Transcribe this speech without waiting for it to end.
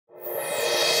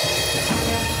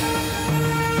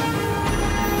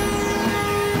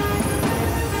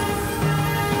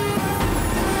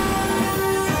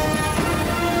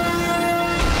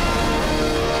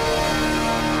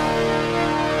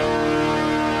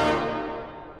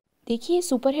देखिए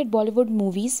superhit Bollywood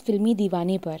movies फिल्मी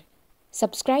दीवाने पर।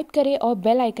 सब्सक्राइब करें और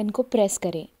बेल आइकन को प्रेस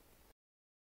करें।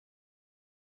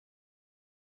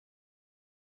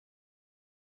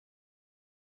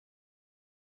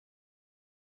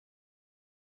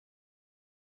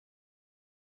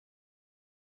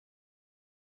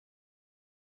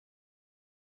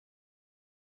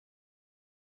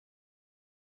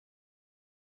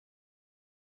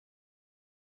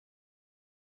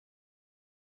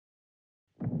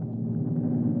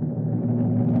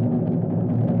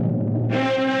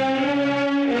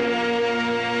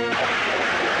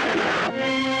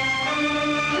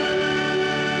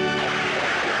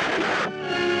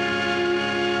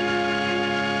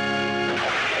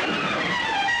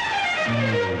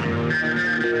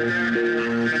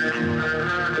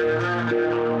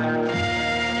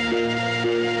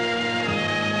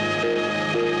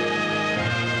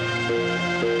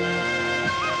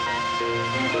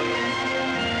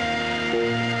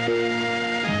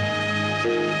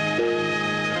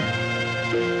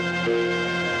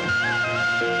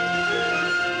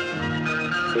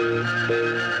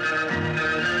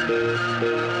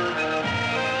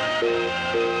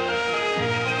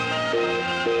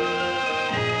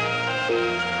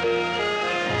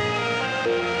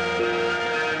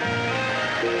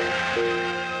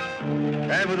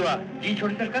 जी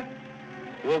छोटी सरकार,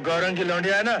 वो गौरंग की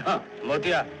लौंडिया है ना? हाँ।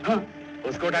 मोतिया, हाँ।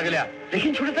 उसको उठा के लिया।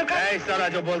 लेकिन छोटी सरकार, इस साला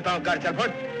जो बोलता हूँ कर, चल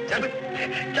फुट, चल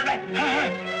चल हाँ, हाँ।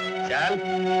 चल।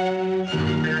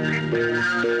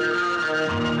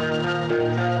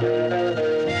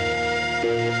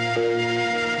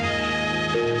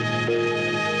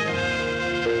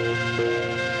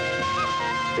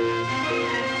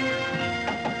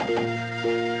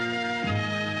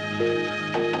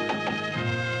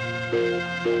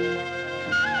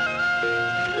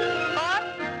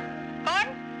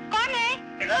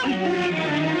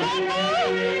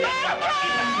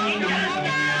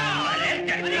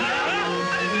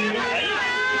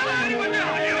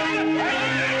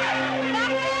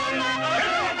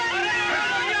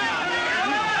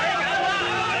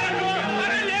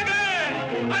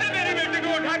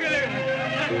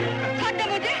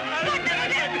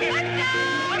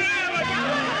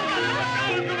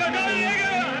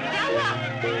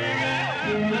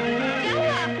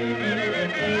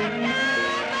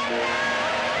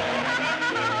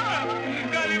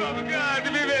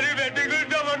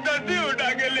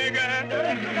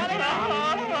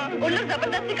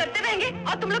 ज़बरदस्ती करते रहेंगे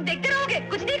और तुम लोग देखते रहोगे,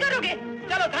 कुछ नहीं करोगे।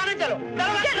 चलो थाने चलो,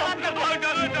 चलो।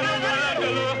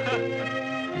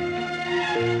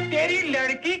 तेरी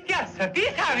लड़की क्या सती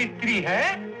सावित्री है?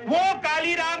 वो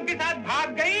कालीराम के साथ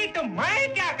भाग गई तो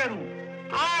मैं क्या करूं?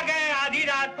 आ गए आधी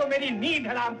रात को मेरी नींद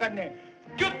हराम करने।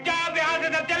 चुपचाप यहाँ से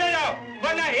सब चले जाओ,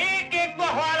 वरना एक एक को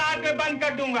हवालात में बंद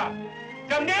कर दूंगा,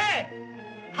 समझे?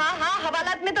 हाँ हाँ,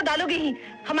 हवालात में तो डालोगे ही,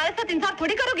 हमारे साथ इंसाफ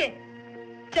थोड़ी करोगे।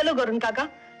 चलो गौरन काका,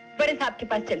 बड़े साहब के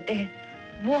पास चलते हैं,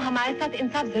 वो हमारे साथ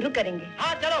इंसाफ जरूर करेंगे।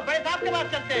 हाँ चलो, बड़े साहब के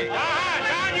पास चलते हैं।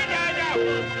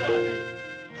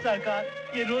 सरकार,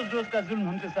 ये रोज रोज का जुल्म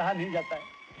हमसे सहा नहीं जाता है।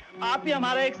 आप ही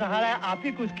हमारा एक सहारा है, आप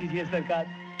ही कुछ कीजिए सरकार।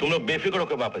 तुम लोग बेफिक्र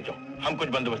होकर वापस जाओ, हम कुछ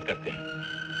बंदोबस्त करते हैं।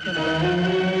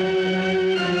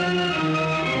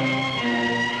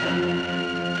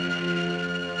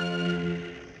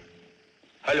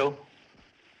 हेलो,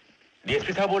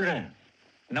 डीएसपी साहब बोल रहे हैं?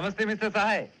 नमस्ते मिस्टर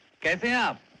साहब, कैसे हैं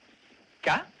आप?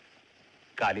 क्या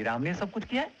कालीराम ने सब कुछ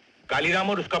किया है? कालीराम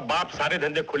और उसका बाप सारे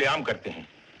धंधे खुलेआम करते हैं,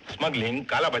 स्मगलिंग,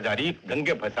 काला बाजारी,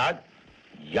 दंगे फसाद।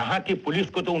 यहाँ की पुलिस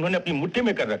को तो उन्होंने अपनी मुट्ठी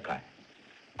में कर रखा है।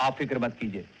 आप फिक्र मत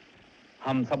कीजिए,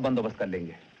 हम सब बंदोबस्त कर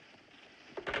लेंगे।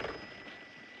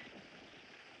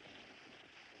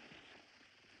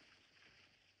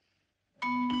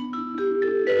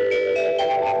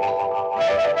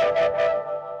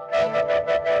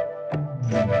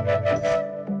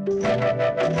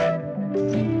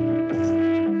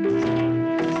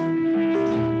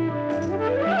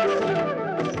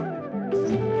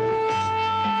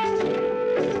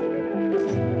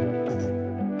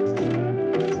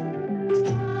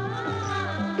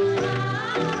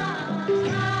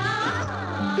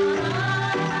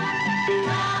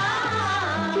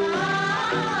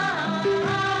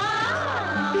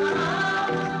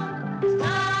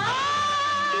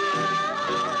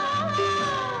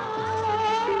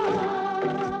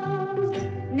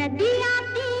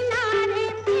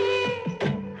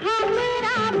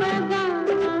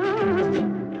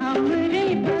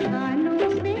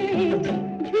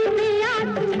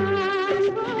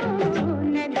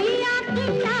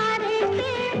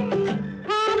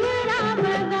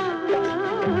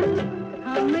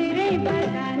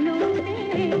 बगानों पे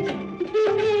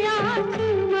झूले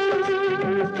आसमां।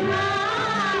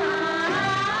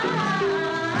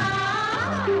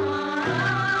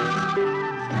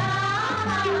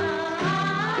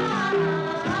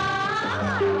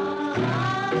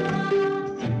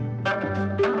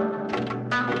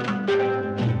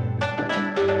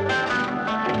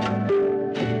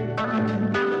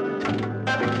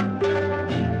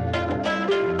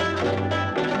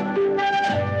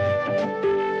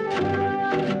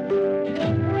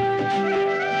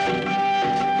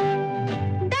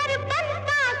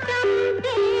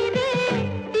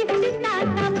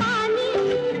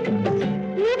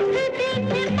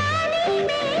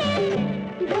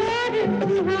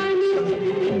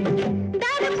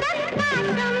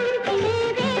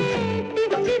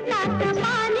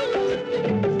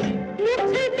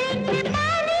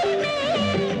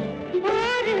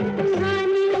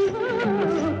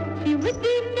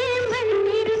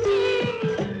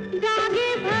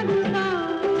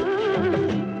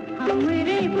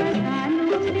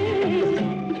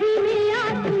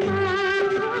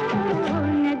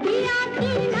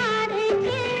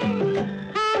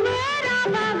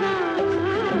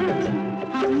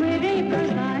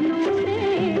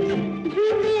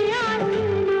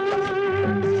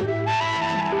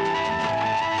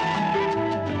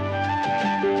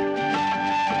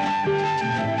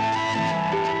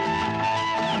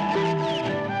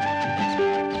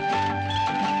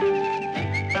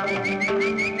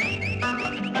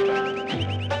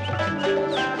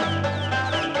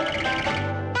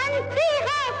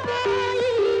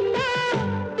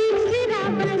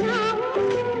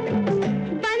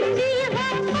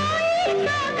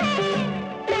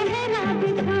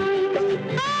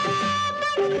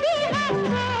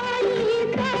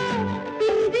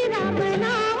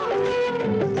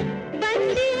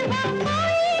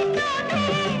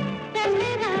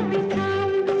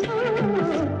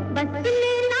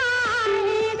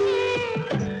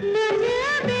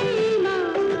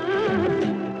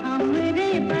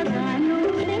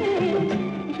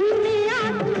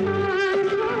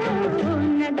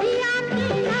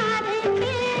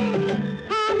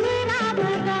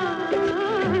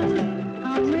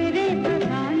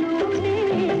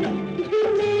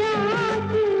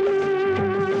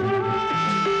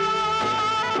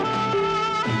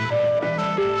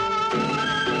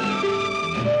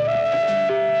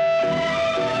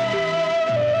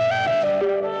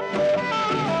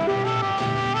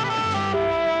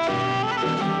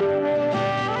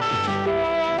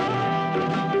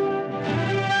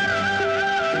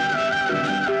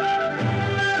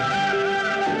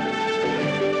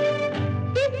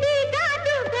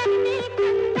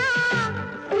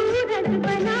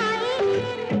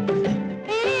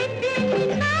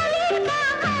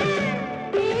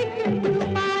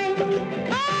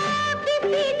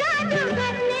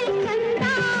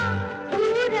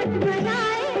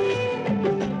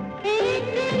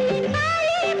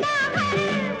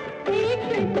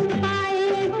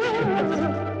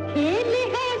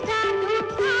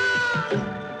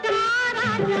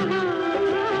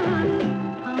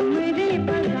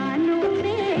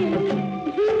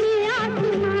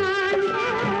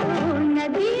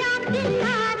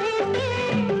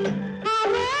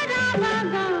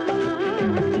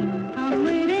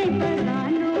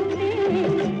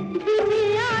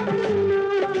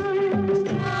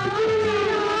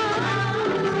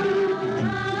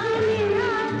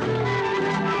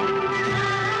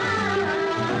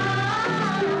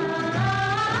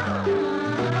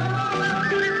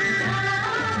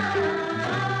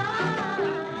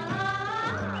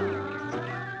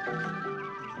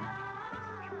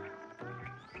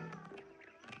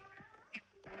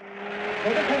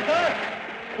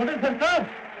 छोटे सरकार,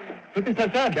 छोटे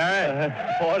सरकार क्या है?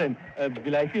 फौरन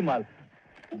विलायती माल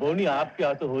बोनी आपके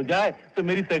हाथों हो जाए तो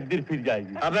मेरी तकदीर फिर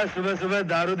जाएगी। अबे सुबह सुबह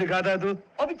दारू दिखाता है तू।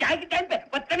 अभी चाय के टाइम पे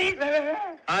बदतमीज।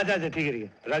 आजा ठीक है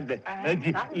रख दे।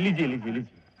 जी लीजिए लीजिए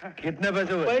लीजिए। कितने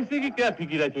पैसे हुए? पैसे की क्या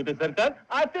फिक्र है छोटे सरकार,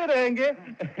 आते रहेंगे।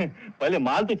 पहले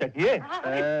माल तो चखिए।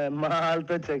 माल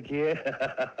तो चखिए।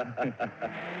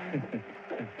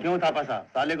 क्यों था पसा?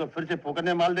 साले को फिर से फोकट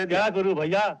में माल दे दिया। क्या करूं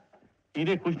भैया,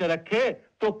 इन्हें खुश न रखे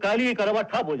तो काली ये करवा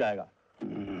ठप हो जाएगा।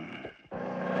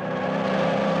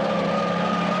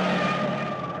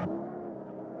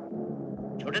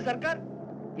 छोटे सरकार,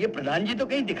 ये प्रधान जी तो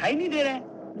कहीं दिखाई नहीं दे रहे हैं,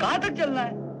 कहां तक चलना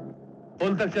है?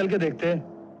 पुल तक चल के देखते हैं।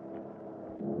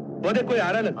 वो देख कोई आ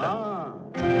रहा लगता है।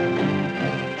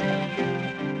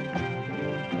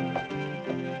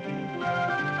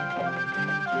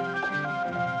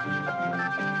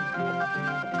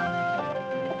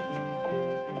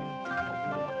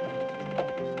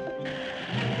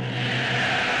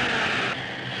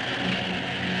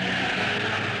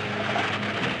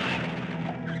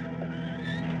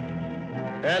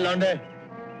 ए लौंडे,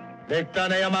 देखता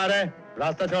नहीं हमारे,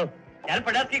 रास्ता छोड़। यार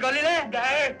पड़ास की गोली ले।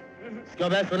 क्यों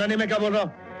बे, सुना नहीं मैं क्या बोल रहा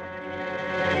हूँ?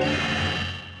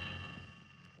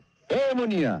 ए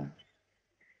मुनिया,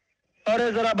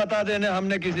 अरे जरा बता देने,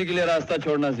 हमने किसी के लिए रास्ता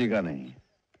छोड़ना सीखा नहीं।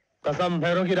 कसम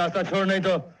भैरों की रास्ता छोड़,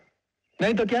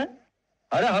 नहीं तो क्या?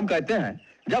 अरे हम कहते हैं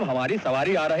जब हमारी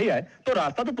सवारी आ रही है तो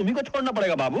रास्ता तो तुम्ही को छोड़ना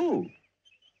पड़ेगा बाबू।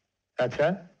 अच्छा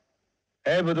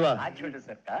ए बुधवा, छोटे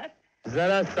सरकार,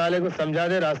 जरा साले को समझा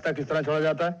दे रास्ता किस तरह छोड़ा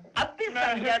जाता है। अब भी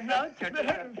समझाता हूं छोटे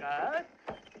सरकार।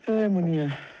 ए मुनिया,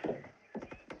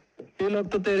 ये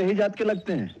लोग तो तेरे ही जात के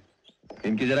लगते हैं,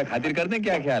 इनकी जरा खातिर करते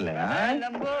क्या ख्याल है? हाँ?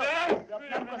 लंबो,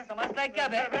 अपने को समझता है क्या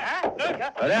बे?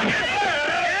 अरे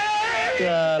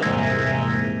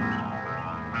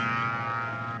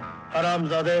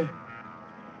हरामजादे,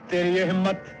 तेरी ये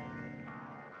हिम्मत,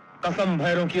 कसम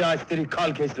भैरों की आज तेरी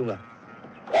खाल खींच लूंगा।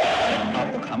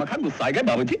 आप तो खामखा गुस्सा गए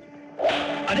बाबूजी।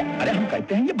 अरे अरे हम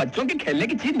कहते हैं ये बच्चों के खेलने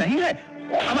की चीज नहीं है।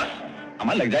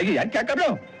 हमारा लग जाएगी यार, क्या कर रहे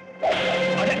हो?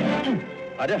 अरे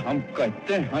अरे हम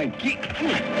कहते हैं कि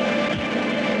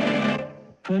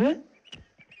अरे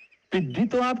पिद्दी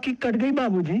तो आपकी कट गई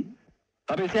बाबूजी।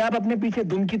 अब इसे आप अपने पीछे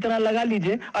दुम की तरह लगा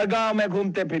लीजिए और गांव में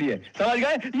घूमते फिरिए, समझ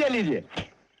गए? ये लीजिए।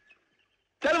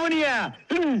 चल मुनिया।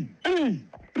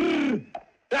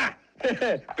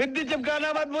 पिद्दी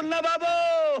चिपकाना मत भूलना बाबू।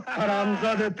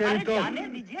 हरामजादे तेरी तो। जाने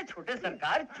दीजिए छोटे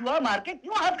सरकार, चूहा मार के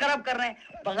क्यों हाथ खराब कर रहे हैं?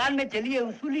 बगान में चलिए,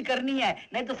 वसूली करनी है,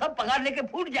 नहीं तो सब पगार लेके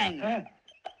फूट जाएंगे।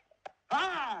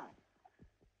 हाँ।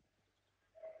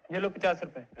 ये लो 50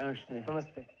 रुपए।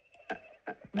 नमस्ते।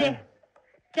 दे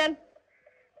चल।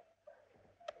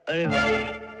 अरे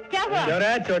क्या हुआ? जो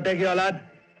रहा छोटे की औलाद,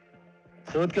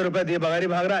 सूद के रुपए दिए बगैर ही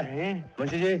भाग रहा है।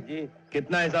 मुंशी जी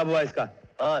कितना हिसाब हुआ इसका?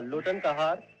 हाँ, लोटन का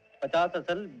हार 50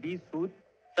 असल, 20 सूद,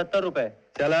 70 रुपए।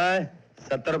 चला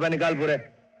 70 रुपए निकाल पूरे।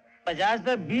 50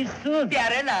 पर 20 सूद।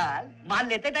 प्यारे लाल, माल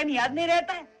लेते टाइम याद नहीं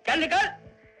रहता है? चल निकल।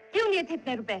 क्यों लिए थे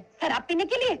इतने रुपए? शराब पीने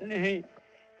के लिए? नहीं,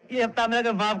 ये हफ्ता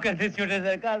मेरा को माफ कर दे छोटे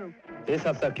सरकार। इस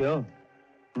हफ्ता क्यों?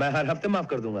 मैं हर हफ्ते माफ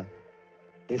कर दूंगा।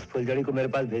 इस फुलझड़ी को मेरे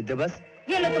पास भेज दे बस।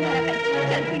 ये लो तुम्हारा पैसा,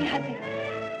 चल तू यहाँ से।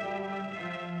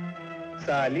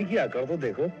 साली की अकड़ तो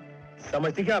देखो,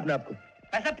 समझती क्या अपने आप को?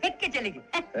 पैसा फेंक के चलेगी।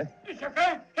 छोटे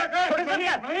सरकार,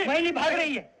 मोहिनी भाग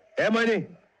रही है। ए मोहिनी,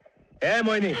 ए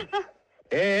मोहिनी,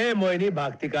 ए मोहिनी,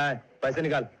 भागती कहाँ है? पैसे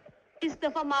निकाल। इस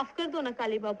दफा माफ कर दो ना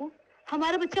काली बाबू,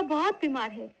 हमारा बच्चा बहुत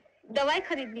बीमार है, दवाई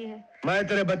खरीदनी है। मैं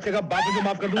तेरे बच्चे का बाप को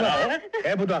माफ कर दूंगा।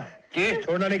 ए बुधा,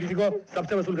 छोड़ना नहीं किसी को,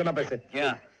 सबसे वसूल करना पैसे।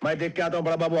 क्या? मैं देख के आता हूँ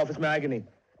बड़ा बाबू ऑफिस में आया कि नहीं।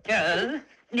 चल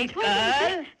निकल।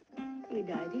 ये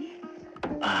डायरी,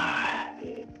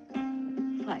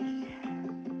 फाइल।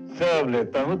 सब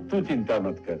लेता हूँ, तू चिंता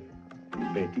मत कर।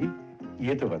 बेटी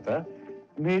ये तो बता,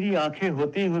 मेरी आंखें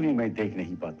होती हुई मैं देख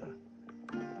नहीं पाता,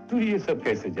 तू ये सब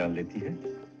कैसे जान लेती है?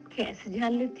 कैसे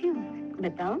जान लेती हूँ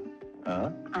बताओ? हाँ?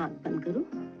 आँख बंद करो।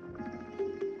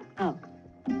 आओ।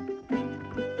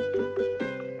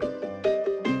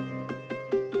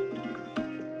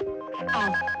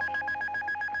 आओ।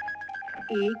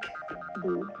 1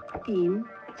 2 3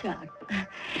 4।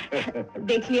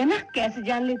 देख लिया ना कैसे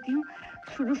जान लेती हूँ?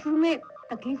 शुरू में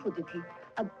तकलीफ होती थी,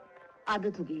 अब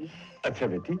आदत हो गई है। अच्छा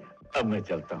बेटी, अब मैं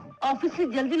चलता हूँ। ऑफिस से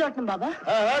जल्दी लौटना बाबा।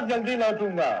 हाँ, जल्दी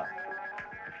लौटूंगा।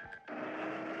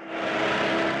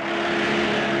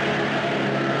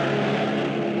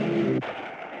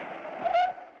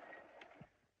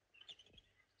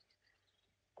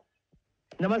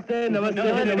 नमस्ते नमस्ते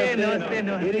नमस्ते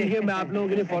नमस्ते। ये लीजिए, मैं आप लोगों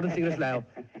के लिए फॉरेन सिगरेट्स लाया हूँ,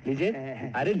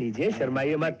 लीजिए। अरे लीजिए,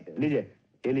 शर्माइए मत, लीजिए,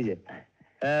 ये लीजिए।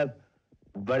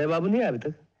 बड़े बाबू नहीं आए अभी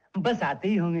तक? बस आते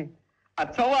ही होंगे।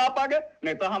 अच्छा हुआ आप आ गए,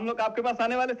 नहीं तो हम लोग आपके पास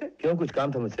आने वाले थे। क्यों, कुछ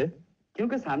काम था मुझसे?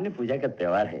 क्योंकि सामने पूजा का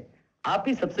त्योहार है, आप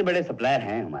ही सबसे बड़े सप्लायर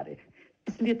हैं हमारे,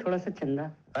 इसलिए थोड़ा सा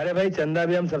चंदा। अरे भाई, चंदा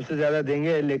भी हम सबसे ज्यादा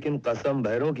देंगे, लेकिन कसम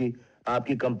भैरों की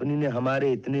आपकी कंपनी ने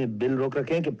हमारे इतने बिल रोक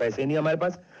रखे हैं कि पैसे नहीं हमारे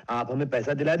पास। आप हमें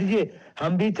पैसा दिला दीजिए,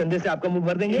 हम भी चंदे से आपका मुंह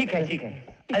भर देंगे। ठीक है ठीक है।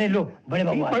 अरे लो बड़े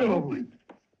बाबू, बड़े बाबू।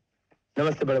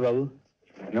 नमस्ते बड़े बाबू।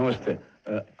 नमस्ते।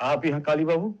 आप यहाँ काली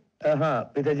बाबू? हाँ,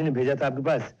 पिताजी ने भेजा था आपके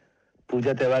पास।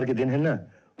 पूजा त्योहार के दिन है ना,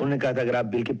 उन्होंने कहा था अगर आप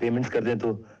बिल के पेमेंट्स कर दें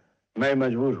तो। मैं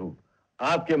मजबूर हूँ,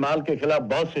 आपके माल के खिलाफ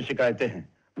बहुत सी शिकायतें हैं,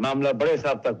 मामला बड़े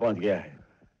साहब तक पहुंच गया है।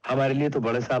 हमारे लिए तो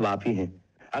बड़े साहब आप ही हैं,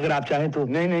 अगर आप चाहें तो।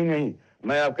 नहीं नहीं नहीं,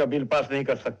 मैं आपका बिल पास नहीं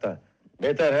कर सकता।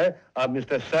 बेहतर है आप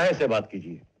मिस्टर साहे से बात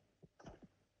कीजिए।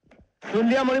 सुन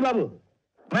लिया मोनी बाबू,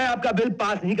 मैं आपका बिल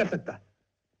पास नहीं कर सकता,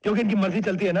 क्योंकि इनकी मर्जी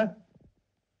चलती है ना।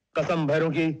 कसम भैरों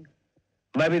की,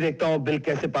 मैं भी देखता हूं बिल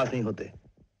कैसे पास नहीं होते।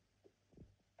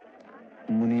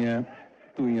 मुनिया,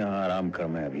 तू यहाँ आराम कर,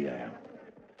 मैं अभी आया।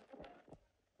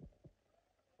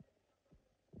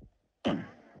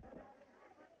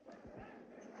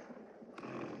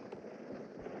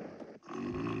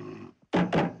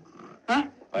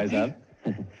 भाई साहब,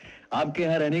 आपके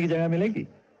यहाँ रहने की जगह मिलेगी?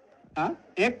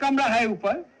 हाँ, एक कमरा है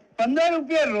ऊपर, 15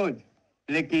 रुपये रोज,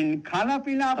 लेकिन खाना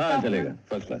पीना आपका। हाँ चलेगा,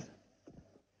 फर्स्ट क्लास।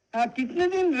 हाँ, कितने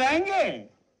दिन रहेंगे?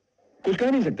 कुछ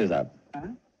कह नहीं सकते साहब।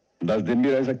 हाँ? 10 दिन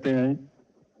भी रह सकते हैं,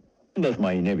 10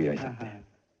 महीने भी रह सकते हैं।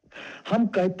 हम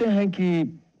कहते हैं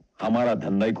कि हमारा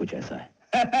धंधा ही कुछ ऐसा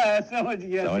है। समझ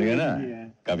गया ना?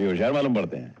 काफी होशियार मालूम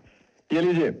पड़ते हैं। ये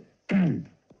लीजिए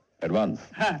एडवांस।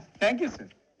 हाँ, थैंक यू सर।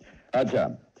 अच्छा,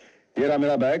 ये रहा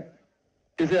मेरा बैग,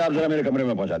 इसे आप जरा मेरे कमरे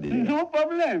में पहुंचा दीजिए। No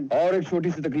problem. और एक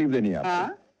छोटी सी तकलीफ देनी है आपको।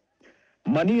 हाँ?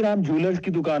 मनीराम ज्वेलर्स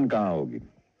की दुकान कहाँ होगी?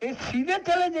 ये सीधे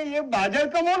चले जाइए, बाजार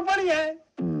का मोड़ पर ही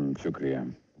है। शुक्रिया,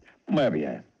 मैं अभी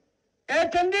आया। ए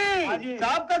चंदी,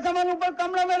 साहब का सामान ऊपर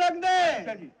कमरा में रख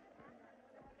दे।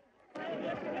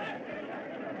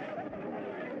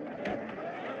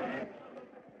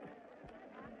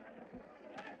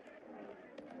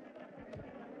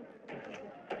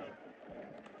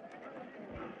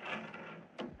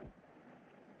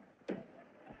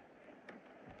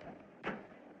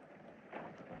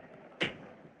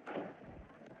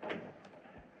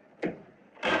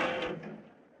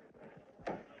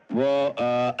 वो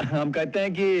हम कहते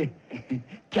हैं कि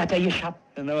क्या चाहिए साहब?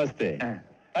 नमस्ते।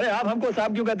 अरे आप हमको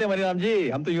साहब क्यों कहते हैं मनीराम जी?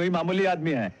 हम तो यूं ही मामूली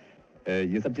आदमी हैं।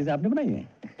 ये सब चीजें आपने बनाई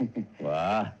हैं?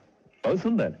 वाह, बहुत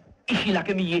सुंदर। इस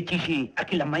इलाके में ये चीजें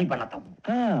अकेला मैं ही बनाता हूँ।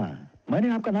 हाँ, मैंने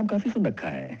आपका नाम काफी सुन रखा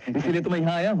है, इसीलिए तो मैं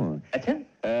यहाँ आया हूँ। अच्छा?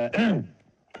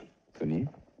 सुनिए,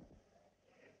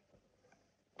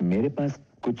 मेरे पास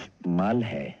कुछ माल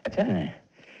है। अच्छा?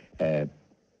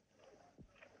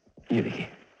 ये देखिए,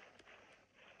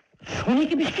 सोने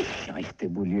की बिस्किट। आहिस्ते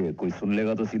बोलिए, कोई सुन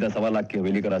लेगा तो सीधा 1.25 लाख की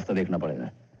हवेली का रास्ता देखना पड़ेगा।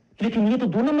 लेकिन ये तो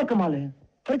 2 नंबर का माल है।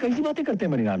 अरे कैसी बातें करते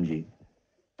हैं मनीराम जी?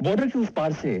 बॉर्डर के उस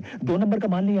पार से 2 नंबर का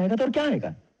माल नहीं आएगा तो और क्या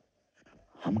आएगा?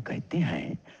 हम कहते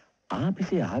हैं आप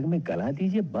इसे आग में गला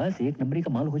दीजिए, बस 1 नंबरी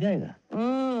का माल हो जाएगा।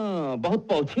 बहुत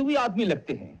पहुंचे हुए आदमी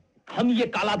लगते हैं। हम ये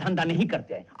काला धंधा नहीं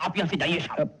करते हैं। आप यहाँ से जाइए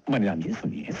साहब। मनीराम जी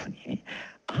सुनिए सुनिए,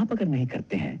 आप अगर नहीं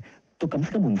करते हैं तो कम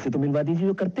से कम उनसे तो मिलवा दीजिए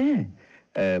जो करते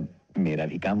हैं। मेरा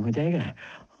भी काम हो जाएगा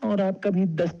और आपका भी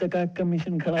 10%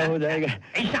 कमीशन खड़ा हो जाएगा।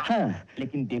 ऐसा? हाँ।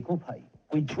 लेकिन देखो भाई,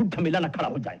 कोई झूठ झमेला ना खड़ा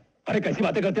हो जाए। अरे कैसी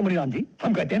बातें करते हैं मनीराम जी?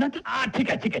 हम कहते हैं ना। ठीक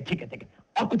है ठीक है ठीक है ठीक है,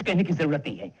 और कुछ कहने की जरूरत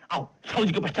नहीं है। आओ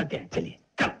सौज के पास चलते हैं। चलिए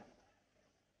चल।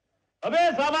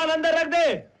 अबे सामान अंदर रख दे।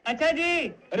 अच्छा जी।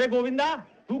 अरे गोविंदा,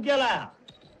 तू क्या लाया?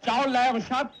 चावल लाया हूँ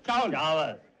साहब, चावल।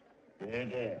 चावल?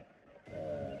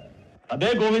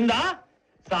 अबे गोविंदा,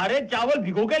 सारे चावल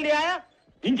भिगो के ले आया?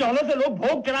 इन चावलों से लोग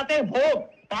भोग चढ़ाते हैं, भोग।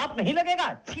 पाप नहीं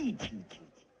लगेगा? छी छी छी।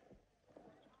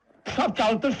 सब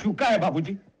चावल तो सूखा है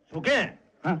बाबूजी। सूखे हैं?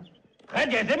 हाँ। खैर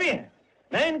जैसे भी है,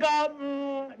 मैं इनका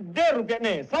 1.5 रुपये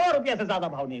नहीं, 100 रुपये से ज्यादा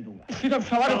भाव नहीं दूंगा। सिर्फ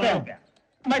 100 रुपया?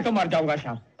 मैं तो मर जाऊंगा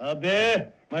साहब। अबे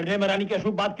मरने मरानी की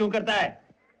अशुभ बात क्यों करता है?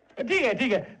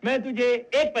 ठीक है, मैं तुझे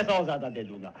 1 पैसा और ज्यादा दे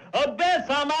दूंगा। अबे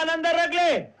सामान अंदर रख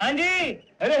ले। हाँ जी।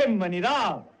 अरे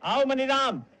मनीराम, आओ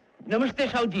मनीराम। नमस्ते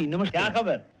साहू जी। नमस्ते। क्या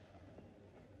खबर?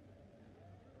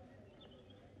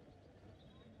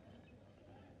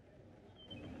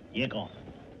 ये कौन?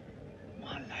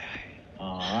 माल लाया है।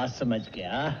 हाँ समझ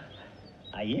गया।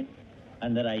 आइए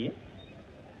अंदर आइए।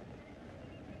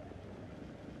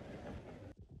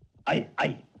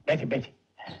 आइए बैठे बैठे।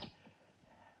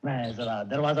 मैं जरा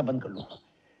दरवाजा बंद कर लूं।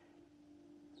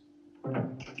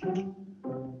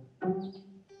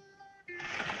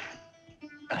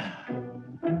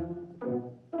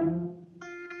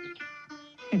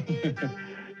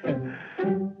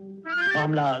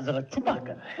 मामला जरा छुपा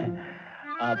कर।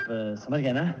 आप समझ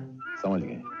गए ना? समझ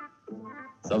गए,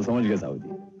 सब समझ गए साहब जी।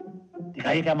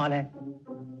 दिखाइए क्या माल है।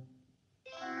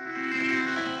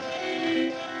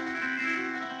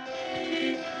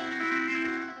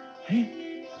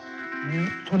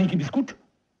 सोने की बिस्कुट।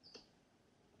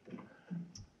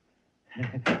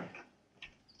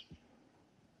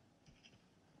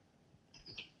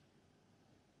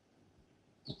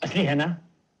 असली है ना?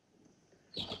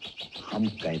 हम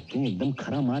कहते हैं एकदम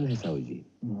खरा माल है साहब जी।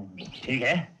 ठीक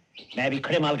है, मैं भी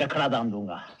खड़े माल का खड़ा दाम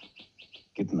दूंगा।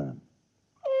 कितना?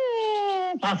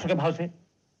 500 के भाव से।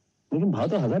 लेकिन भाव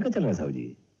तो 1000 का चल रहा है साहब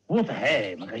जी। वो तो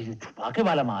है, मगर ये छुपा के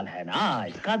वाला माल है ना,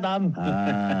 इसका दाम।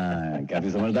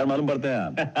 काफी समझदार मालूम पड़ते हैं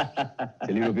आप।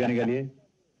 चलिए रुपया निकालिए।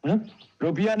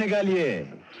 रुपया निकालिए।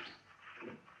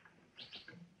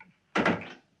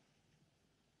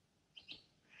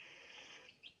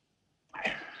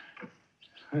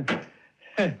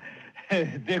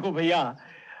 देखो भैया,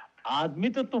 आदमी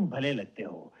तो तुम भले लगते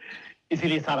हो,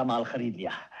 इसीलिए सारा माल खरीद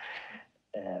लिया।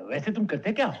 वैसे तुम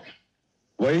करते क्या हो?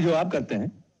 वही जो आप करते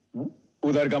हैं,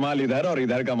 उधर का माल इधर और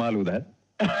इधर का माल उधर।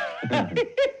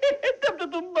 तब तो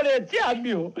तुम बड़े अच्छे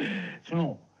आदमी हो। सुनो,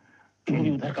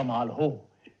 तुम उधर का माल हो,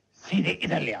 सीधे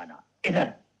इधर ले आना।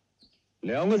 इधर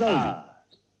ले आऊंगा साहब,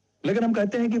 लेकिन हम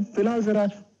कहते हैं कि फिलहाल जरा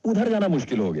उधर जाना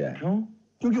मुश्किल हो गया है। क्यों?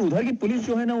 क्योंकि उधर की पुलिस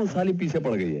जो है ना, वो साली पीछे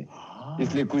पड़ गई है।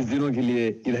 इसलिए कुछ दिनों के लिए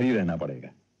इधर ही रहना पड़ेगा।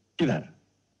 इधर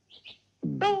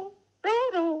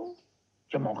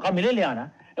जब मौका मिले ले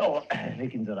आना,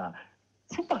 लेकिन जरा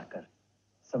छुपा कर।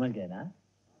 समझ गए ना?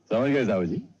 समझ गए साहब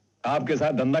जी। आपके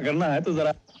साथ धंधा करना है तो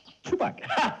जरा छुपा के।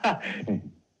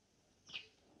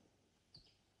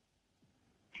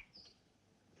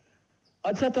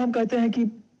 अच्छा, तो हम कहते हैं कि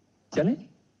चलें?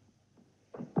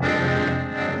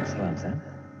 सलाम साहब।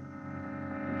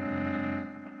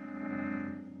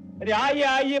 अरे आइए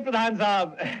आइए प्रधान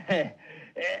साहब।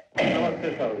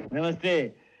 नमस्ते साहब।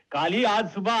 नमस्ते। काली आज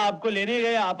सुबह आपको लेने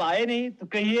गए, आप आए नहीं, तो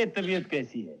कहिए तबीयत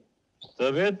कैसी है?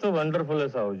 तबीयत तो वंडरफुल है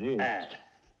साहब जी,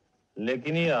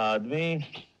 लेकिन ये आदमी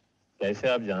कैसे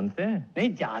आप जानते हैं?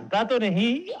 नहीं जानता तो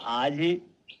नहीं, आज ही।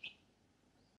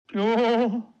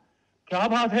 क्यों, क्या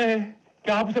बात है?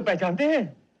 क्या आप उसे पहचानते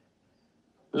हैं?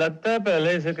 लगता है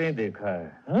पहले इसे कहीं देखा है।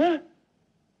 हा?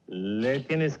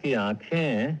 लेकिन इसकी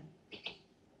आंखें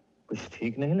कुछ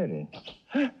ठीक नहीं लगी।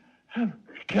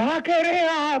 क्या कह रहे हैं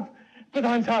आप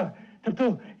प्रधान साहब? तब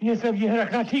तो ये सब ये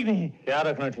रखना ठीक नहीं। क्या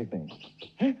रखना ठीक नहीं?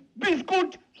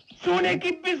 बिस्कुट, सोने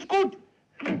की बिस्कुट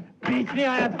बेचने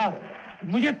आया था।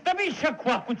 मुझे तभी शक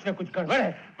हुआ कुछ न कुछ गड़बड़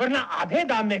है, वरना आधे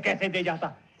दाम में कैसे दे जाता।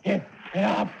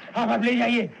 आप ले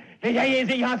जाइए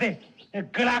इसे यहाँ से,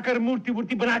 गलाकर मूर्ति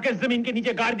वूर्ति बनाकर जमीन के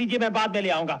नीचे गाड़ दीजिए, मैं बाद में ले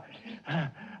आऊंगा।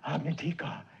 आपने ठीक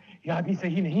कहा, ये आदमी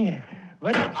सही नहीं है,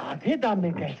 वरना आधे दाम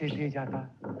में कैसे दे जाता।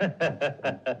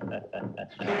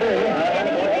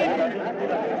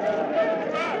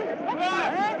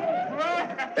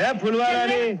 फुलवा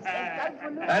रानी,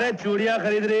 अरे चूड़ियां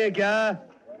खरीद रही है क्या?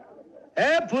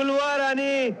 फुलवा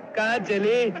रानी, कहाँ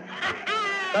चली?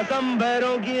 कसम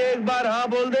भैरों की एक बार हाँ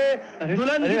बोल दे,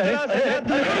 दुल्हन की तरह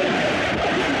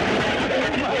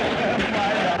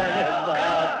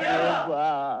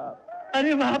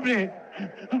अरे बाप रे,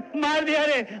 मार दिया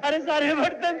रे। अरे सारे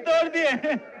बर्तन तोड़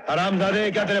दिए।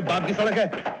 हरामजादे, क्या तेरे बाप की सड़क है,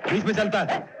 बीच में चलता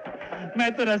है?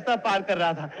 मैं तो रास्ता पार कर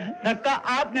रहा था, धक्का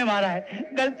आपने मारा है,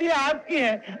 गलती आपकी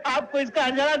है, आपको इसका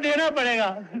हर्जाना देना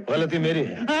पड़ेगा। गलती मेरी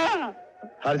है? हाँ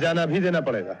हर्जाना भी देना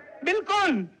पड़ेगा।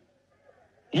 बिल्कुल।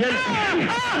 अरे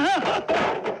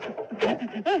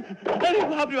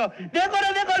बाप रे बाप, देखो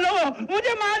ना देखो लोगों,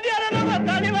 मुझे मार दिया रे लोगों।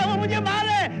 काली बाबू मुझे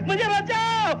मारे, मुझे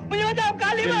बचाओ, मुझे बचाओ।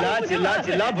 काली बाबू चिल्ला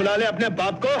चिल्ला बुला ले अपने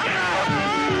बाप को।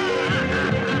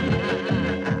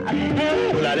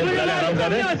 बुला ले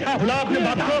हरामजादे, बुला अपने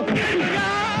बाप को।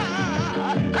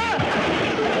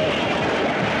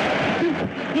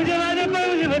 मुझे मारे, कोई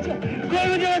मुझे बचाओ, कोई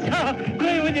मुझे बचाओ,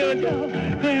 कोई मुझे बचाओ,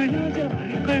 कोई मुझे बचाओ,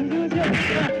 कोई मुझे बचाओ।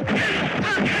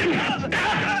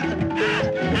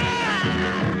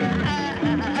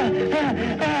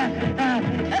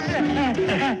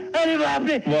 अरे बाप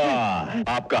रे।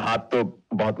 वाह, आपका हाथ तो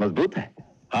बहुत मजबूत है।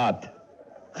 हाथ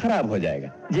खराब हो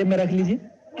जाएगा, जेब में रख लीजिए।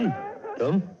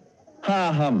 तुम?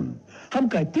 हाँ, हम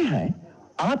कहते हैं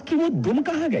आपकी वो दुम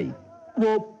कहाँ गई,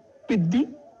 वो पिद्दी?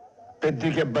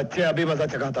 पिद्दी के बच्चे, अभी मजा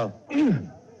चखाता हूं।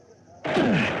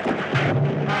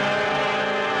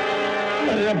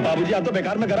 अरे बाबूजी, आप तो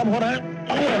बेकार में गर्म हो रहा है।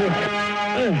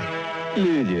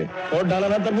 लीजिए, और डाला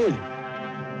ना तरबूज।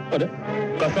 अरे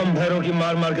कसम भैरों की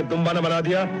मार मार के दुम्बाना बना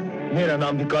दिया, मेरा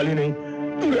नाम भी काली नहीं।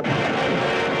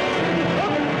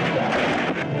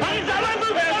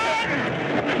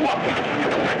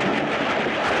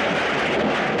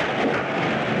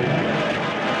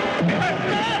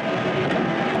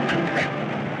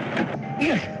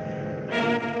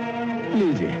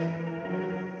 लीजिए,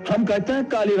 हम कहते हैं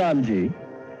कालीराम जी,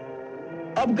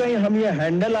 अब कहीं हम ये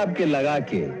हैंडल आपके लगा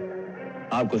के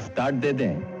आपको स्टार्ट दे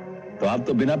दें तो आप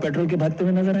तो बिना पेट्रोल के भागते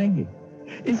हुए नजर आएंगे।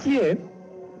 इसलिए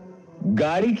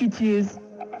गाड़ी की चीज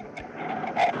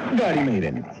गाड़ी में ही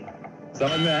रहनी चाहिए।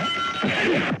 समझ में आया?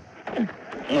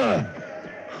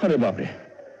 अरे बाप रे,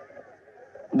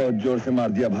 बहुत जोर से मार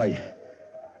दिया भाई।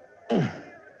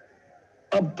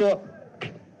 अब तो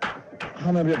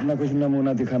हमें भी अपना कुछ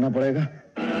नमूना दिखाना पड़ेगा।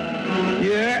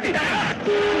 ये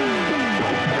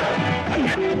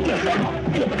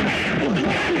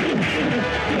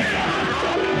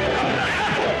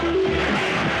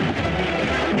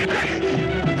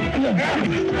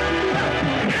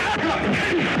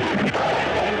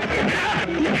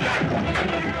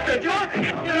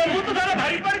तो सारा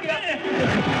भारी पड़ गया।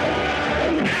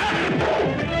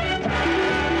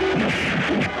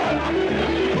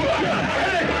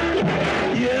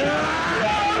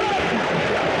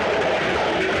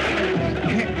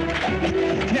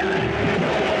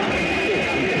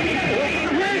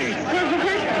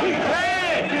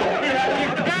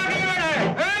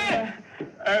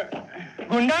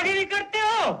 गुंडागिरी करते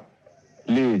हो?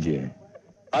 लीजिए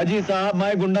अजी साहब,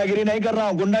 मैं गुंडागिरी नहीं कर रहा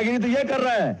हूँ, गुंडागिरी तो ये कर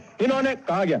रहे हैं। इन्होंने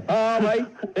कहा गया, हाँ भाई,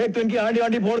 एक तो इनकी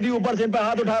हांडी फोड़ दी, ऊपर से इन पे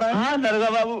हाथ उठा रहे हैं। हाँ दरोगा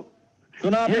बाबू,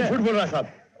 सुना आपने? झूठ बोल रहा साहब।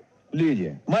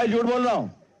 लीजिए, मैं झूठ बोल रहा हूँ।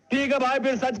 ठीक है भाई,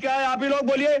 फिर सच क्या है आप ही लोग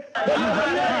बोलिए।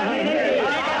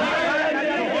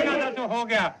 तो हो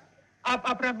गया, आप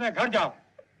अपने अपने घर जाओ।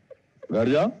 घर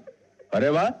जाओ? अरे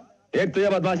वाह, एक तो ये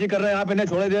बदमाशी कर रहे हैं आप, इन्हें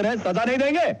छोड़े दे रहे हैं। सजा नहीं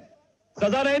देंगे?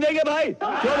 सजा नहीं देंगे भाई?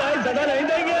 क्यों भाई, सजा नहीं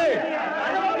देंगे?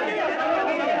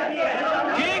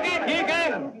 ठीक है,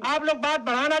 आप लोग बात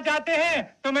बढ़ाना चाहते हैं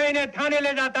तो मैं इन्हें थाने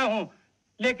ले जाता हूँ,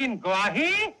 लेकिन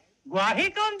गवाही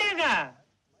कौन देगा?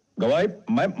 गवाही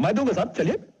मैं दूंगा साहब,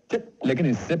 चलिए। लेकिन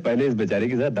इससे पहले इस बेचारे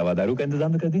की जरा दवा दारू का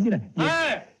इंतजाम कर दीजिए ना।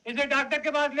 हाँ, इसे डॉक्टर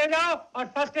के पास ले जाओ और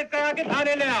फर्स्ट एड करा के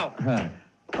थाने ले आओ। हाँ,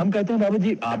 हम कहते हैं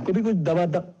बाबूजी आपको भी कुछ दवा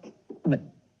नहीं,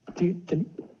 ठीक है,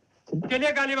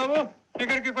 चलिए काली बाबू,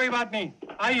 फिक्र की कोई बात नहीं,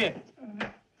 आइए।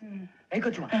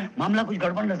 कुछ मामला कुछ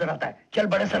गड़बड़ नजर आता है, चल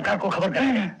बड़े सरकार को खबर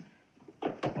करते हैं।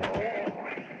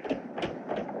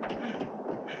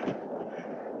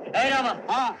 रामा,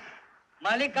 हाँ,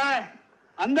 मालिक कहाँ है?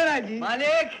 अंदर है जी।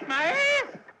 मालिक,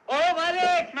 ओ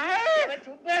मालिक,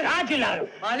 कहाँ चिल्ला रहे हो?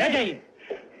 मालिक जाइए।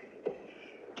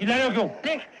 चिल्ला रहे हो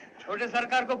क्यों? छोटे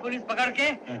सरकार को पुलिस पकड़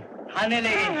के थाने ले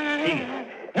गई। ठीक है।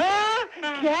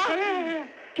 क्या?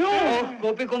 क्यों?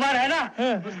 गोपी कुमार है ना,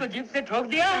 उसको जीप से ठोक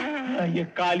दिया। ये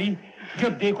काली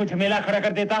जब देखो झमेला खड़ा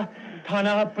कर देता।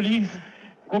 थाना, पुलिस,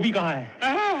 गोपी कहाँ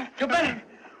है? चुप है,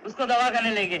 उसको दवा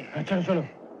करने ले गए। चलो चलो,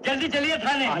 जल्दी चलिए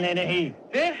थाने। थाने नहीं,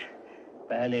 फिर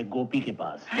पहले गोपी के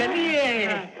पास। चलिए।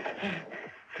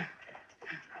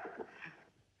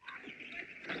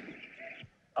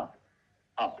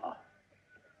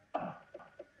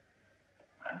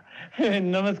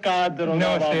 नमस्कार दरोगा।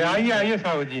 नमस्ते, आइए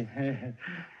साहू जी।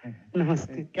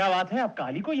 नमस्ते। क्या बात है, आप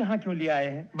काली को यहाँ क्यों ले आए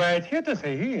हैं? बैठिए तो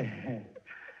सही।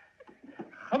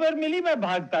 खबर मिली, मैं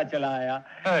भागता चला आया।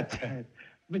 अच्छा।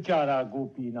 बेचारा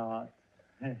गोपीनाथ,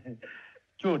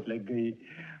 चोट लग गई।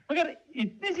 मगर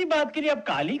इतनी सी बात के लिए आप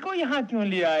काली को यहाँ क्यों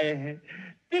ले आए हैं?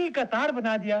 तिल का तार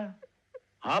बना दिया।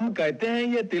 हम कहते हैं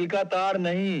ये तिल का तार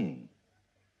नहीं,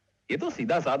 ये तो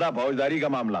सीधा साधा फौजदारी का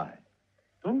मामला है।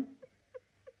 तुम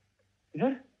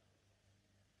इधर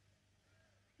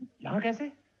यहाँ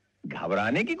कैसे?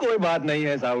 घबराने की कोई बात नहीं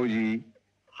है साहू जी,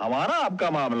 हमारा आपका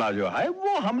मामला जो है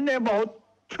वो हमने बहुत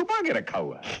छुपा के रखा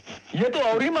हुआ है। ये तो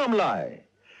और ही मामला है।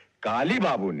 काली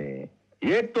बाबू ने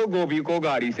एक तो गोभी को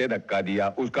गाड़ी से धक्का दिया,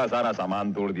 उसका सारा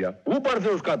सामान तोड़ दिया, ऊपर से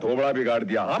उसका थोबड़ा बिगाड़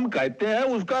दिया। हम कहते हैं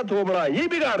उसका थोबड़ा ही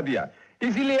बिगाड़ दिया,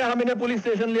 इसीलिए हम इन्हें पुलिस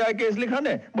स्टेशन ले आए केस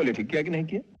लिखाने। बोले ठीक किया कि नहीं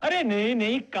किया? अरे नहीं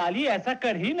नहीं, काली ऐसा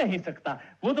कर ही नहीं सकता,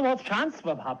 वो तो बहुत शांत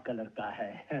स्वभाव का लड़का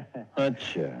है।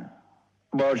 अच्छा,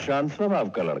 बहुत शांत स्वभाव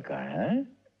का लड़का है।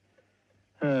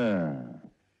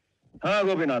 हाँ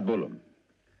गोपीनाथ, बोलो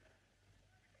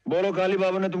बोलो, काली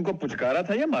बाबू ने तुमको पुचकारा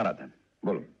था या मारा था?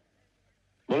 बोलो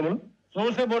बोलो बोलो।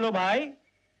 जोर से बोलो भाई,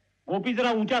 गोपी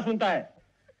जरा ऊंचा सुनता है।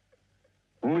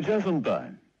 ऊंचा सुनता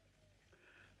है?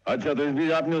 अच्छा, तो इस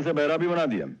बीच आपने उसे बहरा भी बना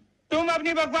दिया। तुम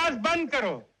अपनी बकवास बंद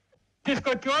करो,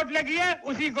 जिसको चोट लगी है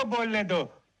उसी को बोलने दो।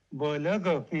 बोलो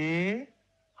गोपी।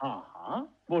 हाँ हाँ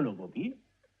बोलो गोपी।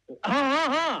 हाँ हाँ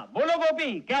हाँ बोलो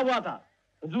गोपी, क्या हुआ था?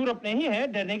 हुजूर अपने ही है,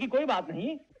 डरने की कोई बात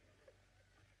नहीं।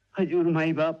 हजूर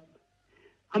माई बाप,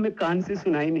 हमें कान से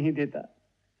सुनाई नहीं देता।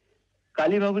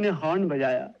 काली बाबू ने हॉर्न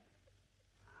बजाया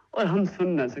और हम सुन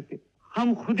ना सके,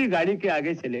 हम खुद ही गाड़ी के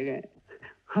आगे चले गए।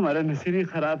 हमारा नसीब ही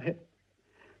खराब है,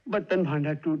 बर्तन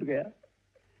भांडा टूट गया,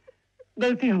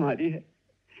 गलती हमारी है।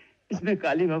 इसमें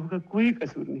काली बाबू का कोई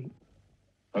कसूर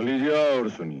नहीं। लीजिए और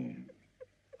सुनिए।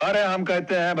 अरे हम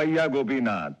कहते हैं भैया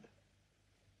गोपीनाथ,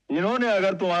 इन्होंने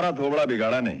अगर तुम्हारा थोबड़ा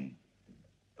बिगाड़ा नहीं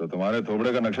तो तुम्हारे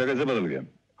थोबड़े का नक्शा कैसे बदल गया?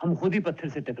 हम खुद ही पत्थर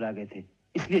से टकरा गए थे,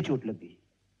 इसलिए चोट लग गई।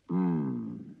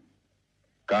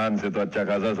 कान से तो अच्छा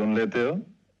खासा सुन लेते हो।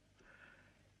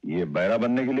 ये बैरा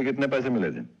बनने के लिए कितने पैसे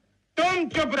मिले थे? तुम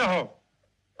चुप रहो।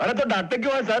 अरे तो डांटते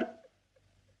क्यों है सर?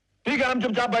 ठीक है, हम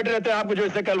चुपचाप बैठे रहते हैं, आपको जो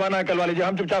इससे कहलवाना है कहलवा लीजिए,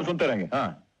 हम चुपचाप सुनते रहेंगे।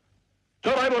 हाँ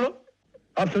चलो भाई बोलो।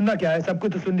 अब सुनना क्या है, सब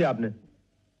कुछ तो सुन लिया आपने।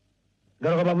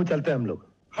 दरोगा बाबू चलते हैं हम लोग।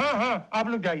 हाँ हाँ आप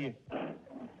लोग जाइए।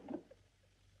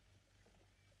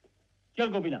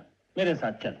 चल गोपीनाथ मेरे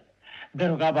साथ चल।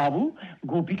 दरोगा बाबू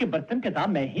गोपी के बर्तन के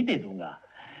दाम मैं ही दे दूंगा।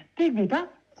 देख बेटा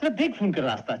सिर्फ देख सुन कर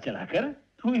रास्ता चला कर,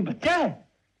 तू ही बच्चा है।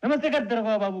 नमस्ते कर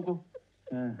दरोगा बाबू को।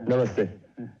 नमस्ते।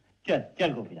 चल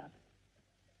चल गोपीनाथ।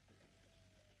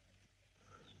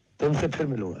 तुमसे फिर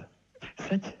मिलूंगा।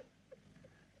 सच?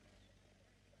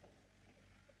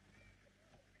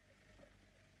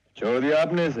 छोड़ दिया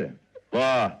आपने इसे?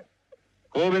 वाह,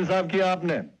 खूब इंसाफ किया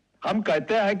आपने। हम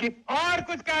कहते हैं कि और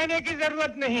कुछ कहने की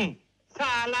जरूरत नहीं।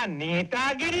 साला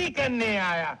नेतागिरी करने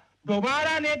आया,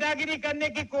 दोबारा नेतागिरी करने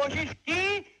की कोशिश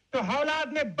की तो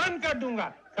हौलाद में बंद कर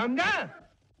दूंगा, समझा?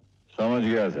 समझ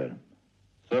गया सर,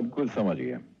 सब कुछ समझ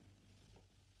गया।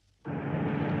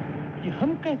 ये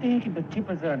हम कहते हैं कि बच्चे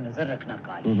पर जरा नजर रखना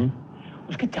काली।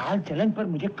 उसके चाल चलन पर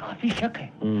मुझे काफी शक है।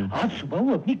 आज सुबह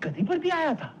वो अपनी गद्दी पर भी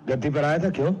आया था। गद्दी पर आया था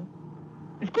क्यों?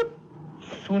 बिस्कुट,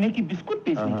 सोने की बिस्कुट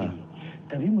बेचने के लिए।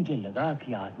 तभी मुझे लगा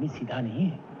कि आदमी सीधा नहीं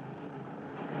है।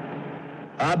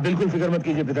 आप बिल्कुल फिक्र मत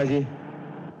कीजिए पिताजी,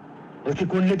 उसकी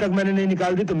कुंडली तक मैंने नहीं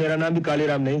निकाल दी तो मेरा नाम भी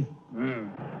कालीराम नहीं।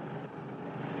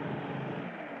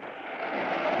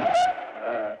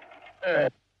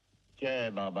 जय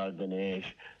बाबा गणेश।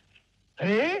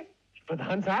 अरे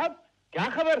प्रधान साहब, क्या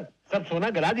खबर? सब सोना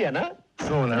गला दिया ना?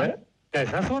 सोना?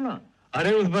 कैसा सोना?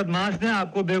 अरे उस बदमाश ने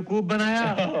आपको बेवकूफ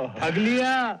बनाया, ठग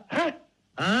लिया।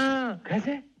 हाँ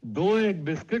कैसे? 2-1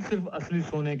 बिस्किट सिर्फ असली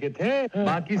सोने के थे,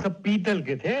 बाकी सब पीतल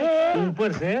के थे।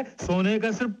 ऊपर से सोने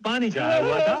का सिर्फ पानी चढ़ा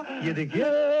हुआ था। ये देखिए।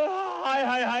 हाय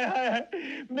हाय हाय हाय,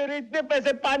 मेरे इतने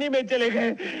पैसे पानी में चले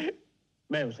गए।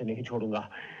 मैं उसे नहीं छोड़ूंगा।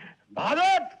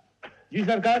 भारत! जी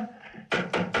सरकार।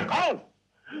 कौन?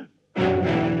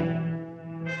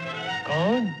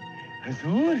 कौन?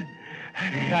 हुजूर,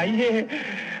 आइए।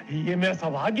 ये मेरा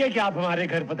सौभाग्य है कि आप हमारे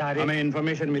घर पधारे। हमें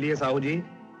इंफॉर्मेशन मिली है साहू जी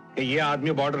कि ये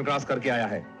आदमी बॉर्डर क्रॉस करके आया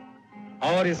है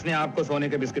और इसने आपको सोने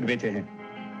के बिस्किट बेचे हैं।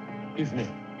 इसने?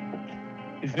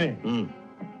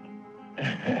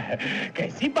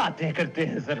 कैसी बातें करते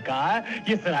हैं सरकार,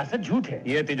 ये सरासर झूठ है।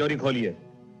 ये तिजोरी खोलिए,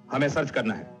 हमें सर्च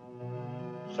करना है।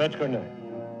 सर्च करना है?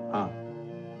 हाँ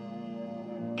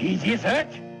कीजिए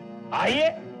सर्च। आइए,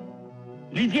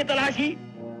 लीजिए तलाशी।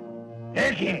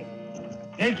 देखिए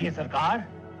देखिए सरकार।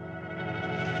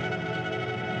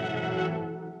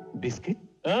 बिस्किट?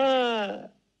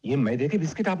 ये मैदे के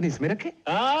बिस्किट आपने इसमें रखे?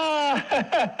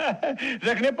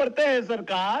 रखने पड़ते हैं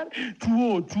सरकार,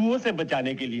 चूहों से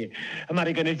बचाने के लिए।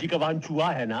 हमारे गणेश जी का वाहन चूहा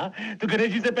है ना, तो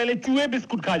गणेश जी से पहले चूहे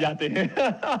बिस्कुट खा जाते हैं।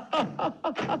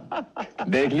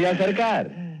 देख लिया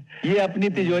सरकार, ये अपनी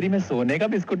तिजोरी में सोने का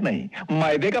बिस्कुट नहीं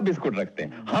मैदे का बिस्कुट रखते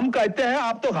हैं। हम कहते हैं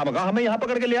आप तो खामखा हमें यहाँ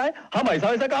पकड़ के ले आए। हम ऐसा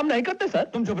वैसा काम नहीं करते सर।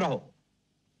 तुम चुप रहो।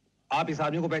 आप इस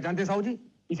आदमी को पहचानते साहू जी?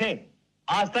 इसे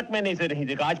आज तक मैंने इसे नहीं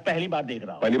देखा, आज पहली बार देख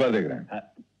रहा हूँ। पहली बार देख रहे हैं?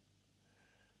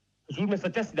 हुजूर, मैं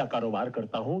सच्चा सीधा कारोबार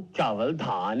करता हूँ। चावल,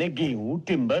 धान, गेहूं,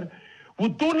 टिम्बर, वो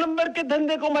 2 नंबर के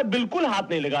धंधे को मैं बिल्कुल हाथ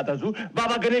नहीं लगाता हुजूर,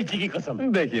 बाबा गणेश जी की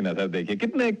कसम। देखिए ना सर, देखिए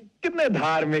कितने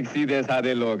धार्मिक सीधे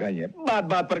साधे लोग हैं। ये बात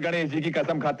बात पर गणेश जी की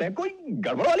कसम खाते हैं। कोई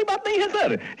गड़बड़ वाली बात नहीं है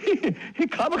सर।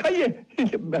 खाम खाइए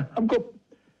हमको।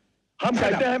 हम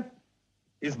कहते हैं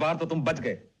इस बार तो तुम बच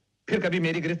गए, फिर कभी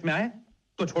मेरी गिरफ्त में आए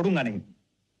तो छोड़ूंगा नहीं।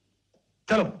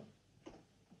 चलो।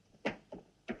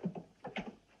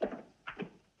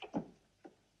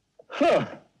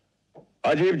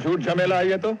 अजीब झूठ झमेला है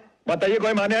ये तो। बताइए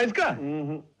कोई माने है इसका?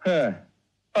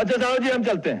 अच्छा साहब जी, हम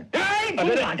चलते हैं।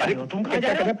 तुम कहाँ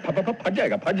जा रहे हो? फट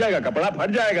जाएगा कपड़ा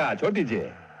फट जाएगा। छोड़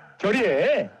दीजिए,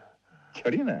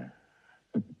 छोड़िए ना।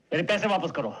 मेरे पैसे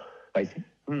वापस करो। पैसे?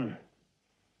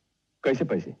 कैसे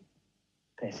पैसे?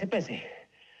 कैसे पैसे?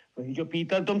 वही जो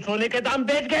पीतल तुम सोने के दाम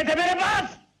बेच गए थे मेरे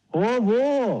पास।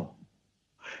 वो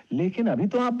लेकिन अभी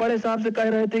तो आप बड़े साहब से कह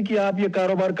रहे थे कि आप ये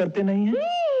कारोबार करते नहीं हैं,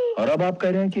 और अब आप कह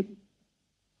रहे हैं कि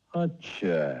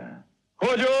अच्छा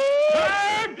हो जो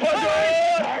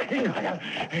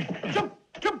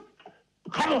चुप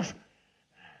खामोश।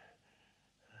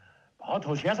 बहुत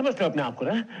होशियार समझते हो अपने आप को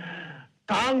ना।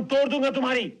 टांग तोड़ दूंगा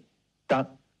तुम्हारी।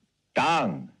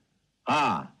 टांग?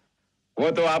 हाँ,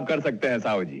 वो तो आप कर सकते हैं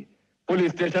साहू जी।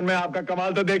 पुलिस स्टेशन में आपका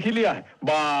कमाल तो देख ही लिया है।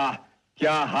 वाह,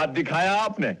 क्या हाथ दिखाया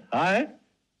आपने। हाँ,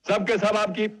 सब के सब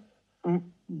आपकी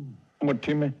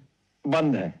मुट्ठी में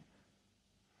बंद है।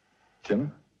 चलो,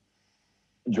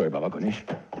 जय बाबा गणेश।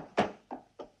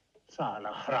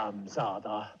 साला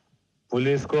हरामजादा।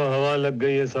 पुलिस को हवा लग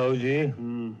गई है साहू जी,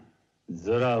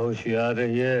 जरा होशियार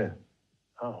रहिए।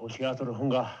 हाँ, होशियार तो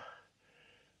रहूंगा,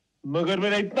 मगर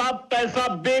मेरा इतना पैसा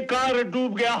बेकार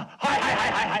डूब गया। हाय हाय हाय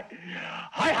हाय हाय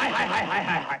हाय हाय हाय हाय हाय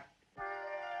हाय हाय।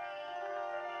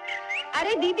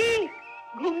 अरे दीदी,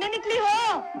 घूमने निकली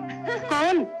हो?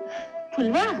 कौन?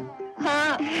 फुलवा?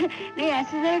 हाँ। नहीं,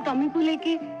 ऐसे जरा टॉमी को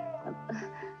लेके।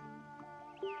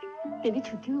 तेरी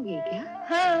छुट्टी हो गई क्या?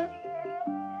 हाँ।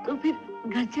 तो फिर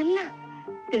घर चलना,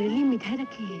 तेरे लिए मिठाई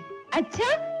रखी है। अच्छा,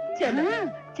 चल। हाँ,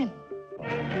 चल।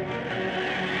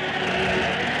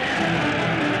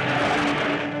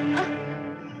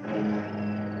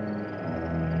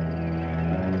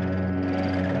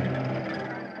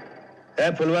 ए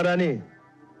फुलवा रानी,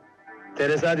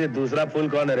 तेरे साथ ये दूसरा फूल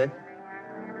कौन है रे?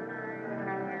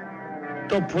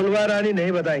 तो फुलवा रानी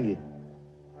नहीं बताएंगी।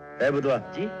 ए बुधवा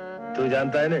जी, तू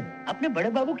जानता है ना? अपने बड़े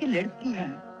बाबू की लड़की है।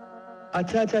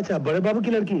 अच्छा अच्छा अच्छा, बड़े बाबू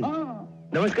की लड़की।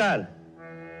 नमस्कार।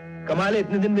 कमाल है,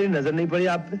 इतने दिन मेरी नजर नहीं पड़ी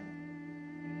आप पे।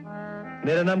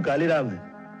 मेरा नाम कालीराम है,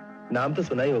 नाम तो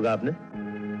सुना ही होगा आपने।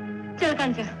 चल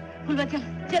कांचा, फुलवा चल,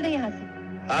 चल यहाँ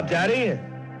से। आप जा रही हैं?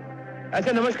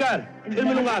 अच्छा नमस्कार, फिर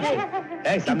मिलूंगा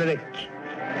आपसे। सामने देख।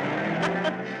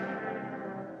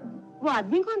 वो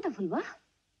आदमी कौन था फुलवा?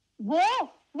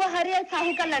 वो हरियर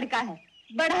साहू का लड़का है,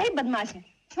 बड़ा ही बदमाश है।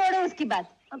 छोड़ो उसकी बात।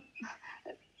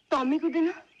 टॉमी को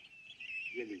देना।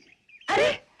 ये लीजिए। अरे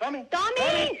Tommy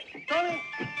Tommy Tommy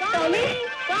Tommy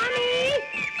Tommy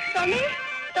Tommy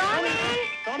Tommy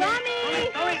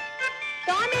Tommy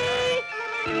Tommy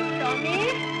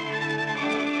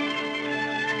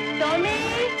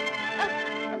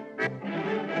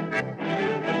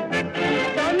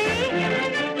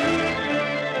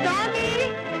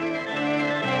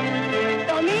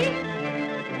Tommy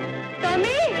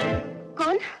Tommy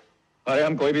कौन? अरे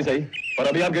हम कोई भी सही, और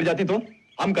अभी आप गिर जाती तो?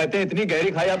 हम कहते हैं इतनी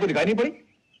गहरी खाई आपको दिखाई नहीं पड़ी?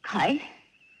 खाई?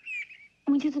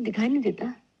 मुझे तो दिखाई नहीं देता।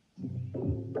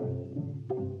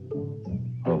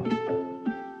 हो,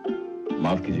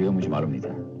 माफ कीजिएगा, मुझे मालूम नहीं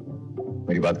था।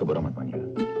 मेरी बात का बुरा मत मानिएगा।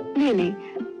 नहीं नहीं,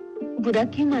 बुरा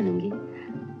क्यों मानूंगी?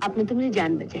 आपने तो मेरी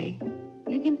जान बचाई,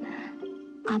 लेकिन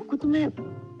आपको तो मैं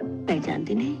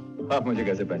पहचानती नहीं। आप मुझे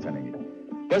कैसे पहचानेंगे?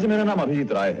 वैसे मेरा नाम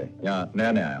अभिजीत राय है, यहाँ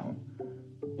नया नया आया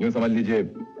हूँ। यूं समझ लीजिए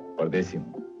परदेसी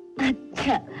हूँ।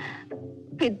 अच्छा,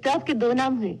 फिर तो आपके दो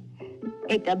नाम हुए,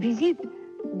 एक अभिजीत,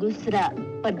 दूसरा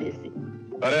परदेसी।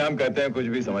 अरे हम कहते हैं कुछ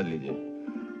भी समझ लीजिए,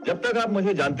 जब तक आप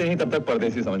मुझे जानते नहीं तब तक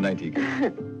परदेसी समझना ही ठीक है।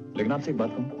 लेकिन आपसे एक बात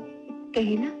कहूँ?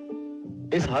 कही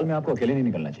ना। इस हाल में आपको अकेले नहीं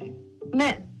निकलना चाहिए।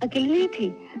 मैं अकेली नहीं थी,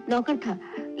 नौकर था,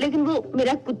 लेकिन वो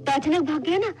मेरा कुत्ता अचानक भाग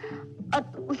गया ना, और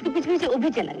उसके पीछे से उभे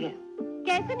चला गया।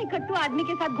 कैसे निकट्टू आदमी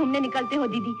के साथ घूमने निकलते हो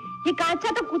दीदी? ये कांचा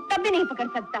तो कुत्ता भी नहीं पकड़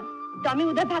सकता। टॉमी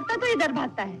उधर भागता तो इधर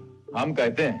भागता है। हम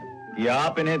कहते हैं कि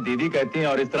आप इन्हें दीदी कहती हैं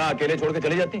और इस तरह अकेले छोड़ के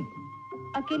चली जाती हैं।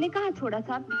 अकेले कहाँ छोड़ा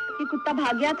साहब? ये कुत्ता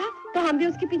भाग गया था तो हम भी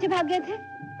उसके पीछे भाग गए थे।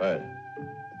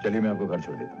 चलिए मैं आपको घर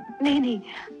छोड़ देता हूँ। नहीं नहीं,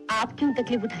 आप क्यों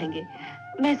तकलीफ उठाएंगे?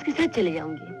 मैं इसके साथ चले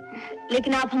जाऊंगी,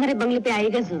 लेकिन आप हमारे बंगले पे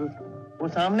आइएगा जरूर। वो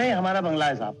सामने हमारा बंगला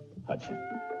है साहब। अच्छा,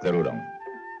 जरूर आऊंगा।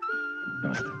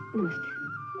 नमस्ते। नमस्ते।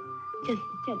 चल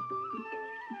चल।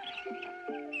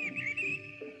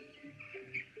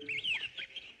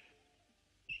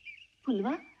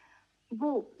 फुलवा, वो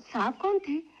साहब कौन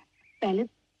थे? पहले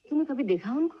तुमने कभी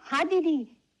देखा उनको? हाँ दीदी,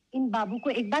 इन बाबू को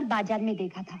एक बार बाजार में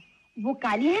देखा था। वो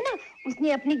काली है ना,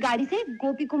 उसने अपनी गाड़ी से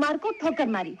गोपी कुमार को ठोकर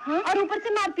मारी। हाँ? और ऊपर से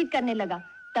मारपीट करने लगा।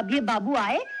 तब ये बाबू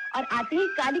आए और आते ही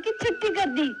काली की छुट्टी कर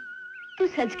दी। तू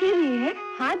सच कह रही है?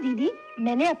 हाँ दीदी,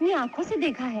 मैंने अपनी आंखों से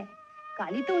देखा है।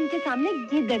 काली तो उनके सामने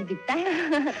गिद्दड़ दिखता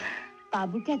है।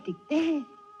 बाबू क्या दिखते हैं?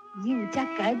 ये ऊंचा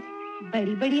कद,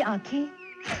 बड़ी बड़ी आंखें।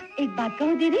 एक बात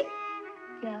कहूँ दीदी?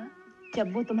 क्या?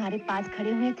 जब वो तुम्हारे पास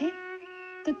खड़े हुए थे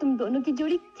तो तुम दोनों की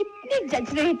जोड़ी कितनी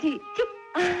जच रही थी। चुप,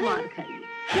 मार खा ली।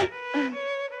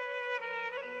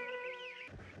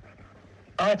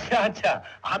 अच्छा अच्छा,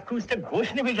 आपको मिस्टर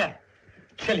घोष ने भेजा है?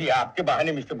 चलिए, आपके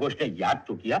बहाने मिस्टर घोष ने याद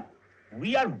तो किया।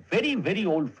 We are very very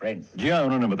old friends. जी हाँ,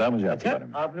 उन्होंने बताया मुझे आपके अच्छा, बारे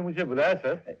में। आपने मुझे बुलाया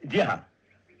सर? जी हाँ,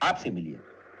 आपसे मिलिए।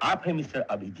 आप हैं मिस्टर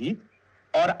अभिजीत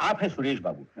और आप हैं सुरेश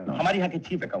बाबू, हमारे यहाँ के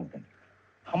चीफ अकाउंटेंट।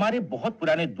 हमारे बहुत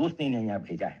पुराने दोस्त ने इन्हें यहाँ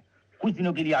भेजा है। कुछ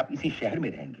दिनों के लिए आप इसी शहर में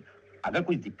रहेंगे। अगर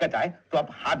कोई दिक्कत आए तो आप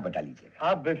हाथ बटा लीजिएगा।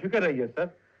 आप बेफिक्र रहिए सर।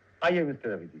 आइए मिस्टर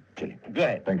अभिजीत। चलिए, go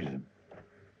ahead. Thank you sir.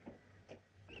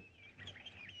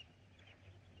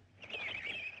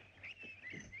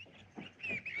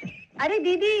 अरे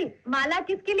दीदी, माला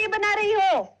किसके लिए बना रही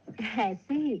हो?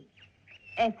 ऐसे ही।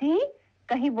 ऐसे ही?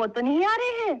 कहीं वो तो नहीं आ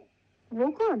रहे हैं? वो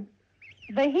कौन?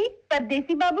 वही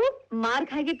परदेसी बाबू। मार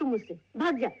खाएगी तुम मुझसे,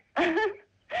 भाग जा।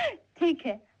 ठीक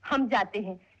है, हम जाते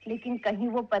हैं, लेकिन कहीं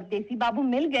वो परदेसी बाबू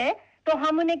मिल गए तो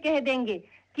हम उन्हें कह देंगे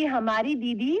कि हमारी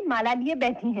दीदी माला लिए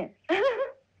बैठी हैं।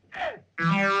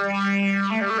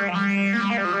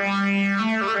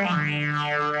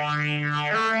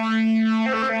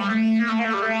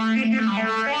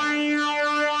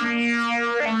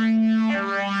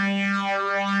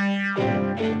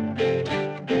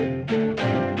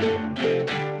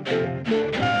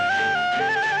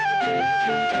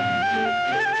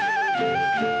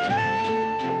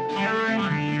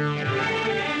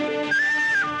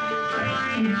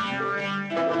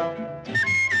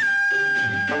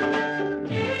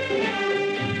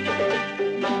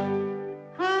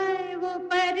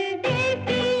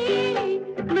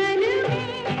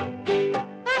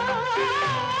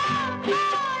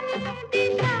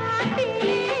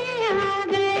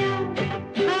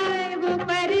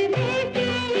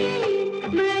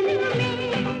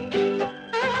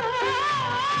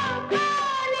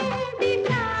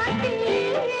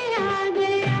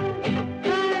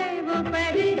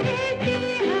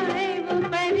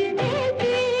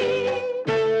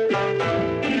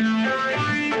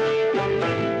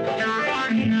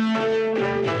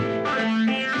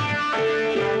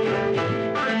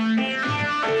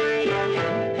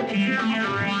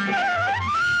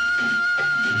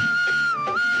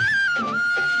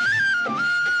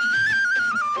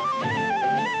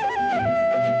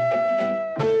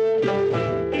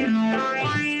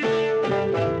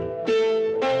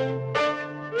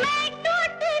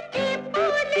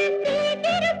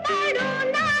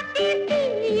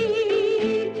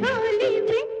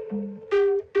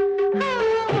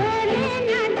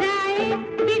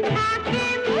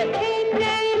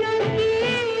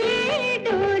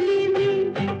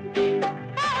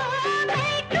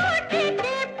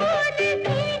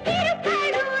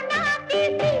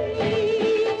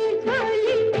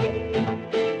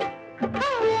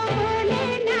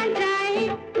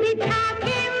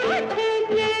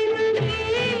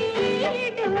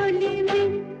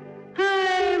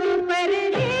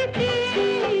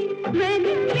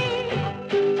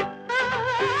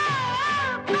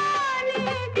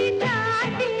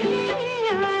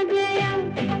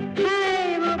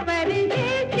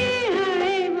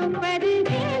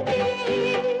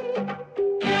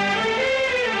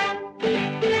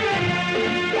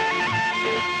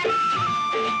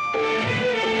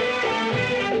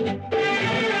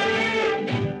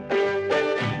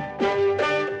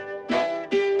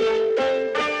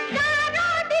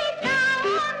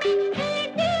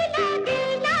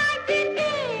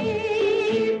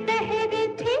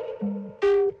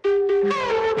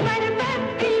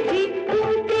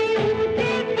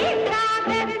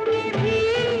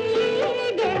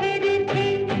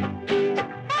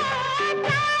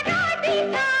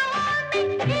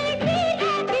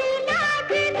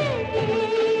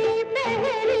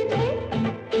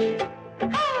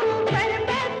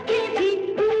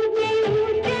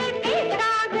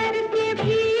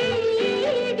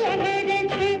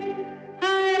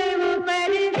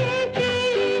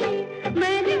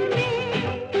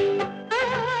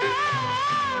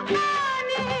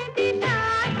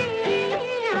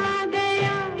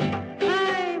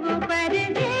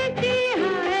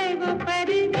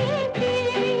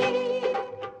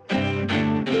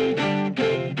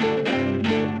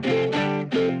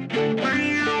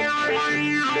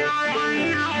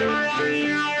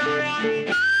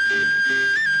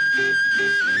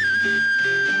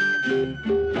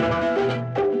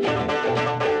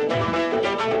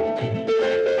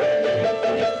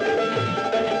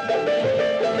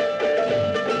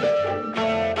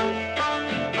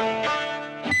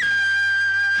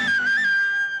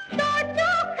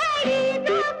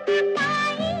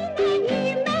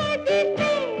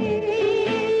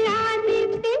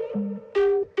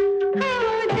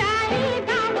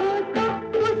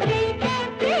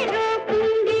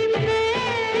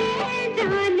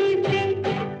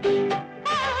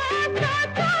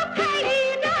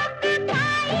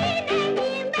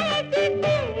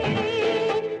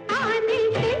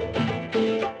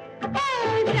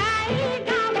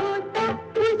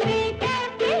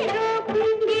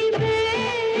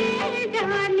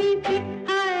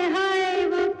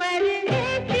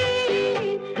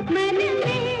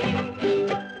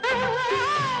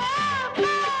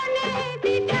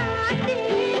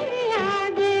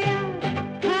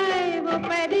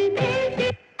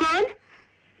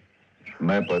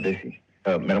 मैं परदेसी,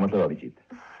 मेरा मतलब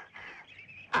अभिजीत।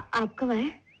 आप कब आए?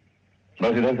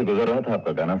 बस इधर से गुजर रहा था,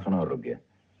 आपका गाना सुना और रुक गया।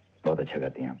 बहुत अच्छा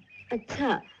गाती हैं आप।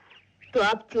 अच्छा, तो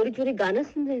आप चोरी चोरी गाना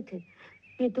सुन रहे थे?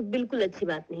 ये तो बिल्कुल अच्छी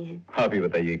बात नहीं है। आप ही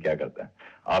बताइए क्या करता है।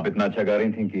 आप इतना अच्छा गा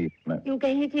रही थी कि मैं यूं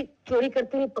कहिए कि चोरी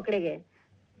करते हुए पकड़े गए।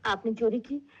 आपने चोरी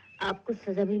की, आपको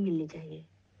सजा भी मिलनी चाहिए।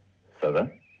 सजा?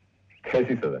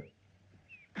 कैसी सजा?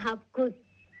 आपको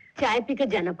चाय पीकर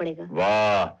जाना पड़ेगा।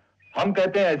 वाह, हम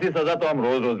कहते हैं ऐसी सजा तो हम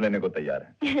रोज रोज लेने को तैयार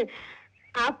हैं।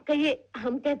 आप कहिए,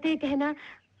 हम कहते हैं कहना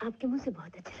आपके मुंह से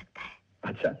बहुत अच्छा लगता है।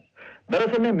 अच्छा,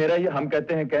 दरअसल में मेरा ये हम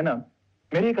कहते हैं कहना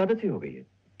मेरी एक आदत सी हो गई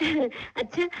है।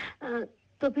 अच्छा,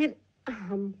 तो फिर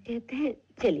हम कहते हैं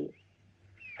चलिए।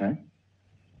 हैं?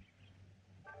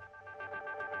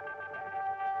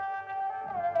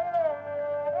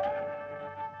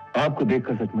 आपको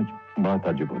देखकर सचमुच बहुत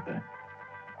ताज्जुब होता है।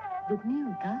 दुख नहीं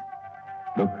होता?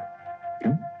 दुख?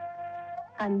 क्यों?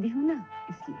 अंधी हूं ना,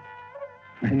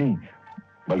 इसलिए। नहीं,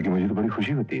 बल्कि मुझे तो बड़ी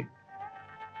खुशी होती है।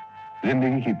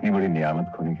 जिंदगी की इतनी बड़ी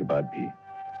नियामत खोने के बाद भी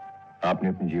आपने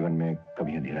अपने जीवन में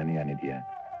कभी अंधेरा नहीं आने दिया।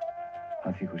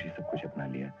 हंसी खुशी सब कुछ अपना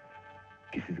लिया,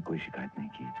 किसी से कोई शिकायत नहीं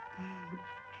की।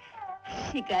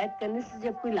 शिकायत करने से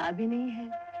जब कोई लाभ ही नहीं है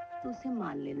तो उसे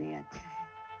मान लेना ही अच्छा है।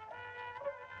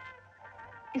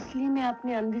 इसलिए मैं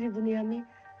अपनी अंधेरी दुनिया में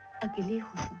अकेले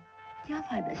खुश हूँ। क्या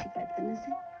फायदा शिकायत करने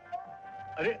से?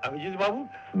 अरे अमजद बाबू,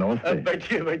 नमस्ते।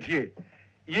 बैठिए बैठिए।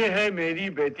 ये है मेरी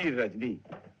बेटी रजनी।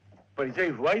 परिचय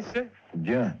हुआ इससे?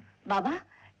 जी हाँ। बाबा,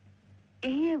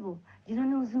 यही है वो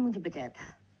जिन्होंने उस दिन मुझे बचाया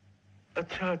था।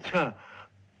 अच्छा अच्छा,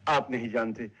 आप नहीं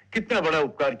जानते कितना बड़ा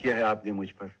उपकार किया है आपने मुझ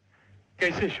पर।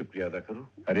 कैसे शुक्रिया अदा करूं?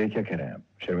 अरे क्या कह रहे हैं आप,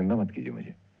 शर्मिंदा मत कीजिए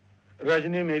मुझे।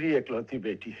 रजनी मेरी एकलौती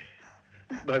बेटी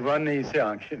है, भगवान ने इसे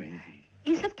आंखें नहीं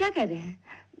दी। ये सब क्या कह रहे हैं?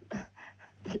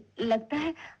 लगता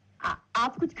है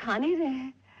आप कुछ खा नहीं रहे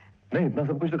हैं। नहीं, इतना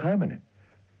सब कुछ तो खाया मैंने।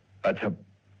 अच्छा,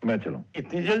 मैं चलूं?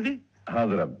 इतनी जल्दी? हाँ,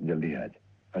 जरा जल्दी है आज।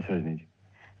 अच्छा रजनी जी,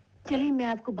 चलिए मैं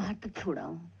आपको बाहर तक छोड़ा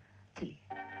हूँ। चलिए।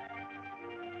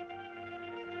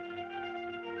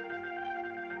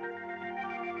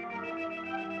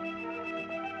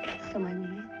 समय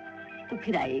मिले तो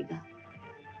फिर आइएगा।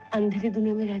 अंधेरी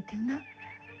दुनिया में रहती हूँ ना,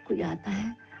 कोई आता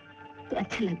है तो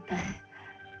अच्छा लगता है।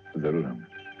 जरूर हम।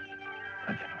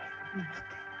 अच्छा,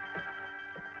 नमस्ते।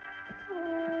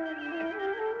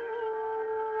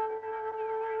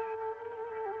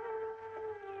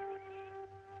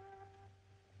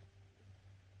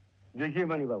 देखिए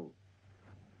मणि बाबू,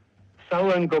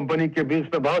 साहू एंड कंपनी के बिल्स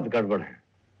पे बहुत गड़बड़ है।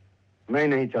 मैं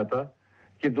नहीं चाहता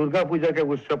कि दुर्गा पूजा के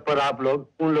उत्सव पर आप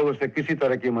लोग उन लोगों से किसी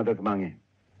तरह की मदद मांगे।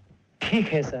 ठीक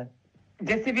है सर,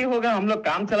 जैसे भी होगा हम लोग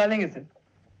काम चला लेंगे सर।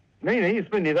 नहीं नहीं,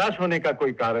 इसमें निराश होने का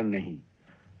कोई कारण नहीं।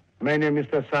 मैंने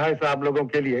मिस्टर सहाय साहब लोगों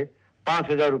के लिए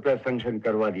 5,000 रुपया सैंक्शन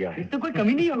करवा दिया है। तो कोई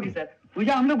कमी नहीं होगी सर,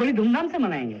 पूजा हम लोग बड़ी धूमधाम से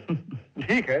मनाएंगे।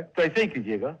 ठीक है, तो ऐसे ही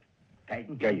कीजिएगा।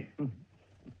 जाइए।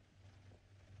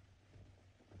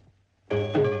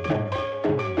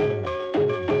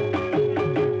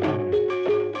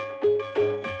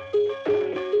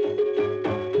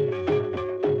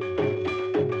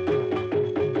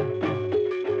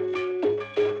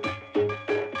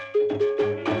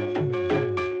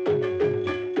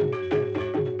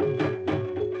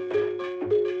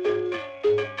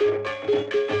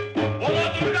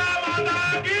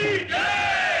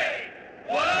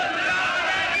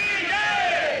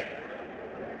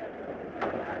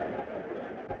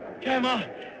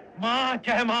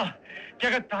 जय माँ,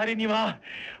 जगत तारिणी माँ,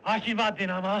 आशीर्वाद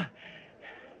देना माँ।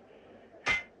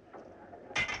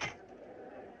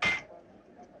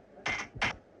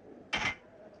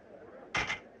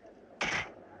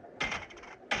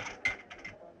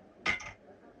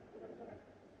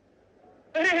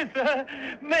 अरे सर,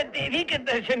 मैं देवी के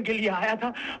दर्शन के लिए आया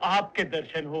था, आपके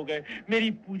दर्शन हो गए, मेरी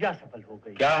पूजा सफल हो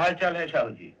गई। क्या हाल चाल है शाहू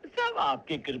जी? सब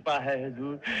आपकी कृपा है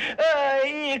हुजूर।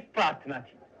 एक प्रार्थना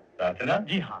थी। प्रार्थना?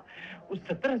 जी हाँ, उस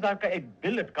 70,000 का एक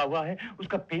बिल लटका हुआ है,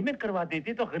 उसका पेमेंट करवा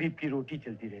देते तो गरीब की रोटी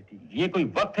चलती रहती। ये कोई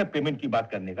वक्त है पेमेंट की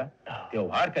बात करने का?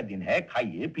 त्योहार का दिन है,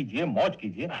 खाइए पीजिए मौज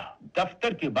कीजिए,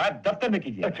 दफ्तर की बात दफ्तर में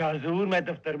कीजिए। अच्छा जरूर, मैं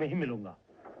दफ्तर में ही मिलूंगा।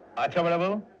 अच्छा बड़ा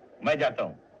बाबू, मैं जाता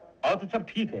हूँ। और तो सब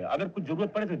ठीक है, अगर कुछ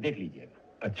जरूरत पड़े तो देख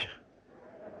लीजिएगा।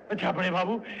 अच्छा बड़े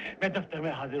बाबू, मैं दफ्तर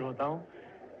में हाजिर होता हूँ।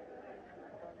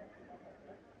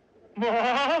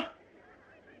 माँ,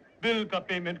 बिल का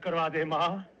पेमेंट करवा दे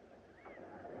माँ।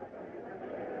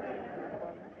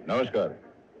 नमस्कार।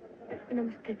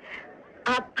 नमस्ते।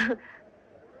 आप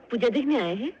पूजा देखने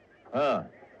आए हैं? हाँ,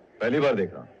 पहली बार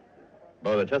देख रहा हूँ।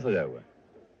 बहुत अच्छा सजा हुआ है।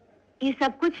 ये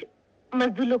सब कुछ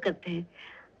मजदूर लोग करते हैं।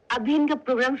 अभी इनका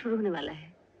प्रोग्राम शुरू होने वाला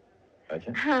है।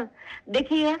 अच्छा? हाँ,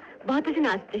 देखिएगा, बहुत अच्छे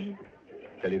नाचते हैं।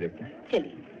 चलिए देखते हैं।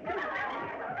 चलिए।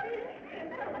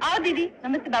 आओ दीदी।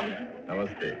 नमस्ते बाबूजी।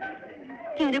 नमस्ते।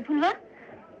 क्यों रे फुलवा,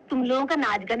 तुम लोगों का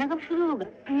नाच गाना कब शुरू होगा?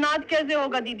 नाच कैसे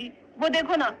होगा दीदी, वो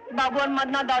देखो ना, बाबू और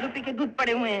मदना दारू पी के दूध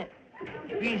पड़े हुए हैं।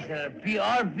 पी सर, पी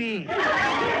और पी।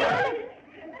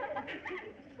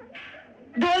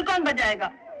 ढोल कौन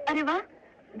बजाएगा? अरे वाह,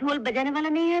 ढोल बजाने वाला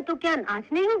नहीं है तो क्या नाच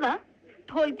नहीं होगा?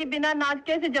 ढोल के बिना नाच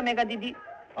कैसे जमेगा दीदी?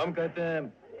 हम कहते हैं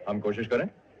हम कोशिश करें।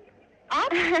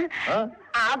 आप? हाँ?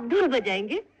 आप ढोल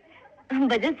बजाएंगे?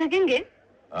 बजा सकेंगे?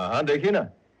 हाँ देखिए ना।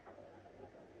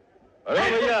 अरे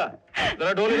भैया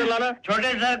जरा ढोल इधर लाना।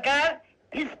 छोटे सरकार,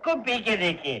 इसको पी के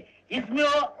देखिए, इसमें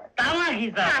वो तामा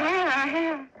घिसा।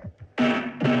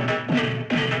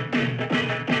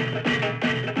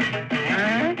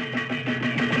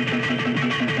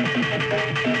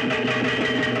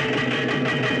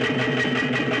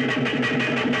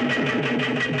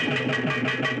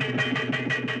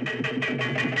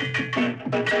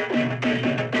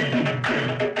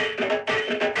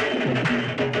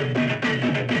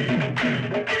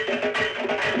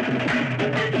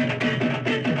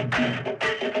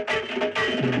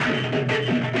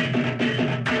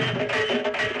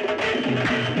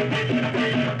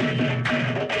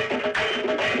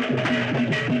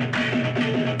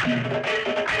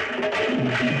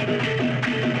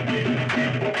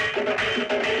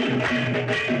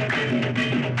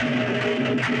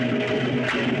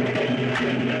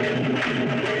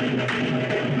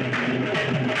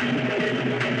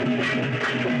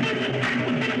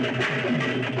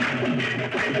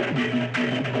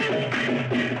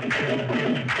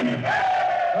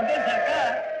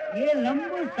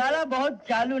 साला बहुत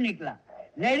चालू निकला,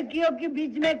 लड़कियों के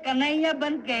बीच में कन्हैया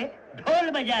बन के ढोल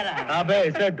बजा रहा है। अबे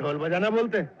इसे ढोल बजाना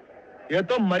बोलते? ये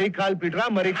तो मरी खाल पीट रहा,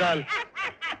 मरी खाल।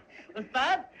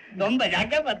 उस्ताद तुम बजा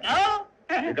के बताओ।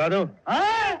 दिखा दो।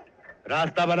 हाँ?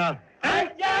 रास्ता बना।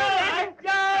 हट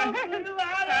जाओ,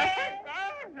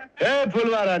 ए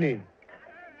फुलवा रानी,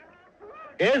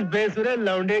 इस बेसुरे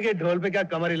लौंडे के ढोल पे क्या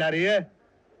कमर हिला रही है?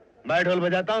 मैं ढोल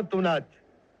बजाता हूँ, तू नाच।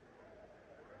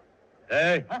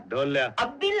 ढोल लिया।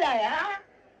 अब भी लाया।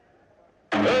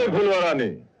 फुलवा रानी,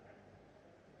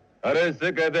 अरे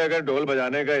इससे कहते अगर ढोल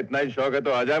बजाने का इतना ही शौक है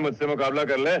तो आ जाए, मुझसे मुकाबला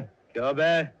कर ले। क्यों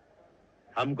बे,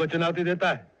 हमको चुनौती देता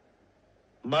है?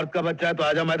 मर्द का बच्चा है तो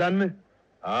आजा मैदान में।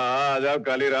 हाँ आ जाओ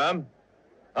कालीराम,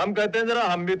 हम कहते हैं जरा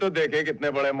हम भी तो देखें कितने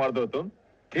बड़े मर्द हो तुम।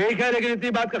 ठीक है, लेकिन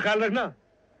इतनी बात का ख्याल रखना,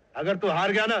 अगर तू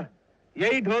हार गया ना,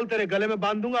 यही ढोल तेरे गले में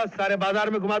बांध दूंगा, सारे बाजार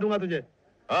में घुमा दूंगा तुझे।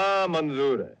 हाँ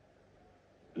मंजूर है,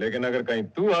 लेकिन अगर कहीं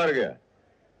तू हार गया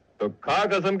तो खा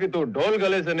कसम की तू ढोल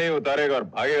गले से नहीं उतारेगा और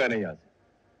भागेगा नहीं यहाँ से।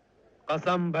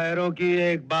 कसम भैरों की,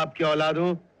 एक बाप की औलाद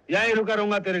हूँ, यहीं रुका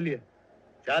रहूंगा तेरे लिए।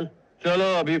 चल।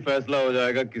 चलो अभी फैसला हो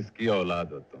जाएगा किसकी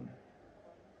औलाद हो तुम।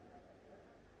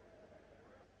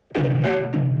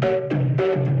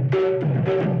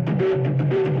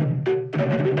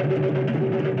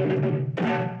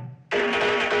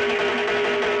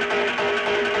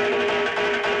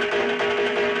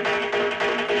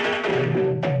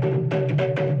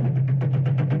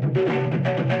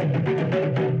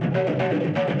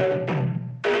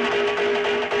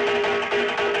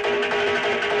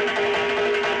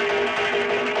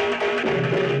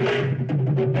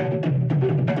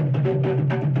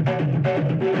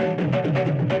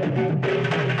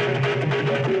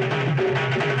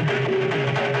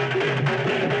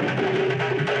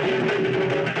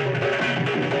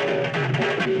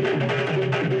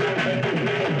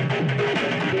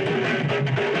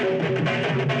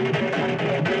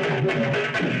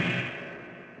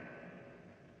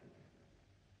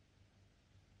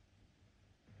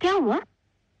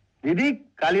 दीदी,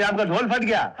 कालीराम का ढोल फट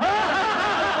गया।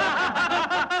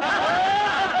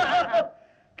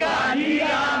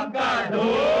 कालीराम का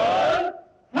ढोल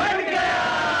फट गया।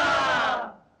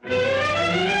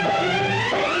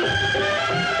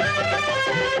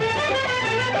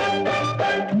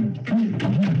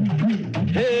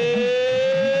 हे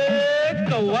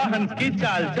कौवा हंस की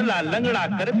चाल चला लंगड़ा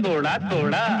कर थोड़ा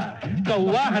थोड़ा,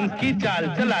 कौवा हंस की चाल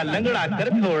चला लंगड़ा कर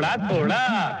थोड़ा थोड़ा।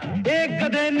 एक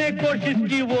गधे ने कोशिश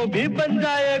की वो भी बन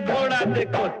जाए घोड़ा।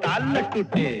 देखो ताल न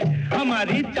टूटे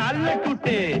हमारी चाल न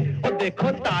टूटे, और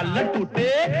देखो ताल न टूटे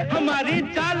हमारी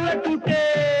चाल न टूटे।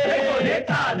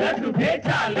 ताल न टूटे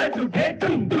चाल न टूटे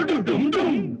डुम डुम डुम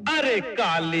डुम। अरे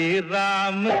काली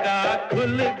राम का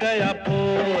खुल गया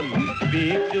पोल,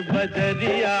 बीच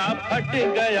बजरिया फट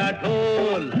गया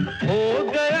ढोल, हो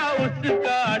गया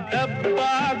उसका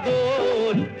डब्बा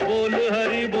गोल। बोल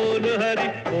हरि बोल हरि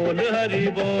बोल हरि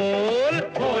बोल,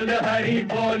 बोल हरि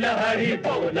बोल हरि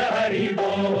बोल हरि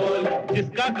बोल।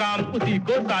 जिसका काम उसी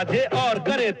को साधे और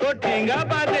करे तो ठेंगा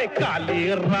बाजे। काली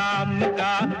राम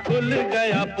का खुल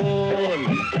गया पोल,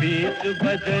 बीच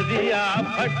बजरिया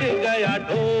फट गया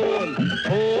ढोल,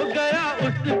 हो गया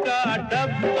उसका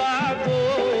डब्बा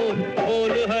गोल।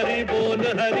 बोल हरि बोल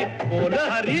हरि बोल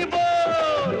हरि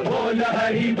बोल, बोल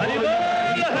हरि बोल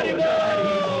हरि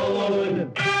बोल।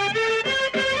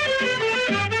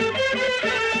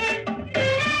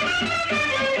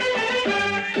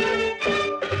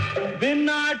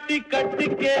 बिना टिकट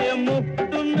के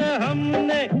मुफ्त में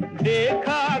हमने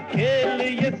देखा खेल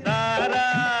ये सारा,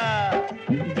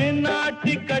 बिना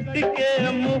टिकट के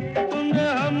मुफ्त में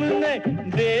हमने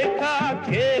देखा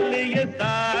खेल ये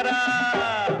सारा।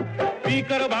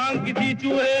 पीकर भांग किसी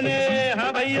चूहे ने,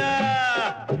 हाँ भैया,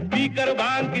 पीकर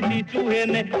भांग किसी चूहे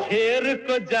ने शेर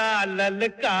को जा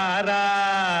ललकारा।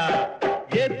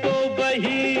 ये तो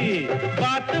वही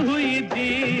बात हुई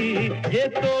जी, ये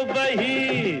तो वही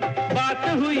बात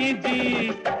हुई जी,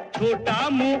 छोटा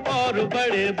मुंह और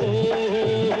बड़े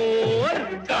बोल।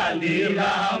 काली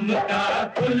राम का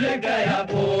खुल गया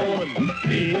बोल,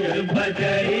 बीच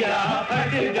बजरिया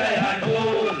फट गया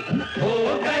ढोल, हो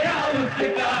गया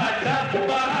उसका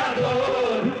डब्बा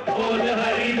गोल। बोल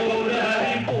हरि बोल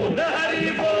हरि बोल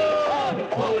हरि बोल,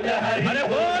 बोल हरि अरे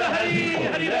बोल हरि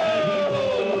हरि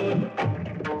बोल।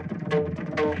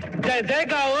 जय जय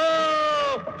गाओ,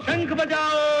 शंख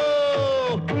बजाओ,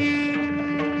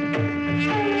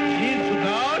 शीश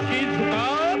झुकाओ, शीश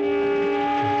झुकाओ।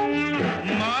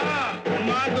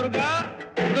 माँ दुर्गा,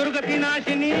 दुर्गति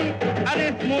नाशिनी, अरे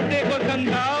इस मोटे को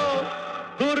समझाओ।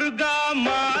 दुर्गा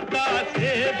माता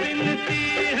से विनती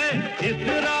है इस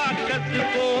राक्षस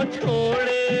को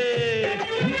छोड़े।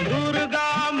 दुर्गा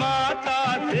माता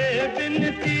से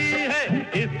विनती है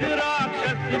इस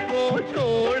राक्षस को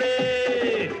छोड़े।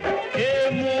 हे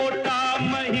मोटा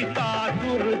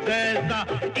महिषासुर जैसा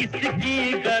इसकी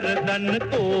गर्दन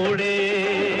तोड़े।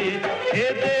 हे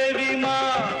देवी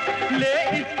माँ ले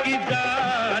इसकी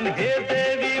जान, हे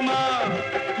देवी माँ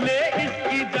ले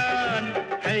इसकी जान,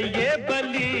 है ये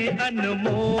बलि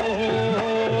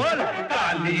अनमोल।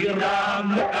 काली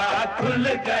राम का खुल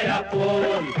गया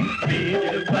पोल, बीच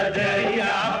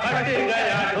बजरिया फट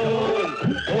गया ढोल,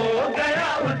 हो गया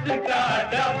उसका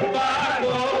डब्बा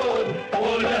गोल।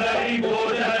 बोल हरि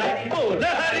बोल हरि बोल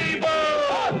हरि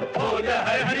बोल, बोल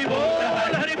हरि बोल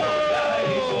हरि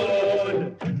बोल।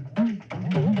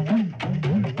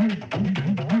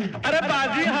 अरे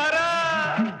बाजी हारा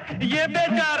ये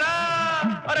बेचारा,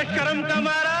 अरे शर्म का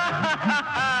मारा।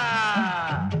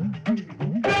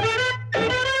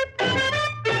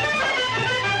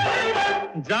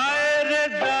 जाए रे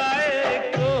जाए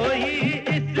कोई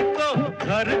इसको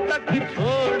घर तक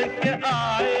छोड़ के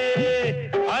आए।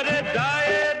 अरे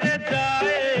जाए रे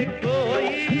जाए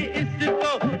कोई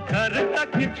इसको घर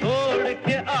तक छोड़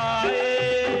के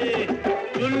आए।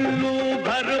 चुल्लू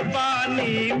भर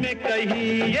पानी में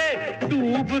कहीं ये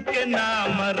डूब के ना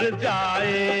मर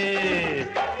जाए।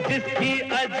 जिसकी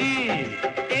अजी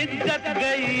इज्जत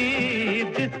गई,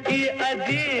 जिसकी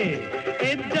अजी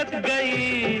इज्जत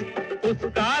गई,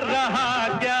 उसका रहा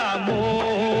क्या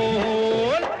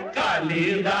मोल। काली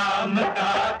राम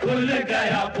का खुल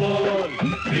गया पोल,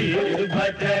 बीच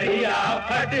बजरिया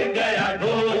फट गया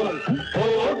ढोल, हो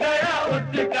गया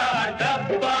उसका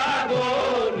डब्बा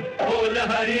गोल। बोल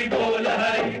हरि बोल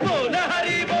हरि बोल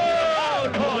हरि बोल,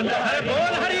 बोल हरि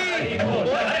बोल हरि बोल।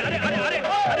 अरे अरे अरे अरे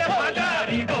भागा,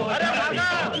 अरे भागा,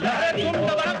 अरे तुम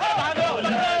दोबारा भागो,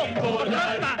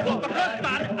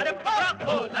 अरे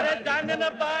भागो, अरे जाने न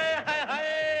पाए।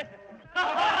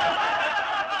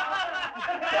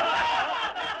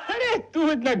 तू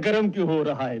इतना गर्म क्यों हो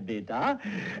रहा है बेटा?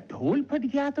 ढोल फट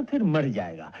गया तो फिर मर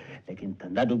जाएगा, लेकिन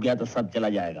धंधा डूब गया तो सब चला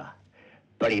जाएगा।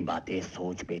 बड़ी बातें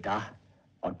सोच बेटा,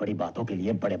 और बड़ी बातों के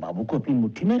लिए बड़े बाबू को अपनी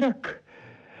मुट्ठी में रख।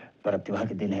 पर्व त्योहार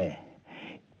के दिन है,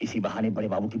 इसी बहाने बड़े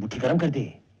बाबू की मुट्ठी गर्म कर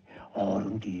दे और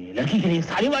उनकी लड़की के लिए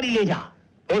साड़ी वाड़ी ले जा।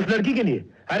 उस लड़की के लिए?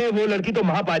 अरे वो लड़की तो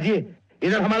महापाजी है।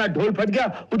 इधर हमारा ढोल फट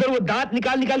गया, उधर वो दांत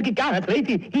निकाल निकाल के क्या हंस रही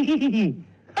थी।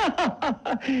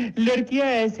 लड़कियां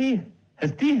ऐसी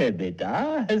हंसती है बेटा,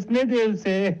 हंसने दे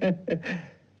उसे।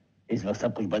 इस वक्त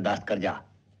सब कुछ बर्दाश्त कर जा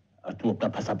और तू अपना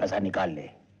फंसा पैसा निकाल ले।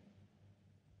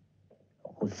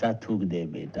 गुस्सा थूक दे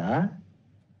बेटा,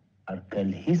 और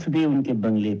कल ही सुबह उनके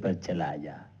बंगले पर चला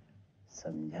जा,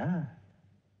 समझा?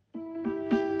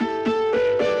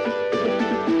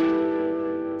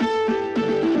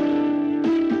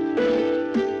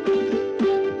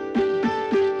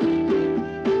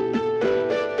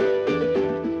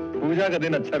 पूजा का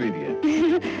दिन अच्छा बीत गया।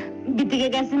 बीतेगा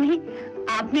कैसे नहीं,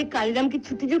 आपने कालीराम की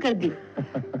छुट्टी जो कर दी।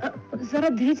 जरा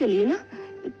धीरे चलिए ना,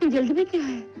 इतनी जल्दी में क्या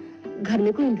है? घर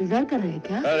में कोई इंतजार कर रहे हैं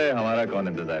क्या? अरे हमारा कौन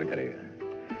इंतजार करेगा?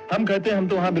 हम कहते हैं हम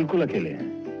तो वहां बिल्कुल अकेले हैं।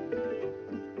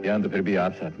 यहाँ तो फिर भी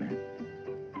आप साथ में हैं।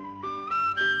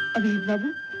 अभिजीत बाबू,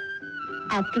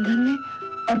 आपके घर में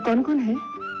और कौन कौन है?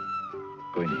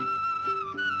 कोई नहीं,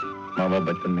 माँ बाप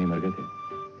बचपन में ही मर गए थे।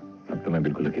 अब तो मैं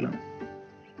बिल्कुल अकेला हूँ।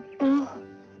 ओह,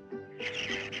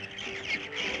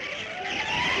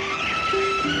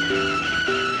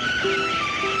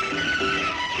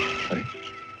 अरे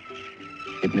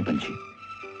इतने पंछी।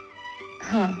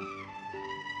 हाँ,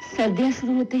 सर्दियां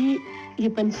शुरू होते ही ये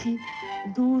पंछी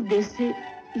दूर देश से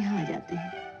यहाँ आ जाते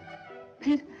हैं।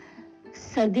 फिर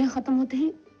सर्दियां खत्म होते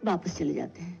ही वापस चले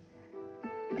जाते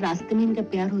हैं। रास्ते में इनका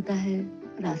प्यार होता है,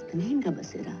 रास्ते में इनका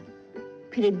बसेरा।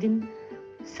 फिर एक दिन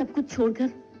सब कुछ छोड़कर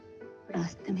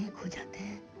रास्ते में खो जाते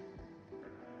हैं।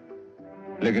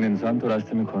 लेकिन इंसान तो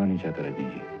रास्ते में खोना नहीं चाहता रजनी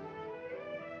जी।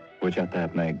 वो चाहता है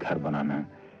अपना एक घर बनाना,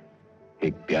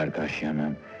 एक प्यार का आशियाना।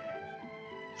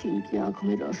 जिनकी आंखों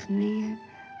में रोशनी नहीं है,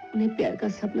 उन्हें प्यार का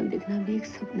सपना देखना भी एक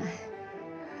सपना है।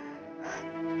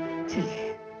 चलिए।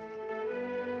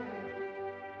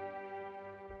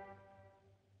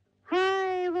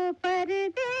 हाय वो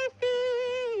परदेसी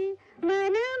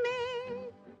मन में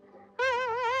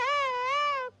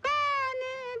कौन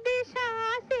दिशा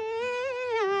से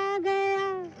आ गया।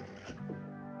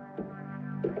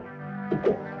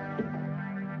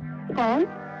 कौन?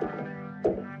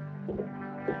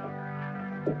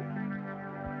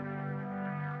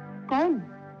 कौन?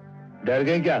 डर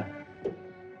गए क्या?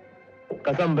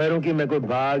 कसम भैरों की मैं कोई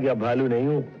बाघ या भालू नहीं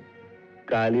हूँ।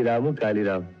 कालीराम हूँ,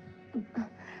 कालीराम।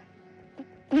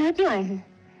 यहाँ क्यों आए हैं?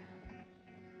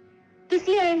 किस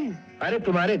लिए आए हैं? अरे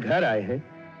तुम्हारे घर आए हैं।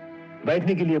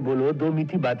 बैठने के लिए बोलो, दो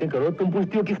मीठी बातें करो। तुम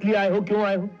पूछती हो किस लिए आए हो, क्यों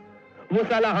आए हो? वो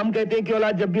साला हम कहते हैं कि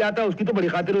औलाद जब भी आता है उसकी तो बड़ी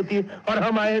खातिर होती है, और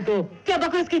हम आए हैं तो क्या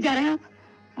बकवास किए जा रहे हैं आप?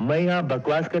 मैं यहाँ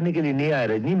बकवास करने के लिए नहीं आया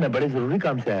रजनी, मैं बड़े जरूरी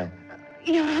काम से आया।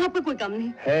 यहाँ आपका कोई काम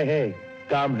नहीं है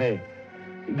काम है।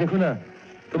 देखो ना,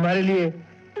 तुम्हारे लिए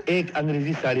एक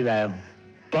अंग्रेजी साड़ी लाया हूँ,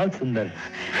 बहुत सुंदर।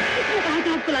 इसने कहा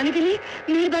था आपको लाने के लिए,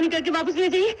 मेहरबानी करके वापस ले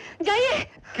जाइए। जाइए।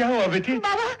 क्या हुआ बेटी?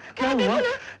 बाबा, क्या हुआ?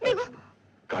 देखो।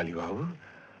 काली बाबू,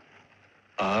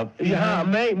 आप यहाँ?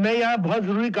 मैं यहाँ बहुत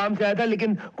जरूरी काम से आया था,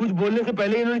 लेकिन कुछ बोलने से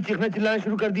पहले इन्होंने चीखना चिल्लाना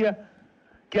शुरू कर दिया।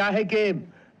 क्या है कि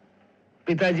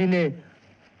पिताजी ने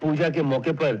पूजा के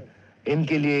मौके पर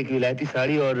इनके लिए एक इलायची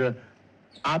साड़ी और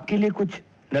आपके लिए कुछ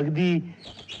नकदी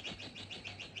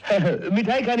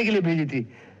मिठाई खाने के लिए भेजी थी।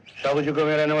 साहू जी को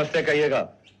मेरा नमस्ते कहिएगा,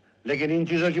 लेकिन इन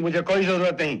चीजों की मुझे कोई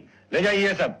जरूरत नहीं। ले जाइए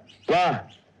ये सब। वाह,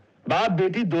 बाप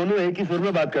बेटी दोनों एक ही सुर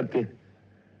में बात करते।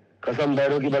 कसम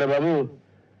भैरों की बड़े बाबू,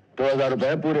 2000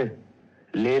 रुपए पूरे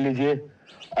ले लीजिए,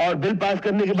 और बिल पास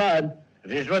करने के बाद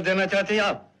रिश्वत देना चाहते हैं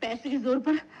आप? पैसे के जोर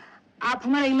पर आप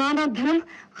हमारा ईमान और धर्म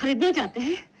खरीदना चाहते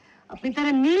हैं, अपनी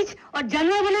तरह नीच और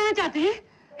जानवर बनाना चाहते हैं।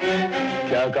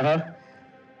 क्या कहा?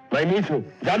 मैं नीच हूँ,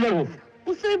 जानवर हूँ?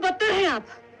 उससे भी बदतर हैं आप।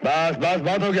 बस बस,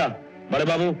 बहुत हो गया। बड़े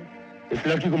बाबू, इस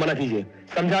लड़की को मना कीजिए,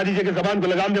 समझा दीजिए कि जबान को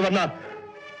लगाम दे, वरना।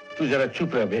 तू जरा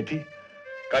चुप रह बेटी।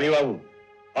 काली बाबू,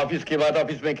 ऑफिस की बात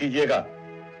ऑफिस में कीजिएगा।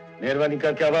 मेहरबानी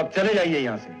करके अब आप चले जाइए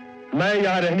यहाँ से। मैं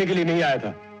यहाँ रहने के लिए नहीं आया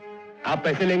था। आप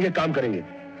पैसे लेंगे, काम करेंगे,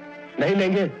 नहीं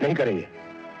लेंगे, नहीं करेंगे।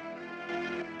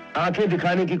 आंखें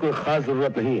दिखाने की कोई खास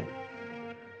जरूरत नहीं है।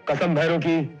 कसम भैरों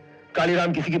की,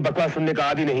 कालीराम किसी की बकवास सुनने का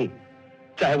आदी नहीं,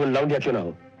 चाहे वो लौंडिया क्यों ना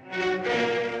हो।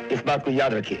 इस बात को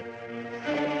याद रखिए।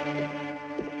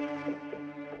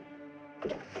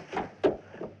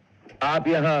 आप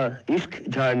यहाँ इश्क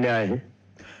झाड़ने आए हैं?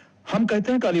 हम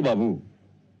कहते हैं काली बाबू,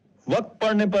 वक्त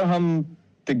पड़ने पर हम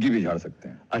तिग्गी भी झाड़ सकते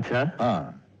हैं। अच्छा?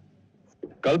 हाँ,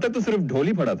 कल तक तो सिर्फ ढोल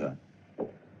ही फटा था।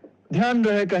 ध्यान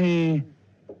रहे कहीं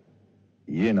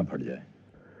ये ना फट जाए।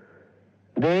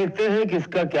 देखते हैं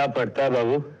किसका क्या पड़ता है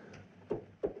बाबू।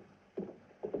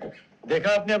 देखा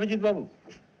आपने अभिजीत बाबू,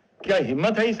 क्या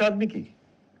हिम्मत है इस आदमी की।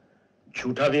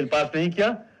 झूठा बिल पास नहीं किया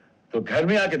तो घर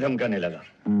में आके धमकाने लगा।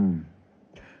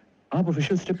 आप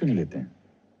ऑफिशियल स्टेप क्यों नहीं लेते हैं?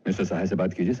 मिस्टर साहू से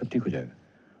बात कीजिए, सब ठीक हो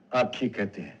जाएगा। आप ठीक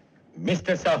कहते हैं।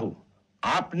 मिस्टर साहू,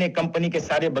 आपने कंपनी के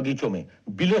सारे बगीचों में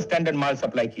बिलो स्टैंडर्ड माल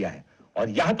सप्लाई किया है, और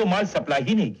यहां तो माल सप्लाई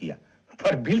ही नहीं किया,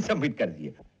 पर बिल सबमिट कर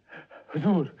दिए।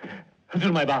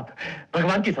 हुजूर माय बाप,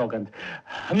 भगवान की सौगंध,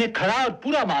 हमने खरा और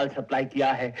पूरा माल सप्लाई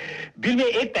किया है। बिल में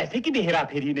एक पैसे की भी हेरा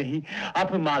फेरी नहीं।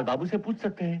 आप माल बाबू से पूछ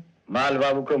सकते हैं। माल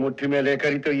बाबू को मुट्ठी में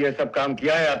लेकर ही तो ये सब काम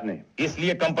किया है आपने।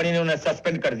 इसलिए कंपनी ने उन्हें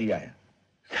सस्पेंड कर दिया है।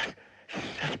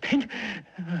 सस्पेंड?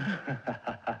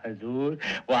 हुजूर,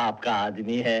 वो आपका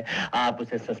आदमी है, आप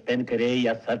उसे सस्पेंड करें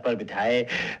या सर पर बिठाए,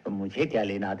 मुझे क्या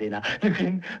लेना देना।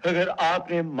 लेकिन अगर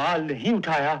आपने माल नहीं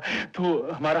उठाया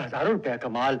तो हमारा हजारों रुपए का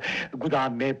माल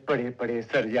गोदाम में पड़े पड़े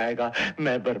सड़ जाएगा,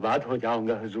 मैं बर्बाद हो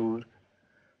जाऊंगा। हुजूर,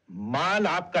 माल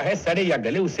आपका है, सड़े या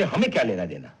गले, उससे हमें क्या लेना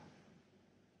देना?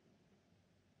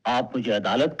 आप मुझे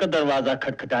अदालत का दरवाजा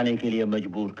खटखटाने के लिए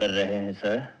मजबूर कर रहे हैं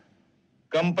सर।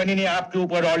 कंपनी ने आपके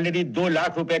ऊपर ऑलरेडी 2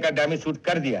 लाख रुपए का डैमेज सूट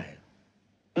कर दिया है।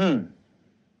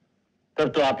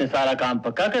 तब तो आपने सारा काम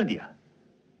पक्का कर दिया।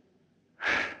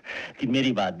 कि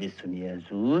मेरी बात भी सुनिए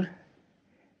हुजूर,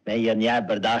 मैं ये अन्याय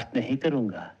बर्दाश्त नहीं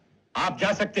करूंगा। आप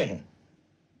जा सकते हैं।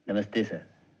 नमस्ते सर।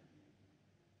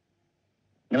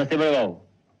 नमस्ते बड़े बाबू।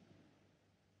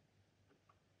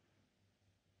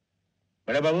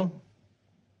 बड़े बाबू,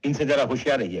 इनसे जरा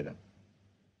होशियार रहिएगा।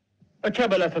 अच्छा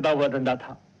भला सदा हुआ धंधा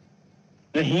था,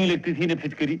 न हींग लगती थी न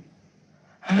फिटकरी,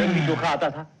 रंग भी चोखा आता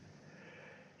था।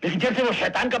 लेकिन जब से वो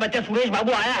शैतान का बच्चा सुरेश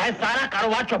बाबू आया है, सारा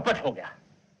कारोबार चौपट हो गया।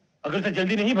 अगर उसे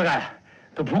जल्दी नहीं भगाया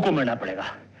तो भूखों मरना पड़ेगा।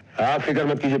 आप फिक्र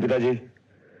मत कीजिए पिताजी,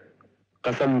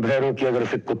 कसम भैरों की, अगर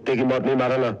उसे कुत्ते की मौत नहीं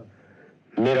मारा ना,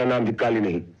 मेरा नाम भी काली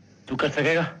नहीं। तू कर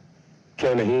सकेगा?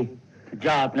 क्यों नहीं?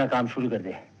 जा अपना काम शुरू कर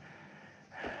दे।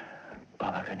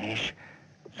 बाबा गणेश,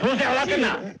 जोर से हवा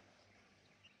करना।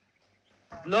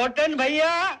 लोटन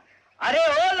भैया, अरे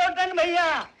ओ लोटन भैया,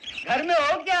 घर में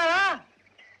हो क्या?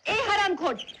 ए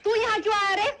हरामखोर, तू यहाँ क्यों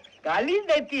आया रे? गाली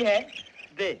देती है,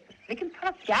 दे, लेकिन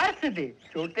थोड़ा प्यार से दे।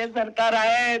 छोटे सरकार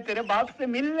आए हैं तेरे बाप से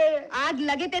मिलने। आज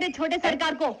लगे तेरे छोटे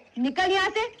सरकार को, निकल यहाँ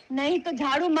से, नहीं तो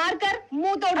झाड़ू मार कर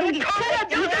मुंह तोड़ दूंगी।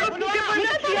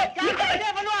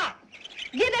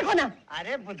 ये देखो ना।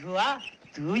 अरे बुधुआ,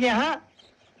 तू यहाँ?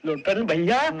 लोटन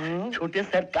भैया, छोटे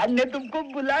सरकार ने तुमको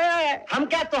बुलाया है। हम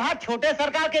क्या तुहार छोटे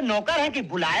सरकार के नौकर हैं कि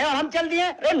बुलाए और हम चल दिए?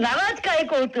 अरे नाराज काहे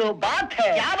को होते हो? बात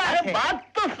है। क्या बात है? बात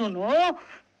तो सुनो।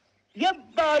 ये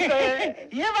बात है,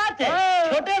 ये बात है।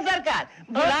 छोटे सरकार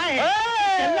बुलाए,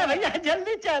 चल ना भैया,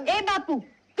 जल्दी चल। ए बापू,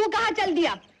 तू कहाँ चल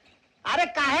दिया? अरे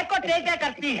काहे को टेके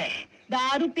करती है?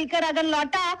 दारू पीकर अगर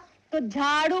लौटा तो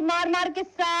झाड़ू मार मार के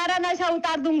सारा नशा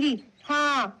उतार दूंगी।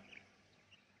 हाँ,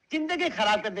 जिंदगी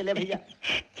खराब कर दे ले भैया।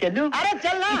 चलो, अरे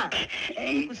चल ना।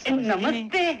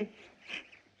 नमस्ते,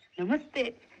 नमस्ते।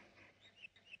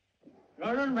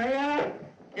 रोडन भैया,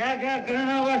 क्या क्या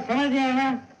करना होगा समझ गया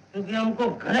ना, क्योंकि हमको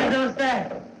घने दोस्त है।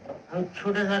 हम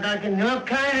छोटे सरकार के नमक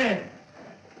खाए हैं।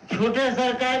 छोटे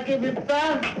सरकार की विपता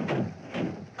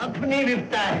अपनी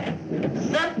विपता है,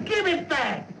 सबकी विपता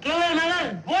है। क्यों है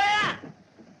मैडम? बोया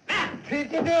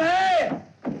ठीक तो है।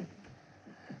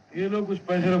 ये लोग कुछ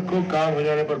पैसे रखो, काम हो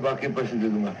जाने पर बाकी पैसे दे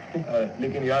दूंगा।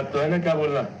 लेकिन याद तो है ना क्या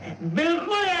बोलना?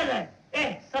 बिल्कुल याद है।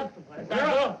 सब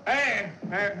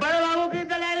बड़े बाबू की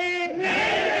दलाली,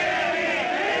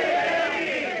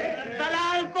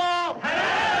 दलाल को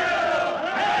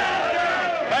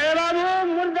बड़े बाबू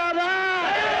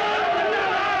मुर्दाबाद,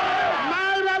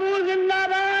 माल बाबू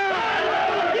जिंदाबाद,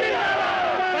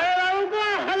 बड़े बाबू को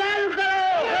हलाल करो,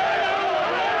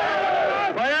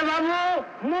 बड़े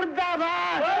बाबू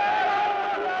मुर्दाबाद।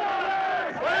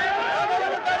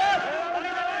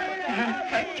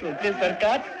 छोटे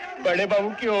सरकार, बड़े बाबू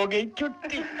की हो गई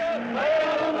छुट्टी।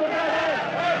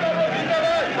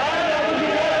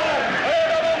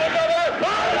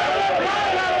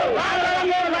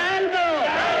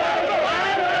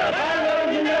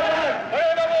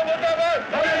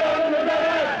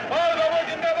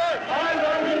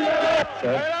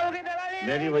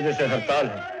 मेरी वजह से हड़ताल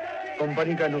है,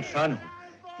 कंपनी का नुकसान हो,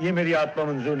 ये मेरी आत्मा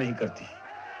मंजूर नहीं करती।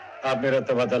 आप मेरा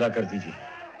तबादला कर दीजिए।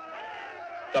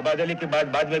 तबादले की बात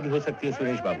बाद में भी हो सकती है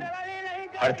सुरेश बाबू।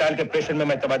 हड़ताल के प्रेशर में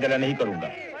मैं तबादला नहीं करूंगा,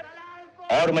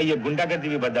 और मैं ये गुंडागर्दी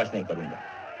भी बर्दाश्त नहीं करूंगा।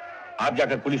 आप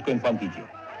जाकर पुलिस को इन्फॉर्म कीजिए।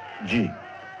 जी,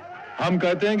 हम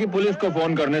कहते हैं कि पुलिस को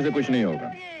फोन करने से कुछ नहीं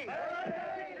होगा।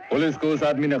 पुलिस को उस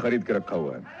आदमी ने खरीद के रखा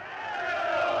हुआ है।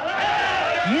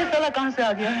 ये साला कहां से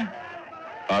आ गया है?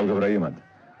 आप घबराइए मत,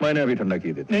 मैंने अभी ठंडा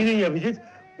किए देते। नहीं नहीं अभिजीत,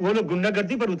 वो लोग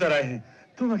गुंडागर्दी पर उतर आए हैं,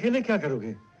 तुम अकेले क्या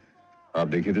करोगे? आप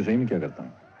देखिए तो सही में क्या करता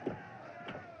हूँ।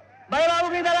 बड़े बाबू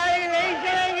की दलाली नहीं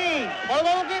चलेगी, बड़े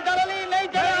बाबू की दलाली नहीं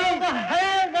चलेगी।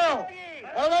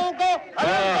 बड़े बाबू को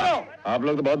हलाल करो। आप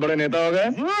लोग तो बहुत बड़े नेता हो गए।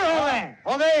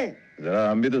 हो गए। जरा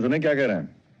हम भी तो सुने क्या कह रहे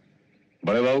हैं।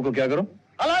 बड़े बाबू को क्या करो?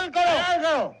 हलाल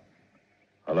करो।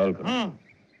 हलाल करो।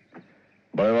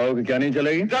 बड़े बाबू की क्या नहीं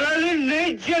चलेगी? दलाली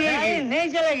नहीं चलेगी।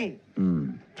 नहीं चलेगी।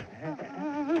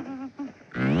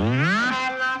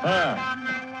 हाँ,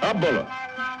 अब बोलो,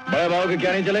 बड़े बाबू की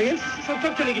क्या नहीं चलेगी?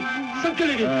 सब चलेगी, सब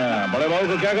चलेगी। हाँ, बड़े बाबू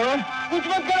को क्या करो? कुछ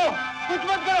मत करो, कुछ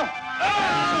मत करो।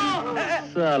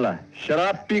 साला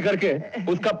शराब पी करके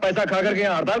उसका पैसा खा करके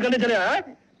यहाँ हड़ताल करने चले आए।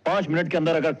 5 मिनट के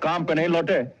अंदर अगर काम पे नहीं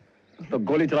लौटे तो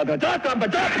गोली चला कर जा काम पे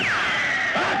जा।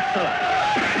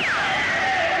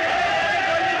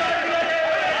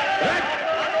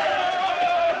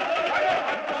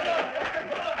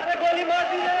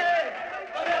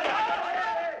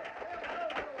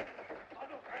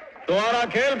 तुम्हारा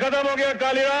खेल खत्म हो गया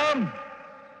कालीराम,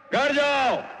 घर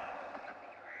जाओ।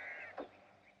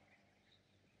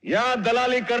 यहां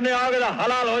दलाली करने आओगे तो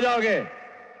हलाल हो जाओगे।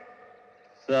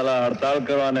 साला हड़ताल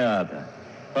करवाने आया था,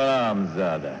 बड़ा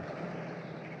अमजद।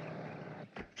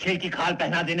 शेर की खाल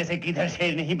पहना देने से किधर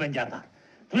शेर नहीं बन जाता।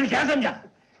 तूने क्या समझा?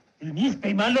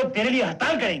 बेईमान लोग तेरे लिए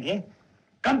हड़ताल करेंगे,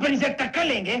 कंपनी से टक्कर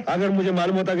लेंगे। अगर मुझे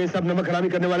मालूम होता कि ये सब नमक हरामी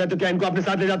करने वाले हैं, तो क्या इनको अपने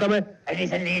साथ ले जाता मैं?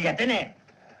 ऐसे ले जाते ने,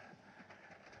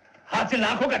 हाथ से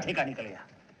लाखों का ठेका निकल गया,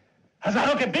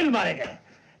 हजारों के बिल मारे गए।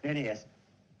 नहीं है,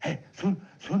 सुन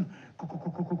सुन,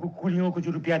 कुलियों को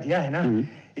जो रुपया दिया है ना,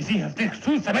 इसी हफ्ते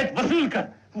सूद समेत वसूल कर।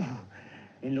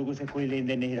 इन लोगों से कोई लेन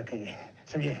देन नहीं रखेंगे,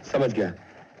 समझे? समझ गया।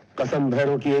 कसम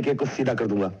भैरव की एक एक को सीधा कर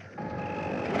दूंगा।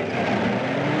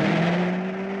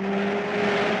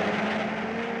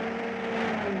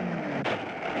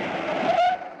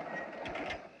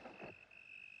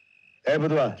 ए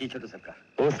बुधवा जी छोटे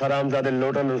सरकार। उस हरामजादे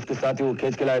लोटन और उसके साथी को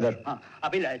खींच के लाए इधर। हाँ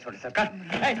अभी लाए छोटे सरकार।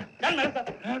 चल मेरे साथ।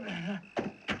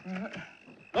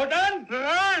 लोटन,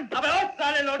 अबे ओ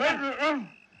साले लोटन,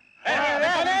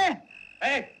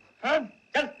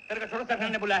 चल तेरे को छोटे सरकार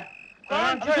ने बुलाया।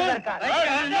 कौन छोटे सरकार?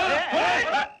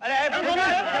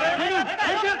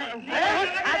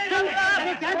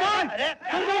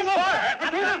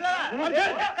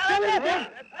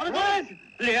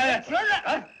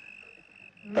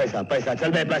 पैसा पैसा,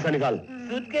 चल बे, पैसा निकाल।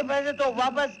 सूद के पैसे तो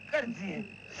वापस कर दिए।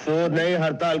 सूद नहीं,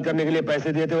 हड़ताल करने के लिए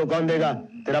पैसे दिए थे, वो कौन देगा?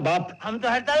 तेरा बाप। हम तो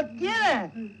हड़ताल किए रहे।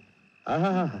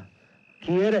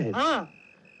 किए रहे? हाँ।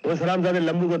 उस हरामजादे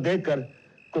लंबू को देखकर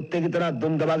कुत्ते की तरह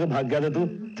दुम दबा के भाग गया था तू।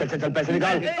 चल चल चल, पैसे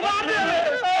निकाल।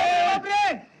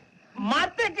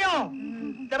 मारते क्यों?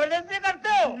 जबरदस्ती करते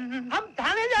हो? हम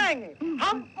थाने जाएंगे,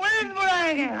 हम पुलिस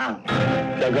बुलाएंगे। हाँ।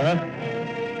 क्या कहा?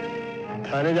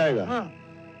 थाने जाएगा? हाँ।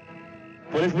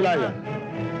 पुलिस बुलाएगा?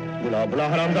 बुलाओ बुलाओ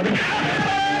हरामजादे।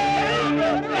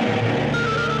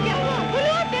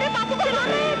 तेरे बापू को बुला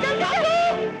रहे हैं, चल बाबू।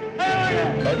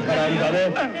 बस हरामजादे,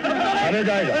 थाने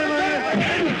जाएगा।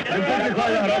 रिपोर्ट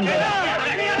लिखवाओ हरामजादे।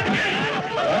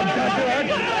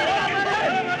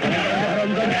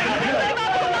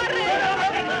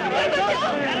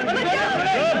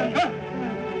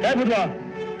 है बुधवा,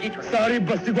 सारी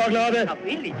बस्ती को आग लगा दे।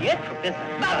 अभी लीजिए छोटे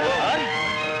सरकार।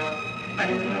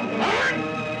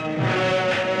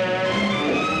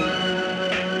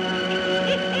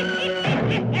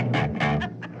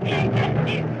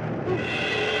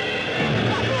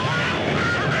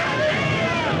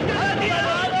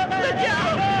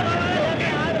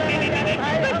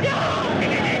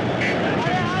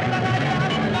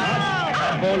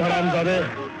 बोल हरामजादे,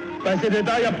 पैसे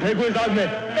देता है या फेंकू इस आग में?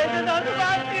 पैसे तो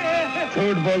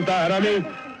झूठ बोलता है हरामी।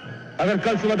 अगर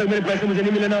कल सुबह तक मेरे पैसे मुझे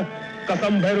नहीं मिले ना,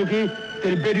 कसम भैरू की,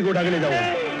 तेरी बेटी को उठा के ले जाऊंगा।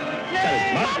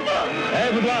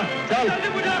 चल बुधवा चल।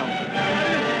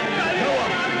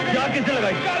 क्या किसने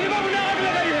लगाई?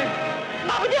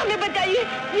 बाबूजी हमें बचाइए,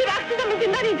 ये राक्षस हमें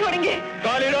जिंदा नहीं छोड़ेंगे।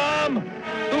 कालीराम,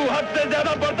 तू हद से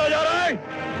ज्यादा बढ़ता जा रहा है।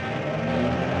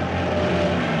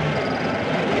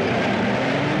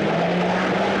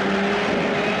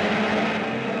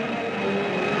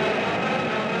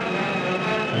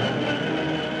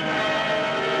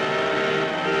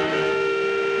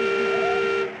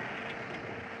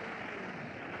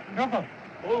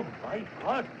 ओह माय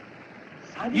गॉड,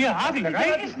 ये आग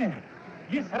लगाई किसने?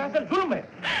 ये सरासर जुल्म है।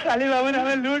 काली बाबू ने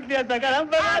हमें लूट लिया सरकार, हम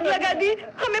आग लगा दी,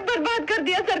 हमें बर्बाद कर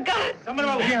दिया सरकार। समर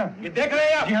बाबू, ये देख रहे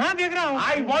हैं आप? जी हाँ देख रहा हूँ।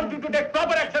 I want you to take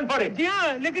proper action for it. जी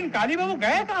हाँ, लेकिन काली बाबू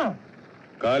गए कहाँ?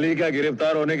 काली क्या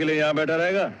गिरफ्तार होने के लिए यहाँ बैठा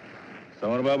रहेगा?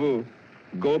 समर बाबू,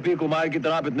 गोपी कुमार की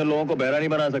तरह आप इतने लोगों को बहरा नहीं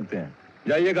बना सकते हैं।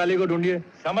 जाइए काली को ढूंढिए।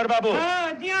 समर बाबू।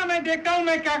 हाँ जी हाँ, मैं देखता हूँ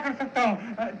मैं क्या कर सकता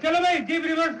हूँ। चलो भाई जीप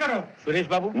रिवर्स करो। सुरेश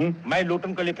बाबू, मैं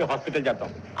लोटन को लेकर हॉस्पिटल जाता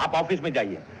हूँ, आप ऑफिस में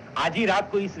जाइए। आज ही रात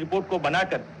को इस रिपोर्ट को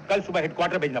बनाकर कल सुबह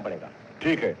हेडक्वार्टर भेजना पड़ेगा।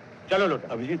 ठीक है, चलो लोटन।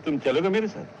 अभिजीत तुम चलोगे मेरे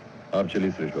साथ? आप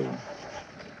चलिए सुरेश बाबू,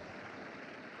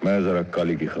 मैं जरा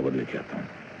काली की खबर लेके आता हूँ।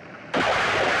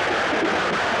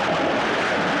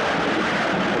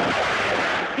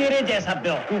 तेरे जैसा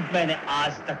बेवकूफ मैंने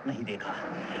आज तक नहीं देखा।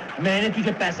 मैंने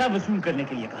तुझे पैसा वसूल करने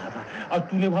के लिए कहा था और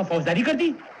तूने वहां फौजदारी कर दी,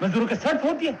 मजदूरों के सर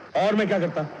फोड़ दिए। और मैं क्या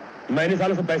करता? मैंने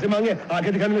सालों से पैसे मांगे,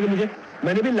 आंखें दिखाने लगे मुझे।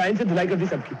 मैंने भी लाइन से धुलाई कर दी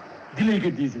सबकी। दिल्ली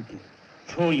की डीजल की।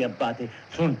 छोड़ ये बातें,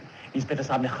 सुन, इंस्पेक्टर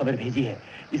साहब ने खबर भेजी है,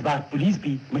 इस बार पुलिस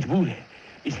भी मजबूर है,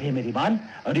 इसलिए मेरी मान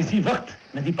और इसी वक्त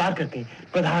नदी पार करके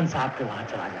प्रधान साहब के वहां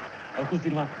चला जा और कुछ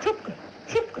दिन वहां छुप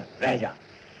कर रह जा।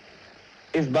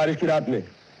 इस बारिश की रात में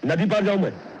नदी पार जाऊं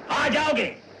मैं? आ जाओगे,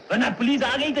 वरना पुलिस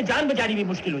आ गई तो जान बचानी भी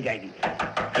मुश्किल हो जाएगी।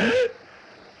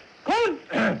 कौन?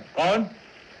 कौन?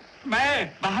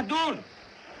 मैं बहादुर।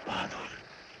 बहादुर।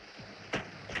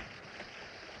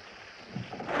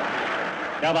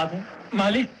 क्या बात है?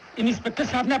 मालिक, इन इंस्पेक्टर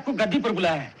साहब ने आपको गद्दी पर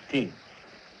बुलाया है। ठीक।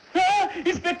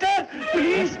 इंस्पेक्टर,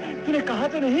 पुलिस, तूने कहा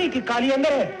तो नहीं कि काली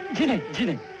अंदर है? जी नहीं, जी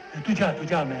नहीं। तू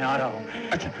जा, मैं आ रहा हूँ।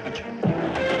 अच्छा, अच्छा।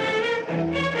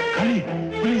 काली,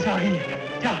 पुलिस आ गई है।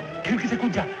 जा, खिड़की से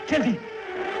कूद जा, जल्दी।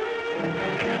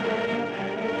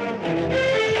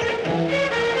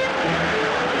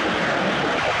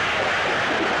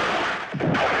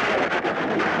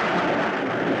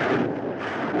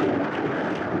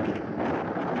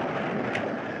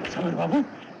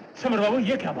 समर बाबू,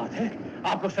 ये क्या बात है?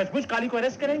 आप लोग सचमुच काली को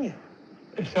अरेस्ट करेंगे?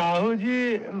 साहू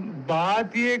जी,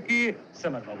 बात ये कि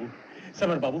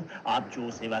समर बाबू, आप जो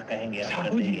सेवा कहेंगे हम कर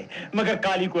देंगे, मगर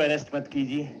काली को अरेस्ट मत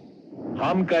कीजिए।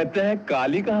 हम कहते हैं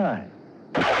काली कहाँ है?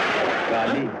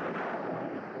 काली?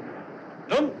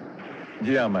 तुम?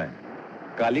 जी हाँ, मैं।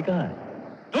 काली कहाँ है?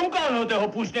 तुम कौन होते हो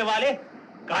पूछने वाले?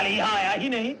 काली यहाँ आया ही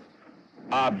नहीं।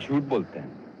 आप झूठ बोलते हैं।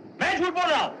 मैं झूठ बोल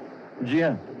रहा हूँ? जी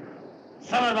हाँ।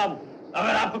 समर बाबू,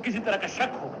 अगर आपको किसी तरह का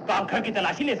शक हो तो आप घर की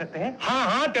तलाशी ले सकते हैं।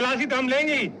 हाँ, तलाशी तो हम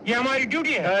लेंगे ही, ये हमारी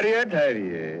ड्यूटी है।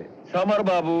 ठहरिए समर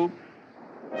बाबू,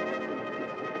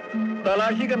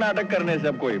 तलाशी का नाटक करने से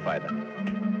अब कोई फायदा नहीं।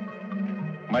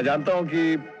 मैं जानता हूं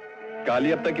कि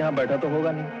काली अब तक यहां बैठा तो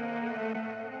होगा नहीं।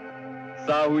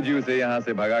 साहू जी उसे यहां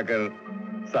से भगाकर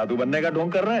साधु बनने का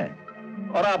ढोंग कर रहे हैं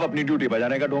और आप अपनी ड्यूटी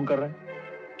बजाने का ढोंग कर रहे हैं।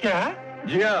 क्या?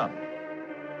 जी हाँ।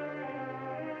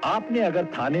 आपने अगर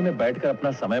थाने में बैठकर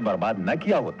अपना समय बर्बाद न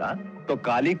किया होता तो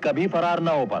काली कभी फरार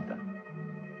ना हो पाता।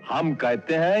 हम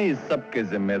कहते हैं इस सब के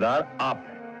जिम्मेदार आप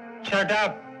हैं। Shut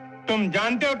up! तुम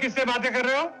जानते हो किससे बातें कर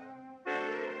रहे हो?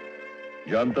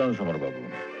 जानता हूं समर बाबू,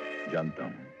 जानता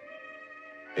हूं।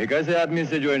 एक ऐसे आदमी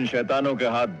से जो इन शैतानों के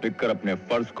हाथ बिककर अपने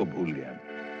फर्ज को भूल गया।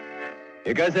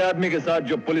 एक ऐसे आदमी के साथ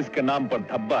जो पुलिस के नाम पर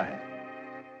धब्बा है।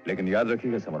 लेकिन याद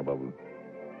रखिएगा समर बाबू,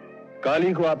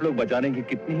 काली को आप लोग बचाने की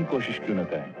कितनी ही कोशिश क्यों न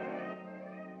करें,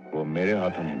 वो मेरे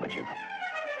हाथों नहीं बचेगा।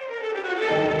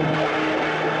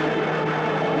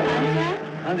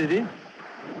 हाँ दीदी,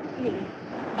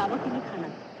 बाबा के लिए खाना।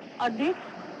 और देख,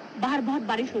 बाहर बहुत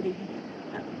बारिश हो रही है,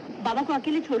 बाबा को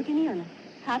अकेले छोड़ के नहीं आना,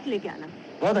 साथ लेके आना।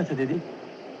 बहुत अच्छा दीदी।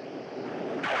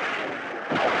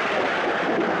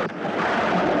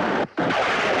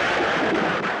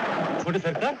 छोटे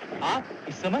सरकार, आप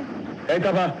इस समय?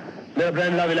 मेरा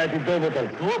ब्रांड ला विलायती 2 बोतल।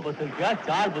 2 बोतल क्या,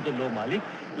 4 बोतल लो मालिक,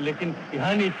 लेकिन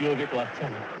यहाँ नहीं पियोगे तो अच्छा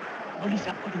है। पुलिस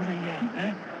आपको ढूंढ रही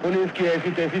है। पुलिस की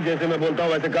ऐसी तैसी जैसे मैं बोलता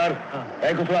हूँ वैसे कर।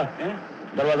 कुछवा,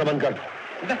 दरवाजा बंद कर।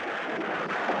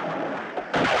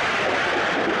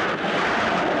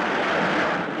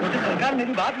 छोटे सरकार,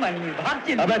 मेरी बात मानिए, भाग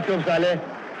चलिए। अबे चुप साले,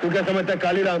 तू क्या समझता है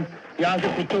कालीराम यहाँ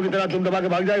से कुत्तों की तरह तुम दबा के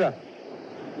भाग जाएगा?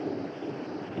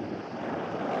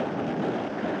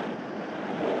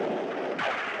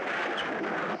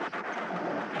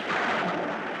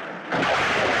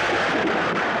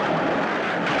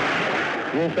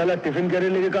 ये साला टिफिन कैरी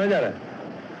लेके कहाँ जा रहा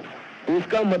है?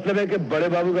 इसका मतलब है कि बड़े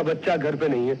बाबू का बच्चा घर पे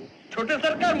नहीं है। छोटे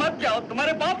सरकार मत जाओ,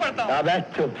 तुम्हारे पाँव पड़ता हूँ। अबे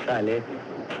चुप साले।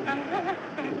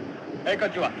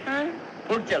 कचुआ,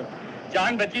 फुट चल,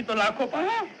 जान बची तो लाखों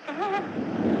पाए।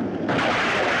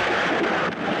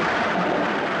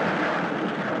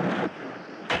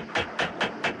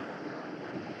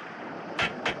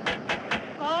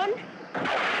 कौन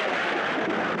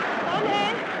है?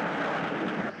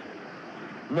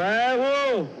 मैं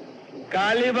हूँ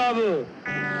काली बाबू।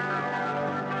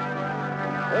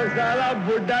 वो साला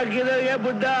बुड्ढा किधर गया?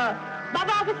 बुड्ढा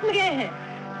बाबा ऑफिस में गए हैं,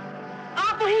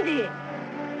 आप वहीं दिए।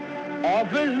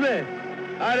 ऑफिस में?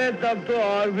 अरे तब तो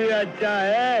और भी अच्छा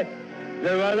है।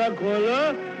 दरवाजा खोलो।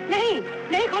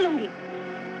 नहीं खोलूंगी।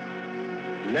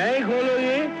 नहीं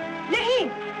खोलोगी? नहीं,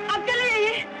 आप चले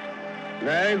जाइए।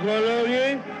 नहीं खोलोगी?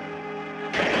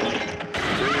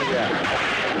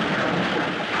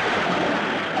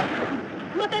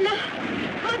 मत आना,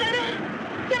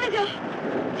 चले जाओ,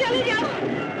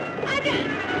 आजा,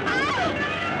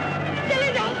 चले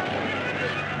जाओ।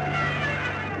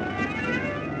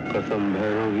 कसम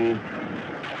भैरोगी,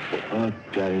 बहुत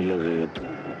प्यारी लग रही हो तुम।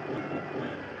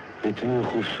 इतनी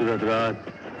खूबसूरत रात,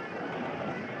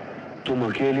 तुम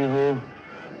अकेली हो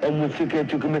और मुझसे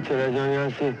कहती हो कि मैं चला जाऊं यहाँ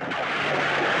से।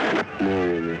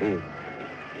 नहीं।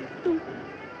 तुम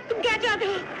क्या चाहते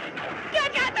हो?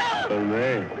 और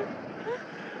मैं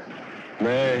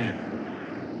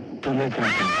तुम्हें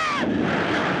चाहता हूँ।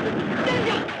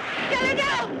 चले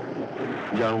जाओ।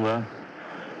 जाऊंगा,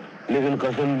 लेकिन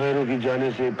कसम भैरों की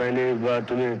जाने से पहले एक बार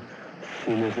तुम्हें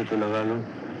सीने से तो लगा लो।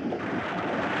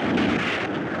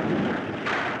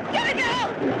 चले जाओ।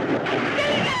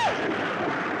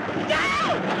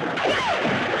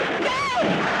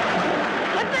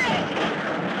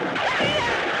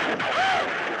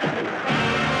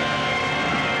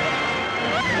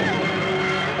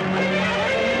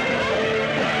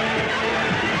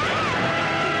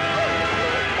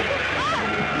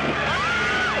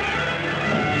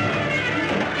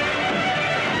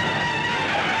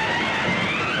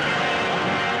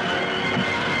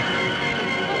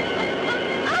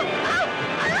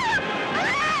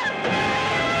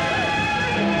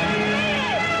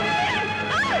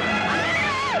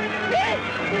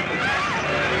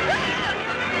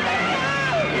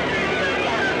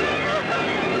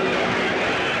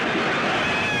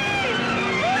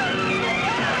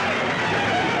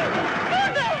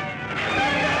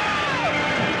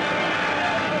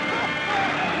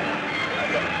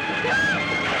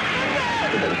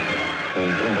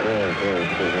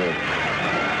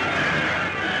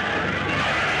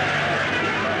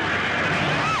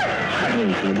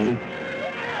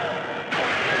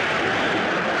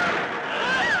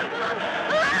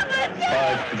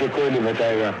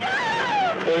 बचाएगा?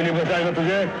 कोई नहीं बचाएगा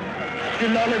तुझे।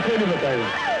 चिल्ला ले, कोई नहीं बचाएगा।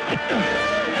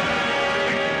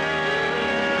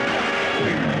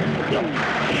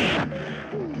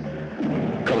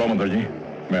 घबराओ मत जी,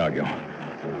 मैं आ गया हूं।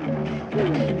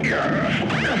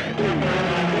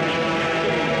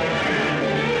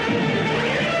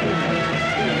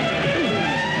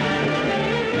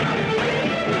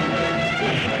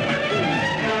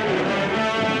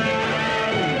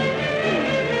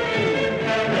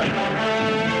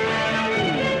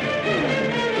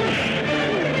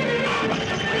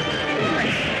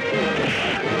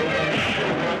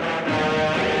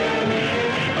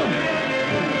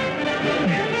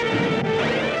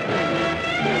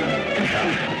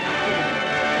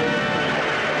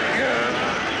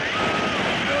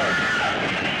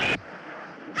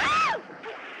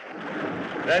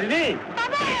 रजनी,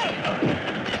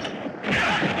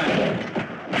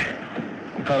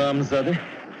 हरामजादे,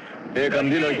 एक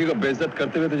अंधी लड़की को बेइज्जत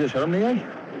करते हुए तुझे शर्म नहीं आई?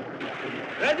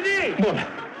 रजनी, बोल,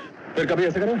 फिर कभी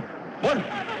ऐसे करे? बोल।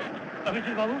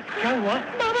 अभिजीत बाबू, क्या हुआ?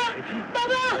 बाबा,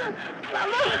 बाबा,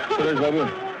 बाबा। सुरेश बाबू,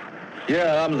 ये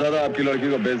हरामजादा आपकी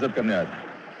लड़की को बेइज्जत करने आया था।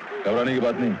 घबराने की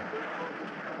बात नहीं।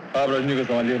 आप रजनी को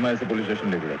संभालिए, मैं इसे पुलिस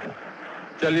स्टेशन लेके जाता हूँ।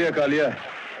 चलिए कालिया,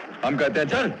 हम कहते हैं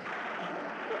चल।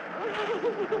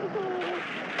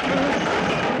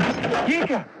 ये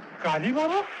क्या? काली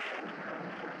बाबू?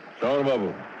 श्रावण बाबू,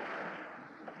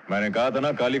 मैंने कहा था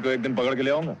ना काली को एक दिन पकड़ के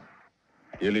ले आऊंगा।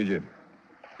 ये लीजिए,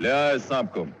 ले आया इस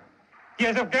सांप को।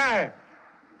 ये सब क्या है?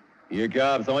 ये क्या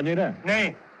आप समझ नहीं रहे?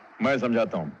 नहीं। मैं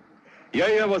समझाता हूँ।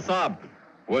 यही है वो सांप,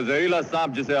 वो जहरीला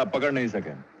सांप जिसे आप पकड़ नहीं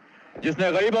सके,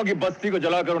 जिसने गरीबों की बस्ती को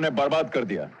जलाकर उन्हें बर्बाद कर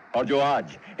दिया, और जो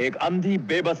आज एक अंधी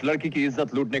बेबस लड़की की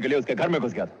इज्जत लूटने के लिए उसके घर में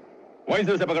घुस गया था। वहीं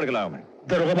से उसे पकड़ के लाया मैं।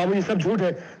 दरोगा बाबू, ये सब झूठ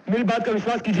है, मेरी बात का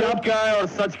विश्वास कीजिए। आप क्या है और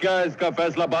सच क्या है, इसका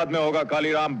फैसला बाद में होगा।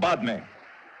 कालीराम बाद में।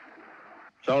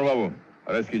 श्रावण बाबू,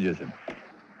 अरेस्ट कीजिए इसे।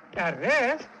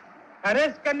 अरेस्ट?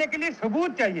 अरेस्ट करने के लिए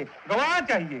सबूत चाहिए, गवाह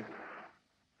चाहिए।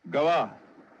 गवाह?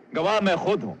 गवाह मैं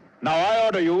खुद हूं। Now I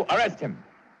order you arrest him.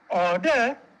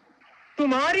 Order?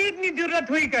 तुम्हारी इतनी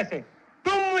जरूरत हुई कैसे?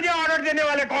 तुम मुझे ऑर्डर देने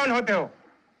वाले कौन होते हो?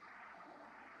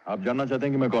 आप जानना चाहते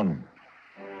हैं कि मैं कौन हूं?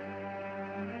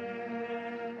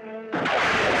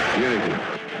 ये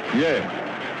देखिए,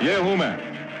 ये हूं मैं।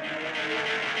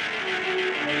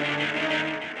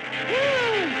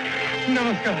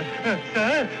 नमस्कार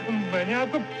सर, मैंने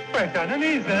आपको पहचाना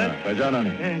नहीं सर। पहचाना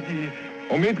नहीं? जी।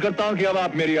 उम्मीद करता हूं कि अब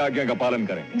आप मेरी आज्ञा का पालन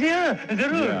करें। जी हाँ,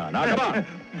 जरूर।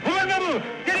 भूमन बाबू,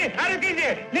 चलिए अरेस्ट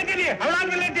कीजिए, ले चलिए, हवालात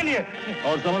में ले चलिए।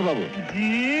 और समर बाबू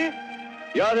जी,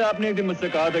 याद है आपने एक दिन मुझसे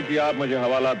कहा था कि आप मुझे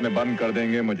हवालात में बंद कर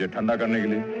देंगे, मुझे ठंडा करने के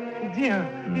लिए? जी हाँ,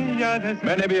 याद है सर।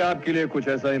 मैंने भी आपके लिए कुछ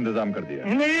ऐसा इंतजाम कर दिया।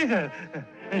 नहीं सर।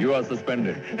 You are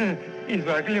suspended. इस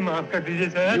बार के लिए माफ कर दीजिए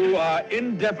sir. You are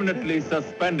indefinitely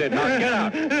suspended. Now get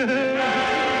out.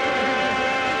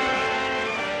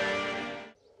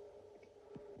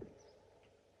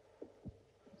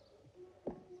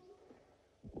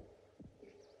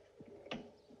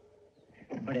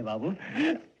 बड़े बाबू,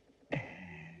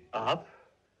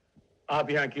 आप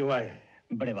यहाँ क्यों आए?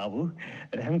 बड़े बाबू,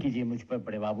 रहम कीजिए मुझ पर।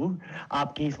 बड़े बाबू,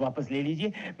 आप केस वापस ले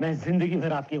लीजिए, मैं जिंदगी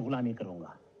भर आपकी गुलामी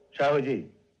करूंगा। शाहू जी,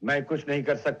 मैं कुछ नहीं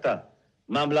कर सकता,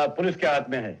 मामला पुलिस के हाथ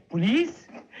में है। पुलिस?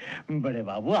 बड़े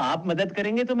बाबू, आप मदद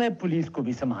करेंगे तो मैं पुलिस को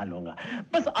भी संभालूंगा।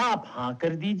 बस आप हाँ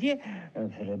कर दीजिए,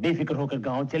 फिर बेफिक्र होकर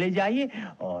गांव चले जाइए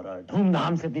और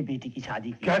धूमधाम से अपनी बेटी की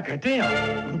शादी की। क्या कहते हैं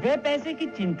आप? रुपए पैसे की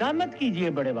चिंता मत कीजिए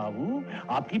बड़े बाबू,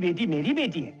 आपकी बेटी मेरी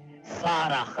बेटी है,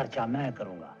 सारा खर्चा मैं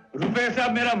करूंगा। रुपए से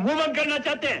आप मेरा मुंह बंद करना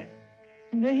चाहते हैं?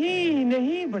 नहीं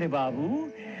नहीं बड़े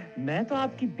बाबू, मैं तो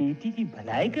आपकी बेटी की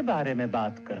भलाई के बारे में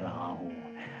बात कर रहा हूँ।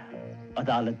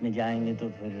 अदालत में जाएंगे तो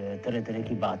फिर तरह तरह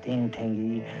की बातें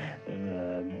उठेंगी,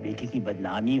 बेटी की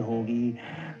बदनामी होगी,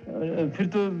 फिर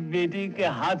तो बेटी के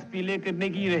हाथ पीले करने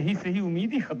की रही सही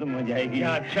उम्मीद ही खत्म हो जाएगी।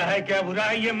 क्या अच्छा है क्या बुरा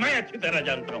है ये मैं अच्छी तरह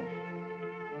जानता हूँ।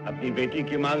 अपनी बेटी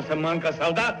की मान सम्मान का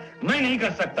सौदा मैं नहीं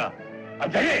कर सकता।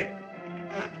 अब जाइए।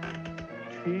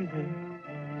 ठीक है,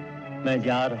 मैं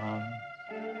जा रहा हूँ,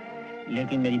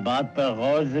 लेकिन मेरी बात पर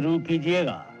गौर जरूर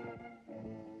कीजिएगा।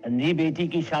 अंधी बेटी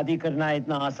की शादी करना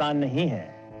इतना आसान नहीं है,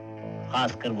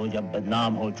 खासकर वो जब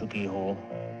बदनाम हो चुकी हो।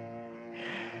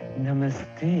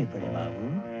 नमस्ते बड़े बाबू।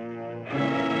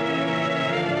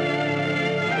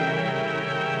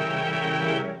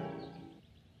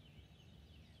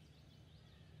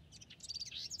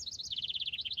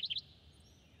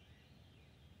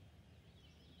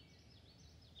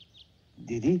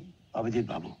 दीदी, अभिजीत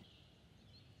बाबू।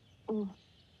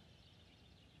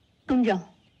 तुम जाओ।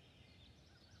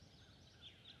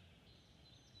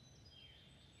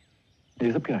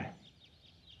 ये सब क्या है?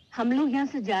 हम लोग यहाँ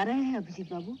से जा रहे हैं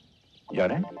अभिजीत बाबू। जा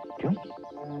रहे हैं? क्यों?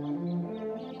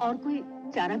 और कोई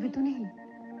चारा भी तो नहीं।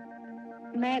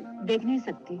 मैं देख नहीं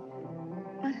सकती,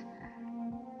 पर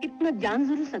इतना जान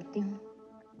जरूर सकती हूँ।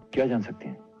 क्या जान सकती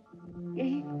हैं?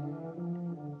 यही,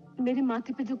 मेरे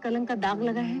माथे पे जो कलंक का दाग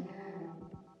लगा है,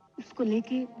 उसको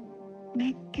लेके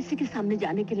मैं किसी के सामने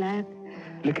जाने के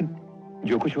लायक। लेकिन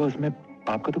जो कुछ हुआ उसमें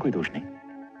आपका तो कोई दोष नहीं।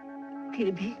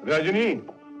 फिर भी रजनी,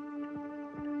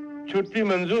 छुट्टी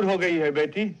मंजूर हो गई है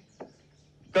बेटी।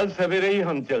 कल सवेरे ही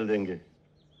हम चल देंगे।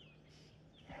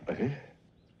 अरे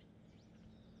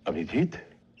अभिजीत,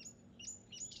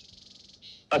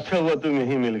 अच्छा हुआ तुम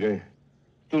यहीं मिल गए।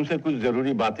 तुमसे कुछ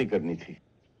जरूरी बातें करनी थी।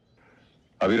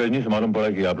 अभी रजनी से मालूम पड़ा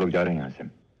कि आप लोग जा रहे हैं यहाँ से,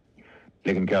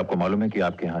 लेकिन क्या आपको मालूम है कि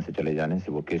आपके यहाँ से चले जाने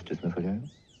से वो केस डिसमिस हो जाएगा?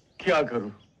 क्या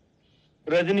करूं,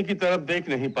 रजनी की तरफ देख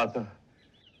नहीं पाता।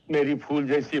 मेरी फूल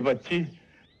जैसी बच्ची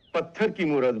पत्थर की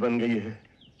मूरत बन गई है।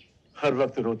 हर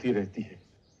वक्त रोती रहती है।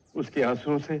 उसके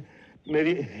आंसुओं से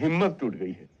मेरी हिम्मत टूट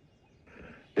गई है।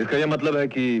 इसका यह मतलब है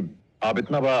कि आप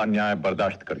इतना बड़ा अन्याय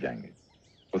बर्दाश्त कर जाएंगे,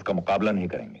 उसका मुकाबला नहीं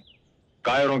करेंगे,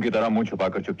 कायरों की तरह मुंह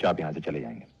छुपाकर चुपचाप यहां से चले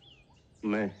जाएंगे।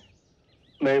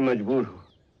 मैं मजबूर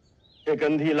हूं। एक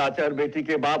अंधी लाचार बेटी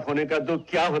के बाप होने का दुख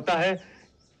क्या होता है,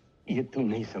 ये तुम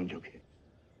नहीं समझोगे।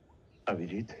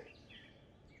 अभिजीत,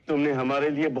 तुमने हमारे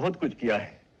लिए बहुत कुछ किया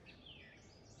है,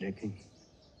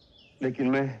 लेकिन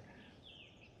मैं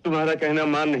तुम्हारा कहना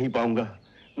मान नहीं पाऊंगा।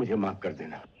 मुझे माफ कर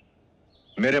देना।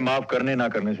 मेरे माफ करने ना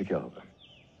करने से क्या होगा?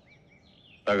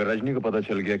 अगर रजनी को पता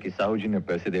चल गया कि साहू जी ने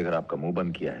पैसे देकर आपका मुंह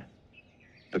बंद किया है,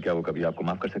 तो क्या वो कभी आपको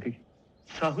माफ कर सकेगी?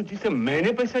 साहू जी से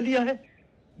मैंने पैसा लिया है?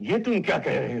 ये तुम क्या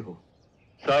कह रहे हो?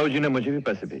 साहू जी ने मुझे भी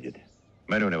पैसे भेजे थे,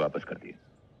 मैंने उन्हें वापस कर दिए।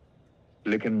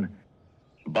 लेकिन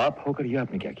बाप होकर यह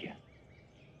आपने क्या किया?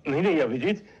 नहीं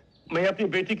अभिजीत, मैं अपनी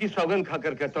बेटी की सौगंध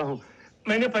खाकर कहता हूं,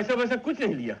 मैंने पैसा वैसा कुछ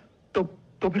नहीं लिया। तो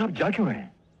फिर आप जा क्यों रहे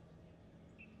हैं?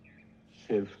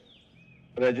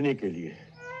 सिर्फ रजनी के लिए।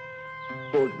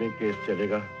 कोर्ट में केस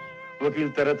चलेगा, वकील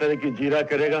तरह तरह की जीरा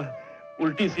करेगा,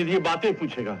 उल्टी सीधी बातें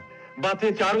पूछेगा,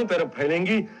 बातें चारों तरफ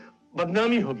फैलेंगी,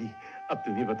 बदनामी होगी। अब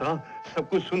तुम ही बताओ, सब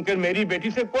कुछ सुनकर मेरी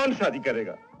बेटी से कौन शादी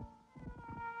करेगा?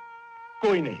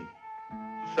 कोई नहीं।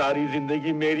 सारी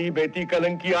जिंदगी मेरी बेटी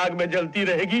कलंक की आग में जलती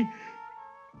रहेगी।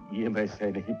 ये मैं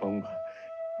सह नहीं पाऊंगा,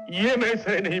 ये मैं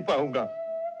सह नहीं पाऊंगा।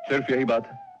 सिर्फ यही बात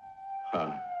है?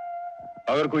 हाँ।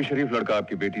 अगर कोई शरीफ लड़का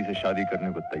आपकी बेटी से शादी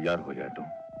करने को तैयार हो जाए तो?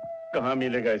 कहां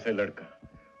मिलेगा ऐसा लड़का?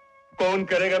 कौन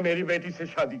करेगा मेरी बेटी से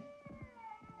शादी?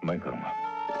 मैं करूंगा।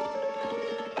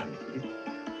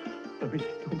 अभी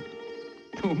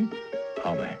तुम?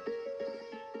 हाँ मैं।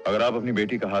 अगर आप अपनी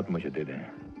बेटी का हाथ मुझे दे दें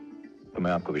तो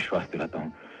मैं आपको विश्वास दिलाता हूं,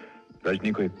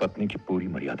 रजनी को एक पत्नी की पूरी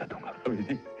मर्यादा दूंगा।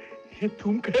 अभिजीत, ये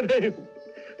तुम कह रहे हो?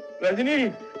 रजनी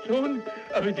सुन,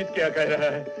 अभिजीत क्या कह रहा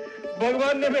है।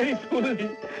 भगवान ने मेरी सुन ली।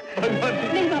 भगवान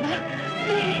ने... नहीं बाबा,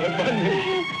 भगवान ने...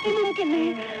 ये मुमकिन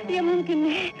नहीं, ये मुमकिन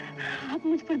नहीं। आप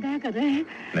मुझ पर दया कर रहे हैं।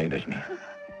 नहीं रजनी,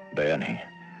 दया नहीं।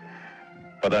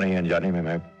 पता नहीं अनजाने में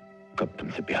मैं कब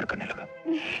तुमसे प्यार करने लगा।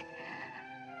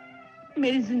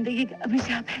 मेरी जिंदगी का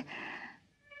अभिशाप है।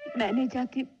 मैं नहीं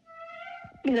चाहती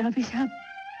मेरा अभिशाप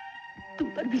तुम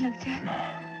पर भी लग जाए।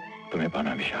 तुम्हें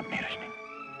पाना अभिशाप नहीं रजनी,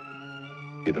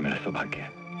 ये तो मेरा सौभाग्य है।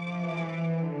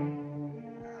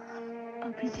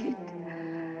 अभिजीत,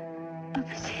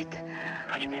 अभिजीत,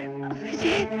 रजनी,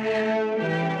 अभिजीत,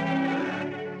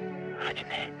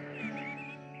 रजनी।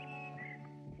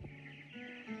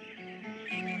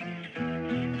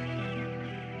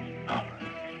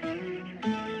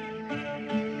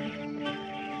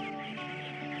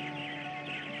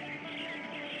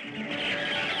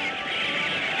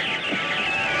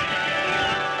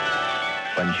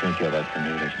 पंछियों की आवाज सुन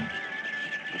रही रजनी?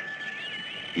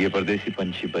 ये परदेसी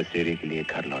पंछी बसेरे के लिए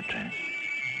घर लौट रहे हैं।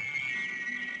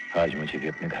 आज मुझे भी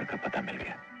अपने घर का पता मिल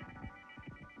गया।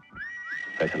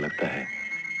 ऐसा लगता है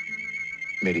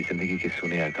मेरी जिंदगी के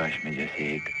सुने आकाश में जैसे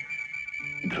एक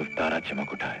ध्रुव तारा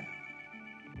चमक उठा है,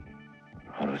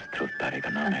 और उस ध्रुव तारे का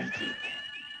नाम है नहीं,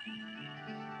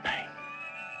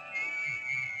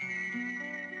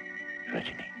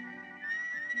 रजनी।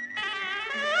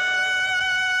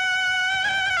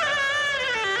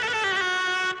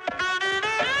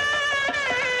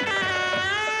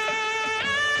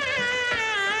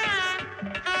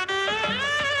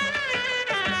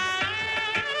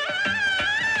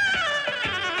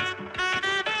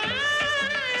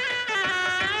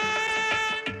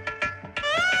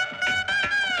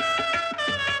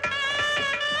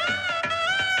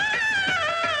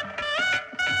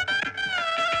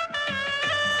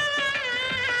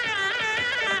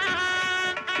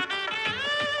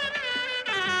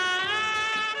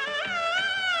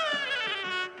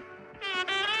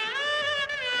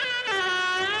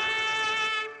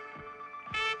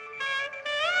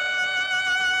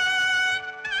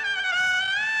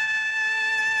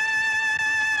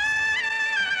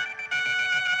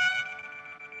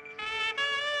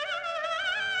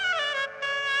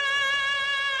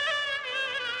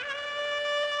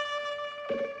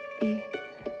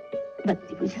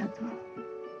 बत्ती बुझा दो,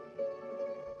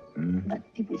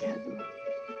 बत्ती बुझा दो।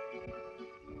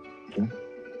 क्यों?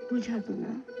 बुझा दो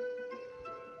ना।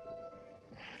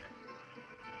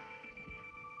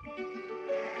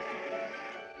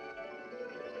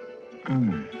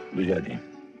 बुझा दी।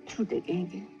 छूटे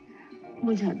कहेंगे,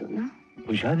 बुझा दो ना।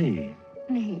 बुझा दी?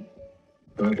 नहीं,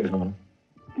 तुम्हें कैसे मालूम?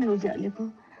 मैं उजाले को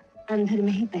अंधेर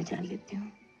में ही पहचान लेती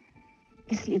हूँ,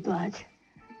 इसलिए तो आज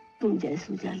तुम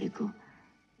जैसे उजाले को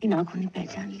इन आंखों ने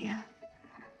पहचान लिया।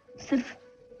 सिर्फ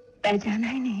पहचाना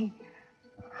ही नहीं,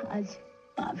 आज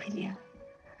पा भी लिया।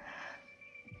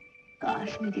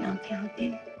 काश मेरी आंखें होती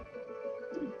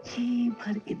तो जी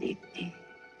भर के देखते।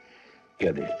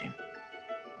 क्या देखते?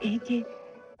 यही कि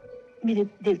मेरे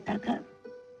देवता का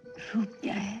रूप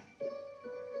क्या है।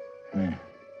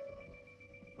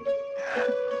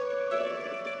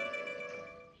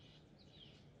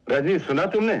 राजी, सुना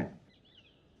तुमने?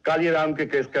 कालीराम के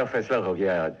केस का फैसला हो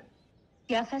गया है आज।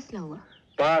 क्या फैसला हुआ?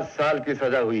 5 साल की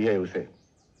सजा हुई है उसे।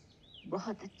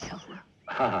 बहुत अच्छा हुआ।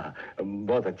 हाँ,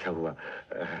 बहुत अच्छा हुआ।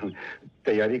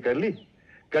 तैयारी कर ली?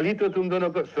 कल ही तो तुम दोनों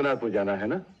को सोनारपुर जाना है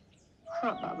ना?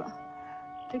 हाँ बाबा,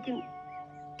 लेकिन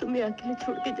तुम्हें अकेले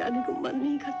छोड़ के जाने को मन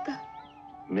नहीं करता।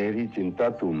 मेरी चिंता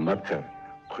तू मत कर।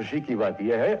 खुशी की बात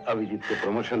यह है अभिजीत को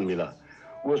प्रमोशन मिला।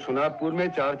 वो सोनारपुर में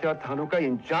 4 थानों का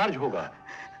इंचार्ज होगा।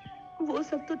 वो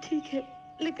सब तो ठीक है,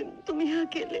 लेकिन तुम यहाँ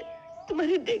अकेले,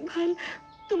 तुम्हारी देखभाल,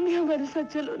 तुम भी हमारे साथ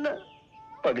चलो ना।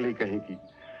 पगली कहेगी,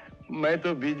 मैं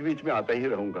तो बीच बीच में आता ही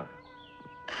रहूंगा।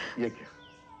 ये क्या,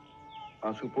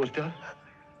 आंसू पोंछ डाल?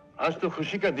 आज तो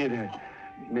खुशी का दिन है।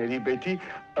 मेरी बेटी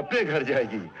अपने घर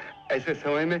जाएगी। ऐसे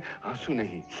समय में आंसू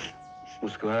नहीं,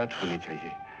 मुस्कुराहट होनी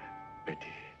चाहिए।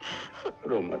 बेटी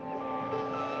रो मत।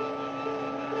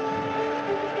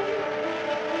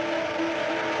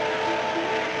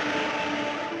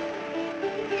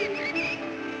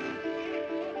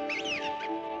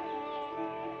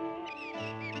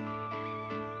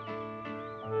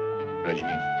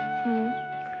 रजनी,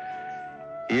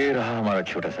 ये रहा हमारा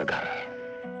छोटा सा घर।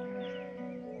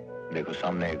 देखो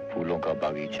सामने एक फूलों का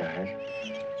बागीचा है,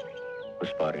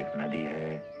 उस पार एक नदी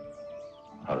है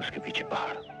और उसके पीछे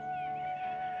पहाड़।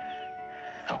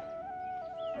 आओ।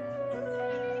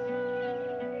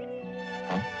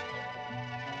 हाँ?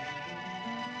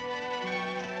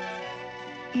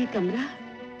 ये कमरा?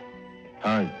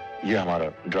 हाँ, ये हमारा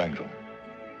ड्राइंग रूम।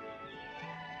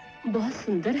 बहुत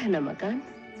सुंदर है ना मकान?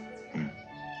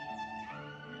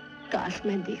 काश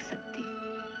मैं देख सकती।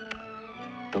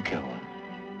 तो क्या हुआ?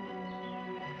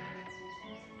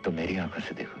 तो मेरी आंखों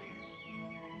से देखोगी?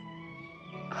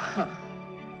 हाँ।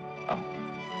 आओ।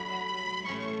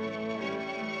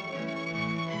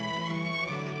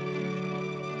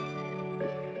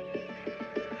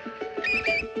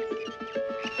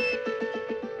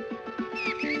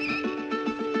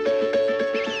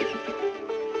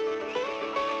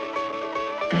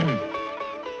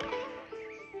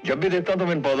 जब भी देखता हूं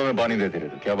तुम इन पौधों में पानी देते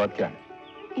रहते, क्या बात क्या है?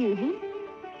 यूं ही।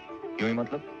 यूं ही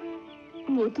मतलब?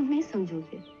 वो तुम नहीं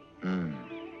समझोगे।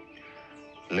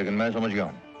 लेकिन मैं समझ गया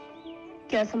हूं।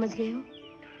 क्या समझ गए हो?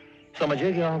 समझ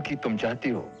गया हूं कि तुम चाहती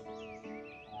हो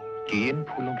कि इन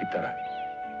फूलों की तरह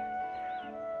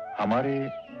हमारे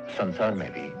संसार में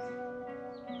भी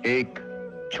एक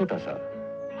छोटा सा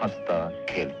हंसता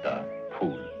खेलता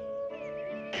फूल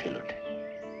खिल उठे।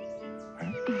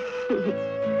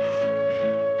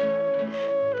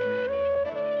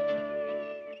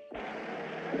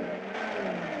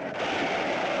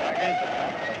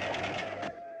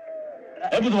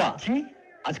 बुधवा जी,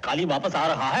 आज काली वापस आ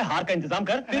रहा है, हार का इंतजाम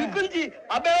कर। बिल्कुल जी।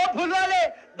 अबे वो फूल वाले,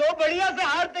 2 बढ़िया से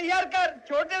हार तैयार कर,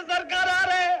 छोटे सरकार आ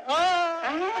रहे हैं।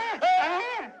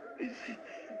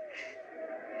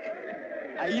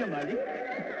 आइए मालिक।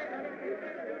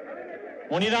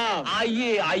 मोनीराम।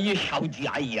 आइए आइए शाहू जी,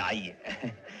 आइए आइए।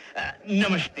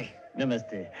 नमस्ते।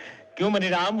 नमस्ते। क्यों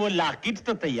मनीराम, वो लाकिट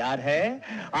तो तैयार है।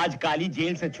 आज काली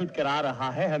जेल से छूट कर आ रहा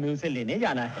है, हमें उसे लेने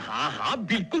जाना है। हाँ हाँ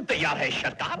बिल्कुल तैयार है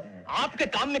सरकार। आपके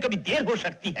काम में कभी देर हो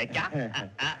सकती है क्या?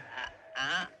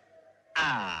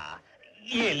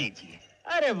 ये लीजिए।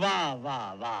 अरे वाह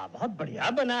वाह वाह, बहुत बढ़िया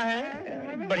बना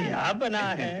है, बढ़िया बना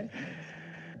है।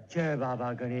 जय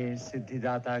बाबा गणेश,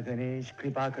 सिद्धिदाता गणेश,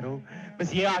 कृपा करो।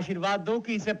 बस ये आशीर्वाद दो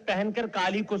कि इसे पहनकर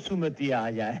काली को सुमति आ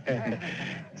जाए।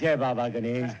 जय बाबा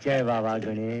गणेश, जय बाबा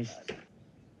गणेश।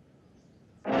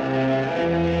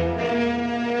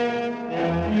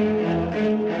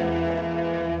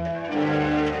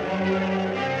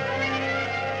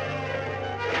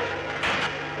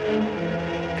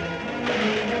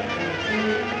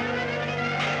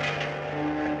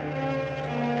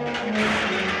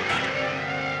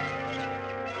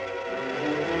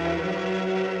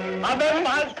 अबे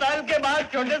 5 साल के बाद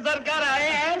छोटे सरकार आए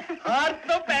हैं, हाथ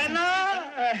तो पहना।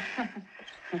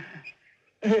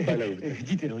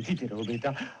 जीते रहो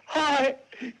बेटा। हाय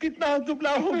कितना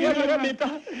दुबला हो गया मेरा बेटा,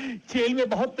 जेल में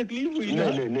बहुत तकलीफ हुई ना।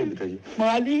 नहीं पिताजी।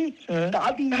 मालिक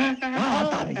ताबीज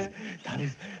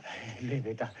ले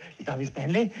बेटा, ताबीज पहन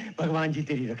ले, भगवान जी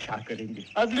तेरी रक्षा करेंगे।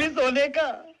 असली सोने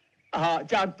का। हाँ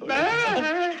चाँद तो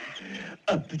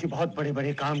अब तुझे बहुत बड़े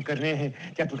बड़े काम करने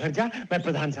हैं। जा तू घर जा, मैं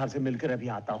प्रधान साहब से मिलकर अभी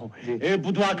आता हूँ।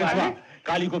 बुधवा का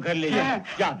काली को घर ले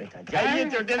जा बेटा। जाइए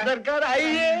छोटे सरकार,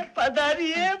 आइए,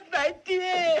 पधारिए,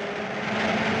 बैठिए।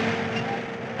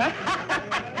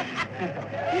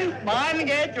 मान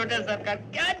गए छोटे सरकार,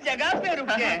 क्या जगह पे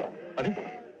रुके। अरे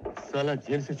साला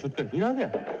जेल से छूटकर फिर आ गया।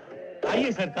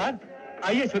 आइए सरकार,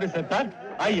 आइए छोटे सरकार,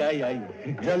 आइए।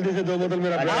 जल्दी से 2 बोतल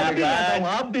मेरा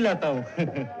आप भी लाता हूँ।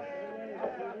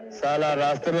 साला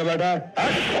रास्ते में बैठा।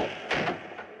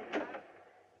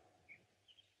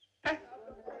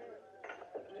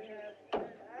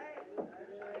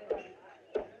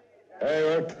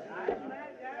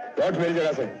 उठ मेरी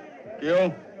जगह से।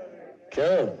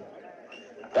 क्यों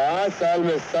 5 साल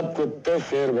में सब कुत्ते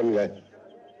शेर बन गए।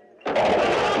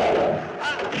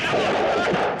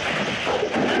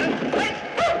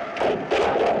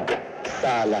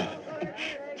 साला।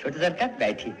 छोटे सरकार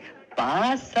बैठिए।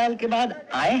 5 साल के बाद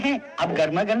आए हैं, अब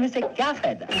गर्मा गर्मी से क्या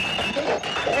फायदा।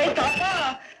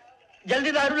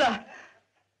 जल्दी दारू ला।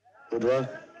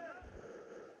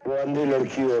 वो अंधी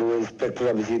लड़की और वो इंस्पेक्टर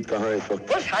अभिजीत कहाँ है इस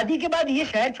वक्त? वो शादी के बाद ये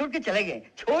शहर छोड़ के चले गए।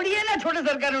 छोड़िए ना छोटे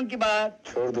सरकार उनकी बात।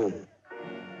 छोड़ दूं?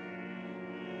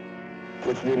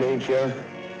 कुछ भी नहीं किया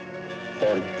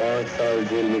और 5 साल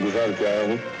जेल में गुजार के आया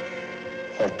हूँ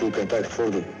और तू कहता है छोड़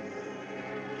दूं?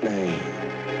 नहीं।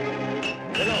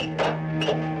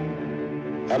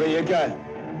 अबे ये क्या है?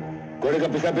 घोड़े का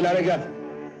पिसा पिला रहे क्या?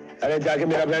 अरे जाके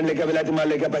मेरा ब्रांड लेके विलायती माल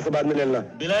लेके, पैसे बाद में ले लेना।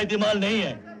 विलायती माल नहीं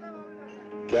है।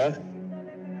 क्या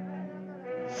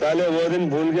साले वो दिन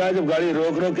भूल गया जब गाड़ी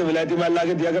रोक रोक के विलायती माल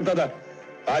लाके दिया करता था?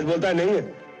 आज बोलता है नहीं है।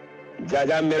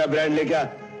 जा मेरा ब्रांड लेके आ,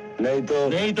 नहीं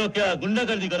तो क्या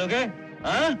गुंडागर्दी करोगे?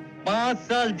 हाँ 5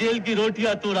 साल जेल की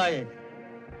रोटियां तू लाए,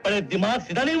 बड़े दिमाग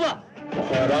सीधा नहीं हुआ?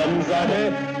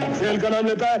 हरामजादे, जेल का नाम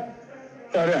लेता है?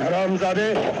 अरे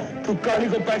हरामजादे, तू कहानी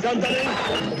को पहचानता नहीं?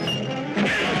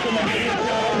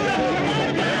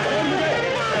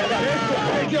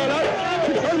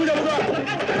 छोड़ मुझे,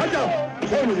 हट जाओ,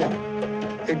 छोड़ मुझे।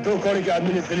 एक 2 कौड़ी के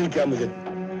आदमी ने जलील किया मुझे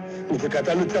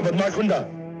कहता लुच्चा बदमाश गुंडा,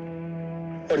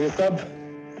 और ये सब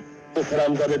उस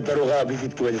हरामजादे दरोगा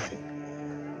अभिजीत की वजह से।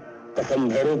 कसम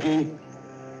भैरों की,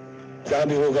 जहां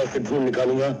भी होगा उसे ढूंढ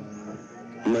निकालूंगा।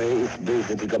 मैं इस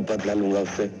बेइज्जती का बदला लूंगा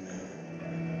उससे।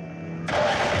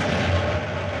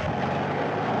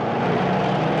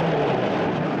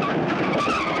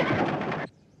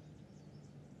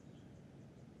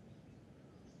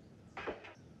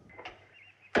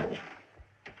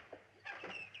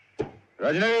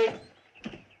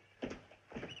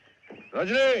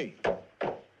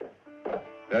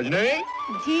 रजनी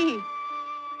जी।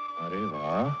 अरे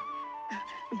वाह,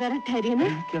 जरा ठहरिए ना।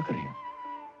 क्या करें?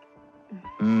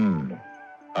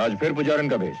 आज फिर पुजारन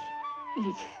का भेष।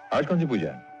 आज कौन सी पूजा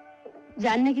है?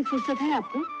 जानने की फुर्सत है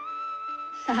आपको?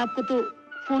 साहब को तो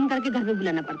फोन करके घर में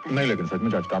बुलाना पड़ता है। नहीं, लेकिन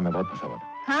सचमुच आज काम में बहुत फंसा हुआ था।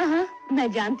 हाँ,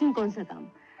 मैं जानती हूँ कौन सा काम।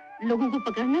 लोगों को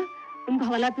पकड़ना, उनको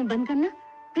हवालात में बंद करना,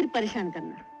 फिर परेशान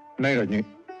करना। नहीं रजनी,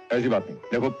 ऐसी बात नहीं।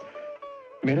 देखो,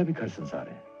 मेरा भी घर संसार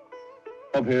है,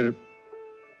 और फिर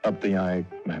अब तो यहाँ एक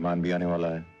मेहमान भी आने वाला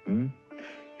है।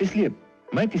 इसलिए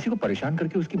मैं किसी को परेशान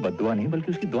करके उसकी बद्दुआ नहीं,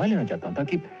 बल्कि उसकी दुआ लेना चाहता हूँ,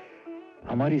 ताकि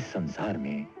हमारे संसार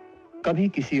में कभी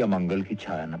किसी अमंगल की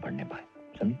छाया न पड़ने पाए।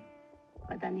 समझी?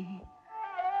 पता नहीं,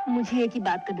 मुझे एक ही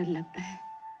बात का डर लगता है,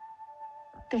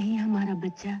 कहीं हमारा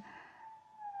बच्चा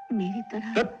मेरी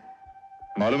तरह।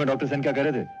 मालूम है डॉक्टर सेन क्या कह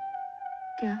रहे थे?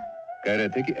 क्या कह रहे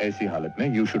थे कि ऐसी हालत में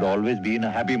you should always be in a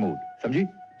happy mood. समझी?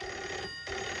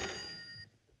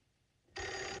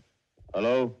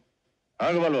 हेलो,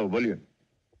 हाँ गोपाल बाबू बोलिए।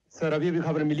 सर, अभी भी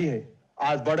खबर मिली है,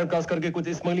 आज बॉर्डर क्रॉस करके कुछ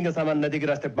स्मगलिंग का सामान नदी के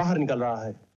रास्ते बाहर निकल रहा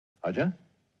है। अच्छा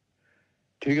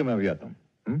ठीक है, मैं अभी आता हूँ।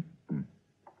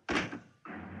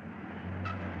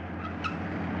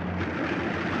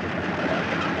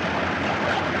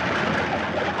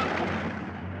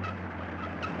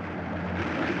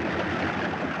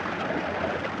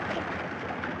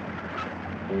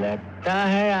 लगता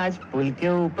है आज पुल के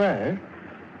ऊपर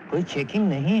कोई चेकिंग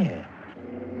नहीं है।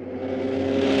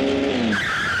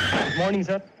 Morning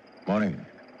sir. मॉर्निंग।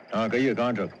 हाँ कहिए,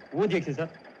 कहाँ ट्रक? वो देखिए सर।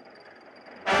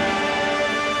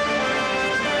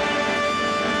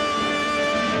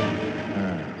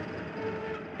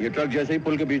 ये ट्रक जैसे ही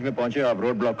पुल के बीच में पहुंचे, आप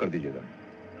रोड ब्लॉक कर दीजिएगा।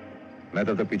 मैं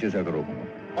तब तक पीछे से आकर रोकूंगा।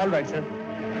 All right sir.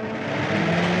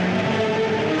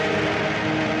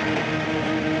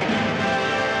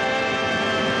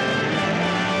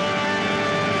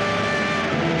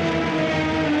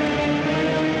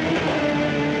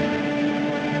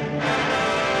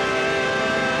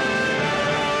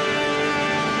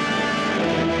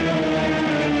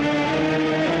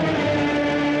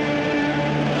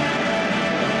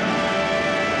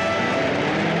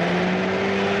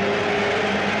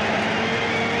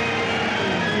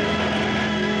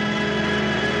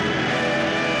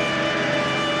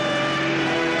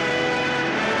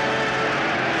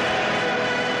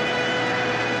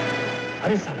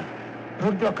 अरे साला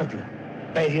रोड ब्लॉक कर दिया,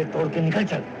 बैरियर तोड़ के निकल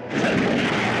चल।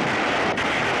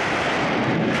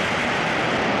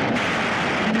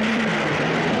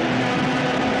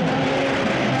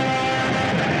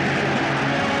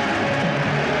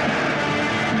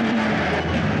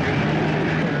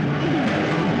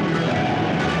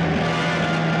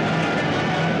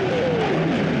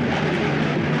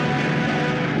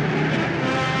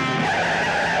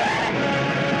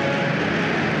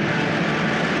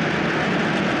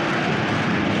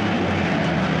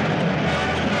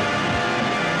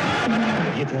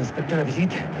 इंस्पेक्टर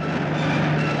अभिजीत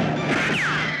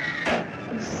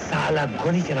साला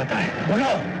गोली चलाता है। बोलो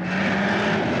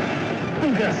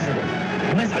तुम क्या से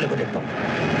बोलो, मैं साले को देखता हूँ।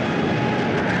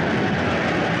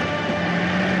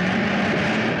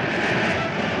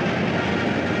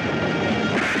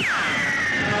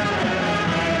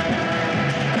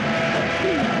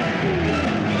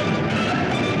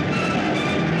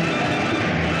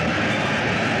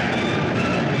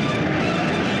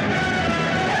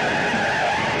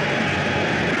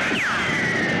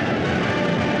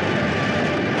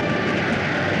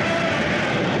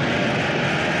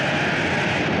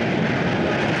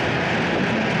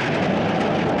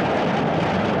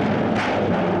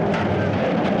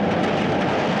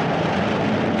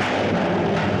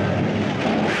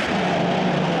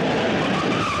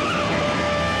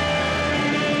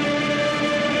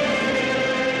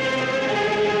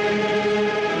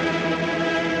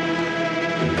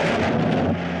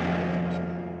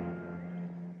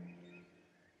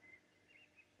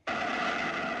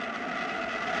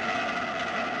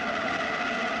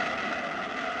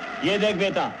 ये देख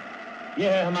बेटा, ये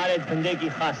है हमारे धंधे की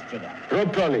खास जगह।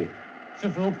 रोप ट्रॉली।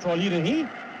 सिर्फ रोप ट्रॉली नहीं,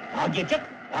 भाग्य चक,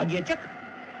 भाग्य चक।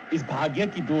 इस भाग्य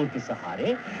की डोर के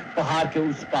सहारे पहाड़ के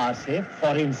उस पार से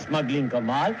फॉरेन स्मगलिंग का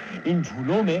माल इन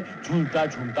झूलों में झूलता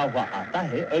झूमता हुआ आता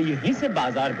है और यहीं से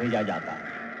बाजार भेजा जाता है।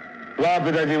 वाह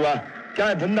पिताजी वाह,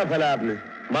 क्या धंधा फैला आपने,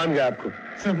 मान गया आपको।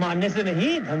 सिर्फ मानने से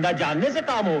नहीं, धंधा जानने से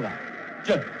काम होगा।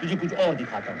 चल तुझे कुछ और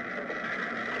दिखाता हूँ।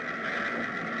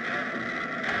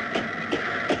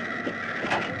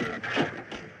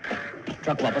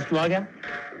 ट्रक वापस क्यों आ गया?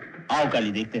 आओ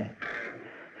काली देखते हैं।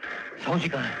 साहू जी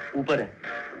कहाँ है? ऊपर है।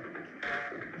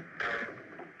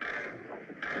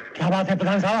 क्या बात है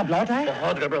प्रधान साहब, आप लौट आए?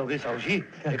 बहुत गड़बड़ हो गई साहू जी,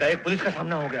 एकाएक पुलिस का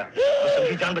सामना हो गया और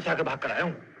सबकी जान बचाकर भाग कर आया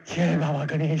हूँ। जय बाबा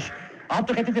गणेश, आप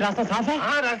तो कहते थे रास्ता साफ है।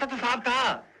 हाँ रास्ता तो साफ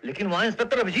था, लेकिन वहाँ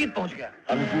इंस्पेक्टर अभिजीत पहुँच गया।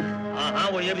 हाँ हाँ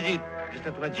वही अभिजीत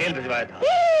जिसने तुम्हें जेल भिजवाया था।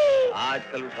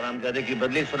 आजकल उस हरामजादे की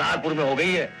बदली सोनारपुर में हो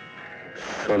गई है।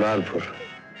 सोनारपुर?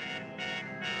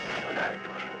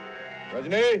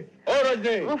 रजनी, ओ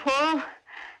रजनी। ओहो,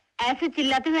 ऐसे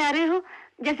चिल्लाते हुए आ रहे हो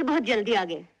जैसे बहुत जल्दी आ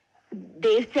गए।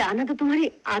 देर से आना तो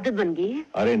तुम्हारी आदत बन गई है।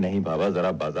 अरे नहीं बाबा,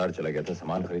 जरा बाजार चला गया था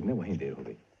सामान खरीदने, वहीं देर हो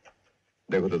गई।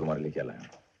 देखो तो तुम्हारे लिए क्या लाया।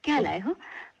 क्या लाए हो?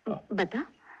 बता।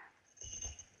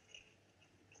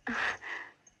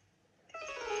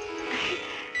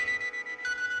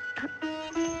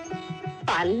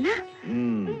 पालना?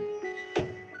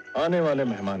 आने वाले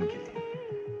मेहमान के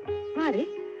लिए। अरे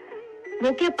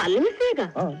वो क्या पालने में सोएगा?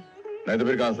 हाँ, नहीं तो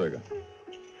फिर कहाँ सोएगा?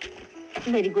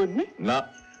 मेरी गोद में? ना,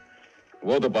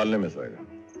 वो तो पालने में सोएगा।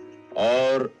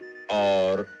 और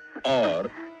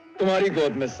तुम्हारी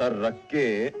गोद में सर रख के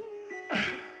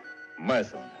मैं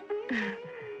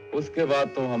सोऊंगा। उसके बाद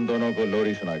तुम हम दोनों को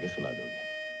लोरी सुना के सुला दोगे।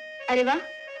 अरे वाह,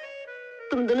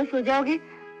 तुम दोनों सो जाओगे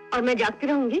और मैं जागती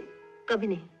रहूंगी? कभी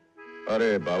नहीं।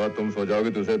 अरे बाबा, तुम सो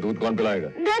जाओगे तो उसे दूध कौन पिलाएगा?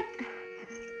 दत्त,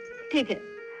 ठीक है,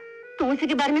 तुम उसी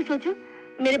के बारे में सोचो,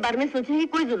 मेरे बारे में सोचने की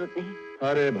कोई जरूरत नहीं।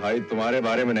 अरे भाई, तुम्हारे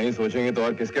बारे में नहीं सोचेंगे तो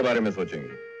और किसके बारे में सोचेंगे?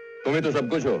 तुम ही तो सब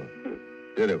कुछ हो।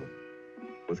 ये देखो,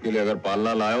 उसके लिए अगर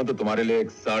पालना लाया हूं तो तुम्हारे लिए एक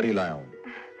साड़ी लाया हूं।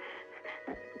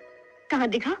 कहाँ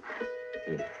दिखा?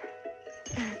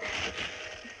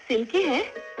 सिल्की है?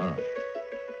 हाँ।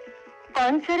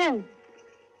 कौन सा रंग?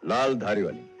 लाल धारी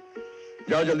वाली।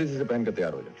 जाओ जल्दी से पहन कर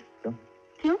तैयार हो जाओ।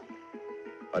 क्यों?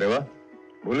 अरे वाह,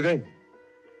 भूल गई?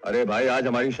 अरे भाई, आज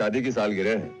हमारी शादी की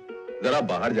सालगिरह है, जरा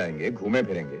बाहर जाएंगे, घूमे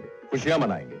फिरेंगे, खुशियां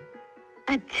मनाएंगे।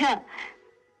 अच्छा,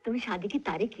 तुम्हें शादी की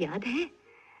तारीख याद है?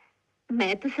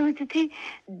 मैं तो समझती थी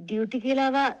ड्यूटी के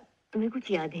अलावा तुम्हें कुछ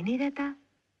याद ही नहीं रहता।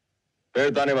 फिर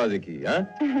तानेबाजी की, हाँ?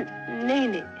 नहीं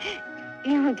नहीं,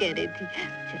 यूं कह रही थी।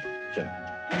 चल।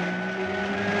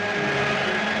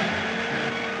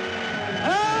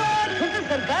 छोटे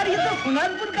सरकार, ये तो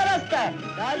सुनारपुर का रास्ता है।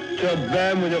 चुप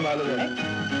बे, मुझे मालूम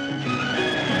है।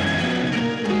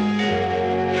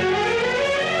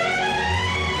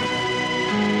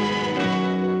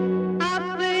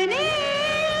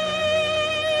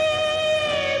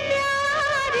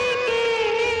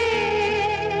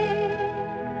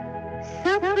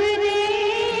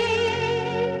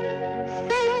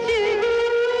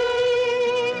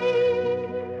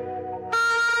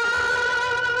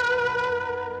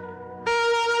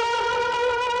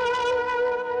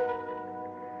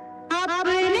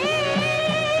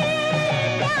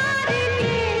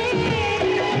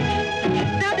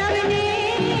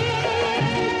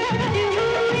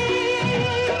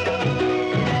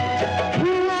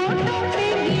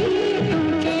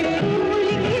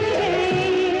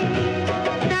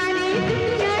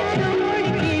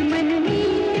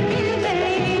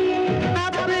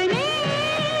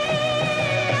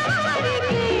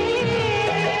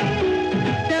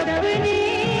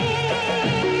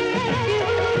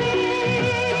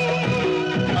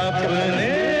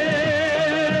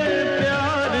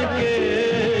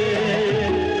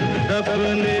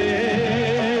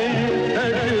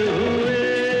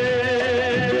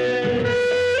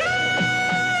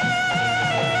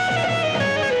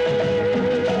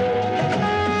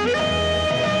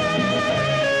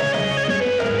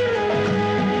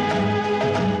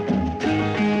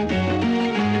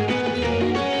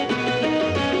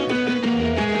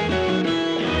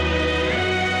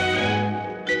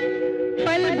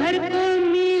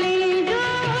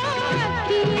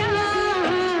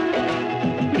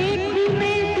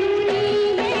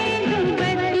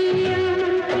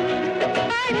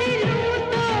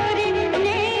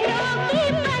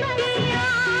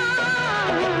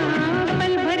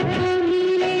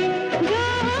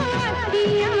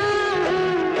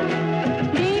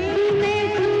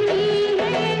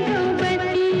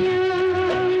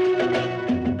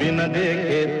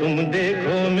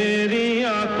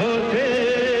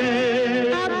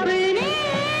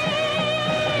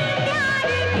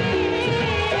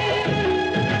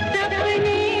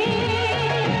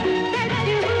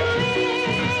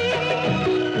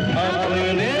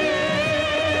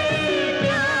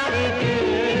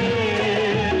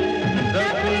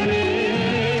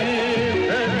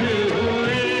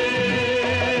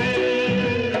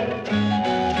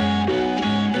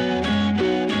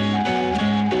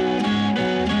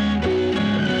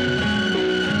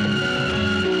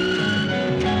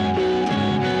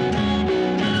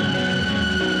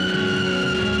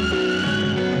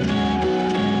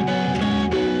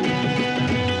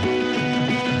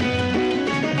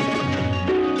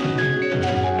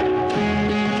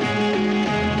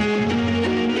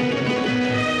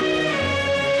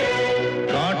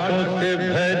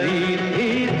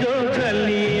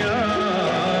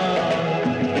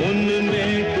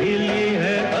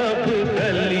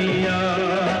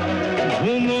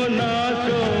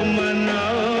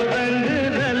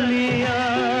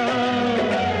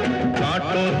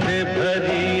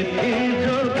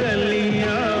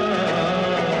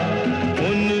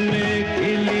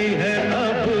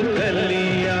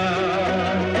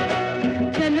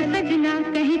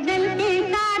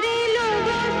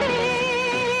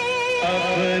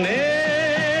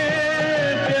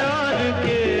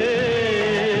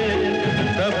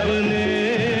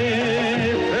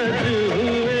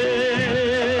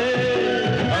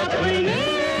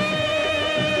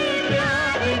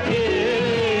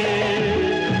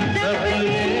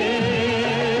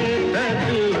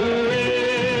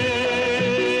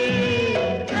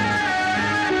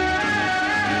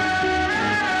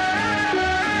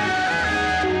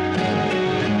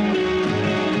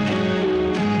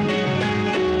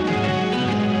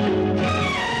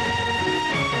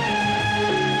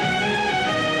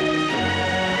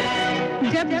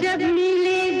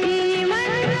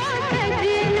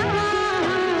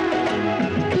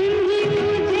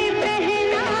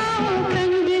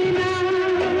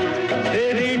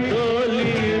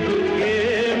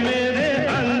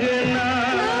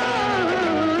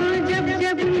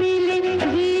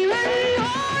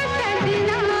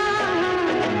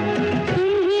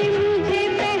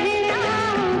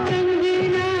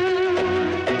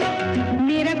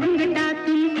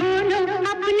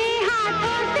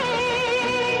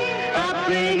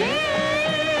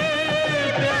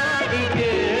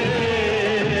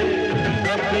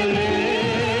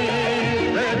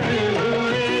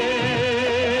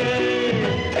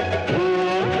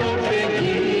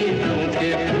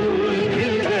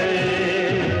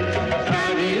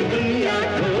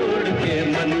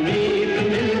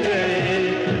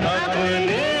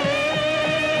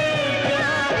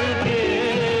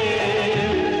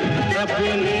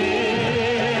 सपने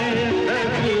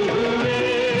सच हुए।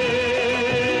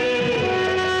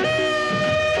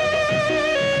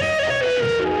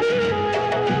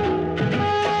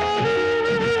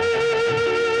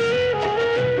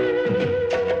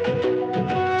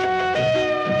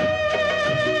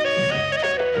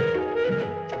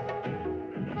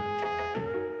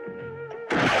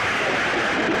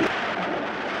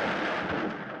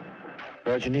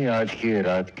 रजनी, आज की ये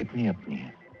रात कितनी अपनी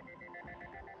है।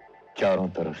 चारों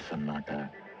तरफ सन्नाटा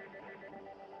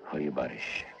और ये बारिश।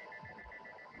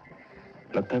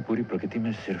 लगता है पूरी प्रकृति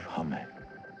में सिर्फ हम हैं,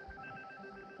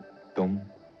 तुम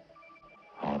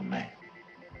और मैं,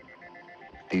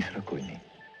 तीसरा कोई नहीं।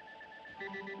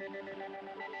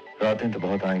 रातें तो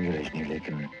बहुत आएंगी रजनी,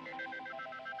 लेकिन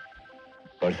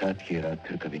बरसात की ये रात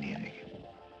फिर कभी नहीं आएगी।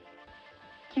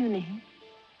 क्यों नहीं?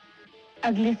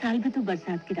 अगले साल भी तो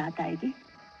बरसात की रात आएगी।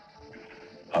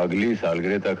 अगली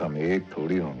सालगिरह तक हम एक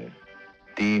थोड़ी होंगे,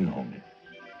 3 होंगे।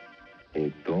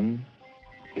 एक तुम,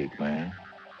 एक मैं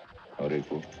और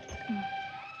एक वो।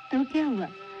 तो क्या हुआ,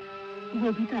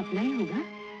 वो भी तो अपना ही होगा।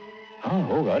 हाँ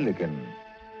होगा, लेकिन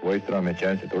वो इस तरह हमें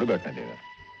चैन से थोड़ी बैठने देगा।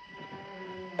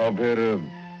 और फिर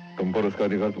तुम पर उसका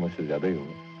अधिकार तो मुझसे ज्यादा ही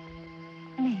होगा।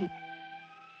 नहीं,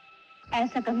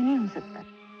 ऐसा कभी नहीं हो सकता।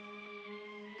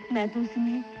 मैं तो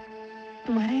उसमें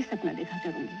तुम्हारा ही सपना देखा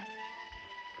करूंगी।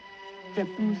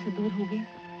 जब तुम मुझसे दूर होगे,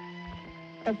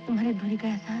 तब तुम्हारी दूरी का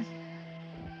एहसास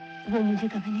वो मुझे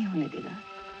कभी नहीं होने देगा।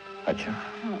 अच्छा।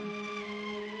 हाँ,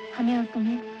 हमें और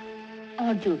तुम्हें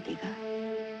और जोड़ देगा।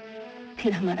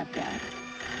 फिर हमारा प्यार।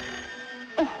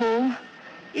 ओहो,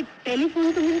 ये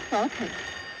टेलीफोन तो मेरी सौत है।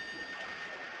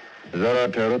 जरा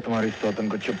ठहरो, तुम्हारी सौतन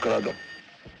को चुप करा दो।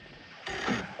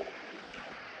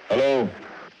 हेलो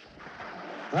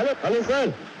हेलो हेलो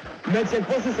सर, मैं चेक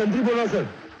पोस्ट से संतरी बोल रहा हूँ सर।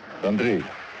 संतरी?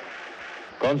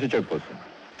 कौन सी चेक पोस्ट है?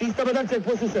 तीसरा बाजार चेक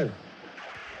पोस्ट है सर।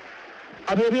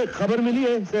 अभी अभी खबर मिली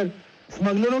है सर,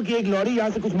 स्मगलरों की एक लॉरी यहाँ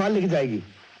से कुछ माल लेके जाएगी।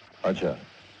 अच्छा,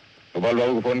 गोपाल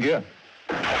बाबू को फोन किया?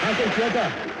 हाँ सर किया था,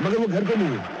 मगर वो घर पे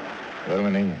नहीं है। घर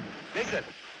में नहीं है? नहीं सर।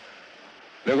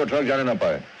 देखो ट्रक जाने ना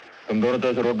पाए, तुम दोनों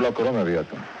तरफ से रोड ब्लॉक करो, मैं भी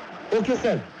आता हूँ। Okay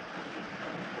sir.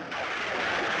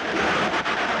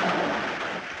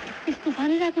 इस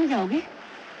तूफानी रात में जाओगे?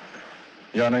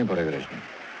 जाना ही पड़ेगा रजनी।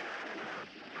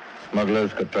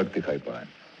 स्मगलर्स का ट्रक दिखाई पड़ा है।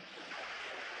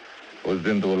 उस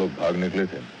दिन तो वो लोग भाग निकले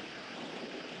थे,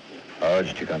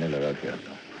 आज ठिकाने लगा के आता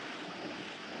हूं।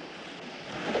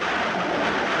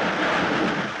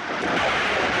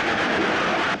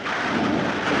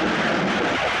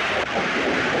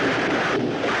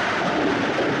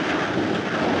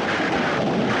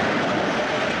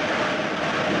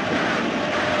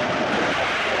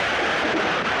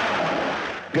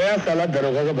 गया साला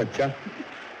दरोगा का बच्चा,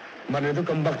 मरने तो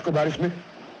कम वक्त को बारिश में।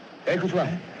 कुछ हुआ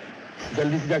है?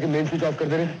 जल्दी से जाके मेन स्विच ऑफ कर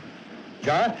दे रहे।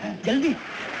 जा जल्दी।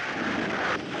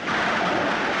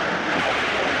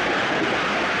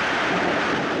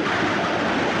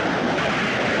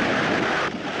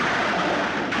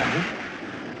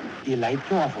 ये लाइट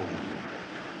क्यों ऑफ हो गई?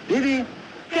 दीदी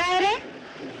क्या है रे?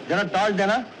 जरा टॉर्च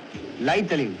देना, लाइट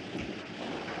चली गई।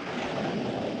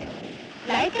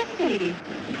 लाइट कैसे चली गई?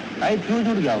 लाइट फ्यूज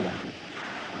उड़ गया होगा।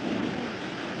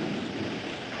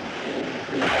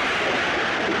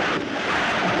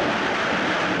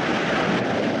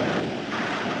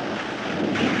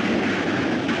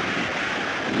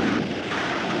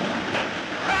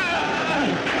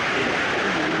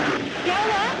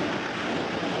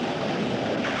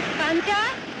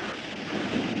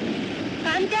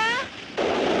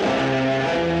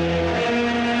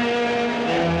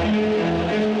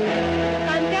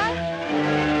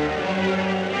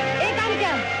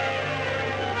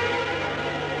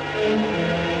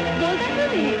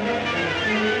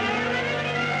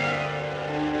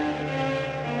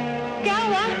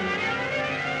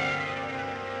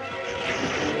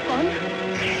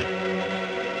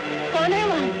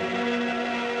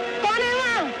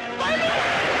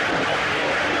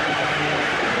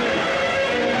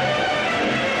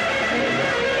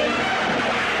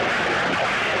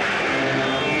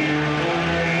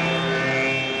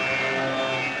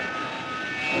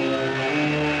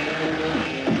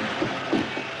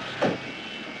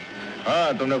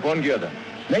 तुमने फोन किया था?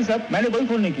 नहीं साहब, मैंने कोई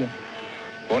फोन नहीं किया।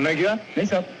 फोन नहीं किया? नहीं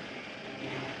साहब।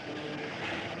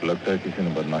 लगता है किसी ने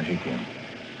बदमाशी की।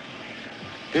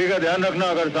 ठीक है, ध्यान रखना,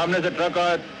 अगर सामने से ट्रक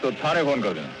आए तो थाने फोन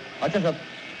कर देना। अच्छा साहब।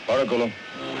 और खोलो।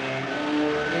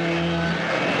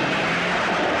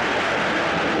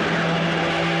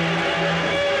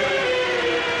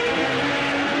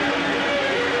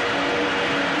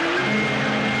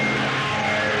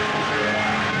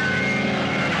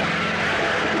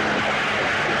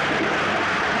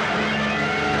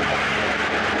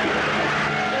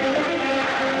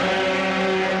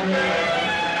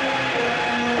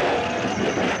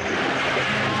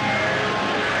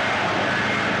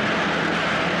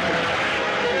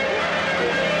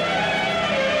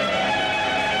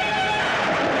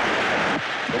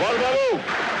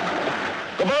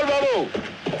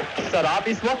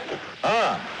 इस वक्त?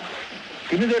 हाँ।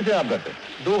 कितनी देर से आप घर पे?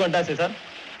 2 घंटा से सर।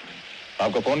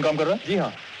 आपका फोन काम कर रहा है? जी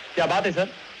हाँ। क्या बात है सर?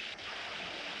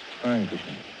 नहीं कुछ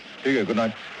नहीं। ठीक है, गुड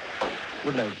नाइट।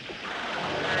 Good night.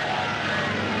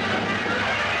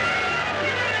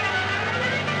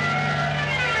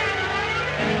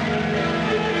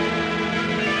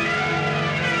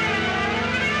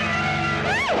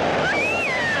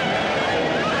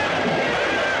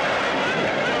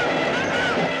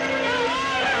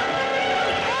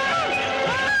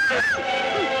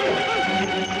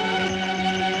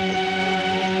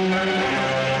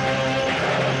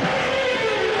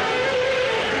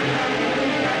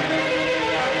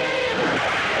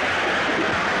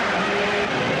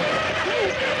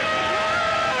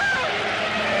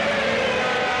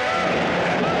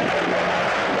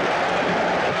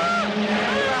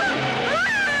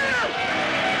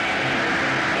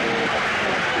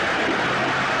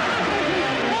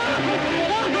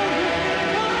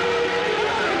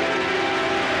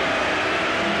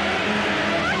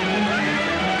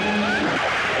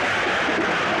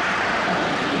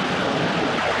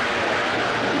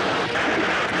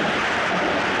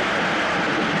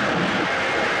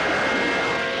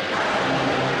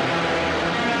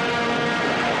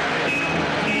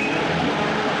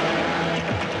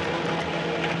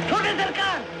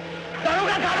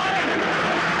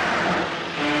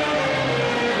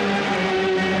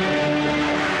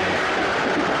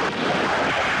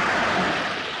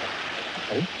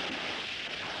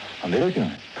 अंधेरा क्यों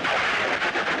है?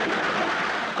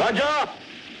 काजा!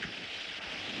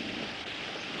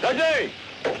 रजनी!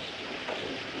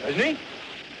 रजनी?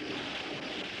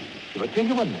 ये बच्चे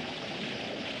क्यों बंद हैं?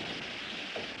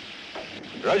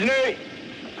 रजनी!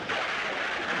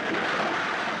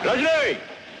 रजनी!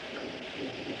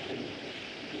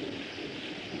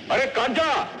 अरे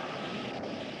काजा!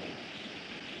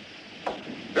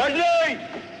 रजनी!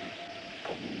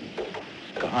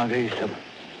 कहाँ गई सब?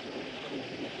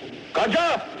 काजा!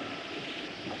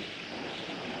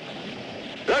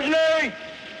 रजनी!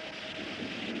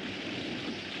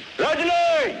 रजनी!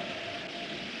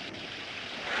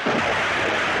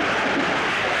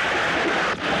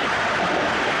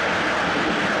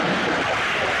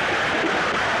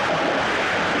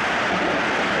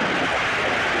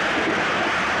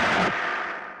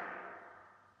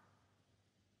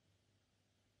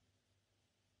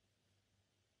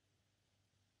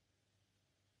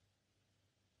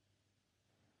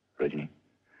 रजनी,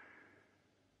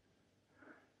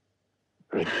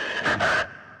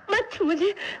 मत छू मुझे,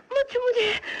 मत छू मुझे।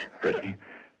 रजनी,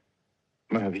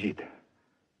 मैं अभिजीत,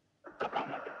 घबराओ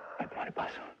मत, मैं तुम्हारे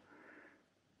पास हूं।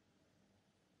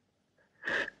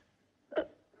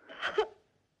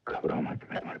 घबराओ मत,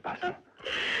 मैं तुम्हारे पास हूं।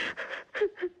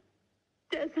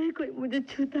 जैसे ही कोई मुझे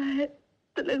छूता है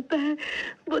तो लगता है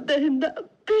वो दरिंदा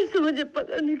फिर से मुझे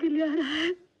पकड़ने के लिए आ रहा है।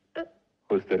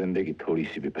 उस दरिंदे की थोड़ी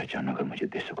सी भी पहचान अगर मुझे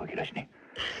दे सकोगी रजनी,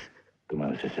 तो मैं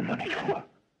उसे जिंदा नहीं छोड़ूंगा।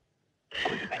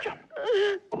 कोई भी पहचान,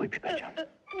 कोई भी पहचान।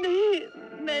 नहीं,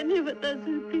 मैं नहीं बता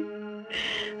सकती।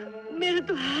 मेरे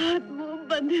तो हाथ मुंह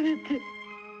बंधे हुए थे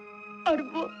और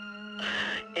वो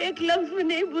एक लफ्ज में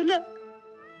नहीं बोला,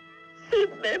 सिर्फ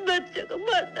मेरे बच्चे को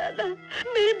मार डाला,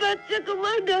 मेरे बच्चे को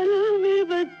मार डाला, मेरे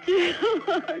बच्चे को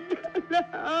मार डाला।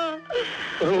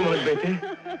 रो मत बेटे,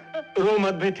 रो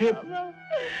मत बेटे।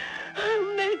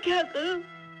 मैं क्या करूं?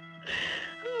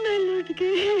 मैं लुट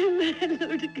गई, मैं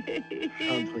लुट गई।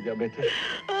 शांत हो जा बेटे,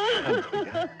 शांत हो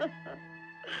जा।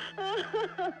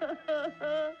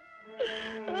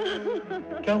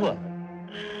 क्या हुआ?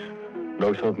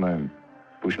 डॉक्टर साहब, मैं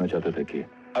पूछना चाहता था कि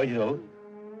अभिजीत बाबू,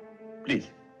 प्लीज।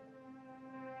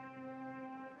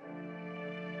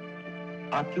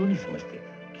 आप क्यों नहीं समझते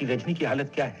कि रजनी की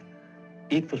हालत क्या है?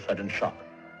 एक तो सडन शॉक,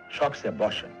 शॉक से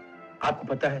अबॉर्शन। आपको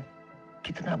पता है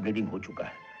कितना ब्लीडिंग हो चुका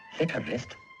है। Let her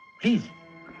rest please.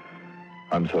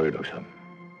 I am sorry doctor साहब,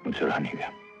 मुझसे रहा नहीं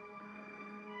गया।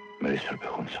 मेरे सर पे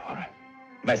खून सवार है।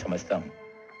 मैं समझता हूं,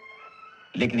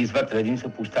 लेकिन इस वक्त रजनी से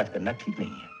पूछताछ करना ठीक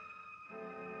नहीं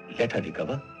है। Let her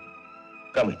recover,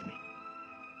 come with me.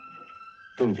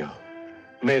 तुम जाओ,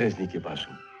 मैं रजनी के पास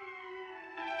हूं।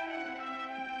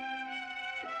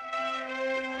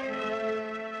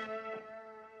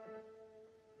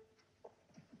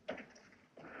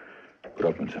 Good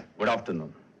afternoon sir. Good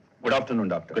afternoon. Good afternoon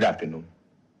doctor. Good afternoon.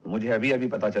 मुझे अभी अभी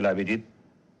पता चला Abhijit,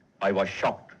 I was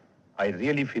shocked. I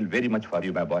really feel very much for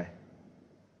you my boy.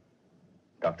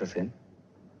 Doctor Sen,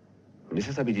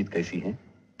 Mrs Abhijit कैसी हैं?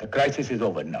 The crisis is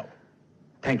over now.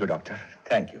 Thank you doctor.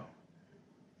 Thank you.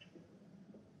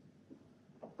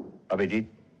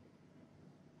 Abhijit,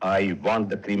 I want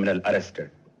the criminal arrested.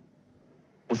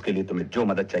 उसके लिए तुम्हें जो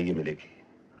मदद चाहिए मिलेगी।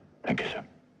 Thank you sir.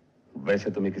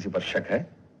 वैसे तुम्हें किसी पर शक है?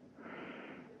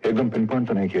 एकदम पिन पॉइंट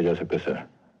तो नहीं किया जा सकता सर।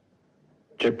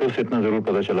 चेकपोस्ट से इतना जरूर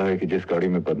पता चला है कि जिस गाड़ी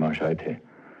में बदमाश आए थे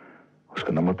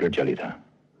उसका नंबर प्लेट जाली था।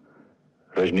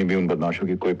 रजनी भी उन बदमाशों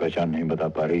की कोई पहचान नहीं बता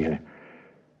पा रही है।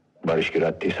 बारिश की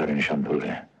रात थी, सारे निशान धुल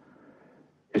गए,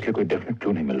 इसलिए कोई डेफिनेट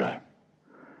क्लू नहीं मिल रहा है।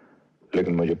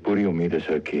 लेकिन मुझे पूरी उम्मीद है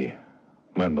सर कि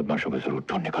मैं उन बदमाशों को जरूर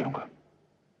ढूंढ निकालूंगा।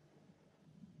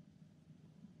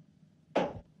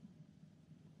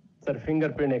 सर,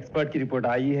 फिंगरप्रिंट एक्सपर्ट की रिपोर्ट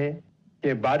आई है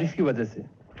कि बारिश की वजह से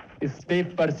इस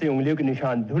टेप पर से उंगलियों के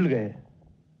निशान धुल गए।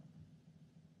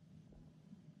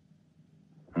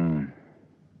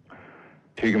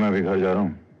 ठीक है, मैं अभी घर जा रहा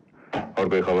हूं और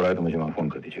कोई खबर आए तो मुझे वहां फोन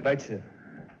कर दीजिए। Right sir.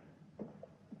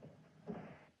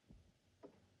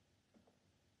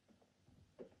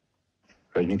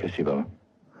 रजनी कैसी बाबा?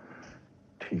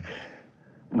 ठीक है,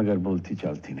 मगर बोलती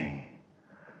चालती नहीं,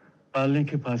 पालने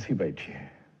के पास ही बैठी है।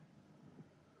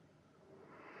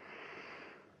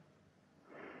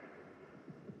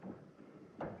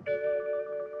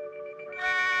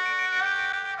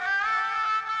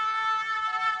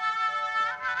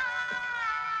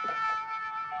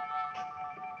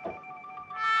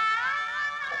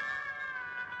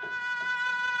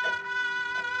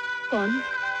 कौन?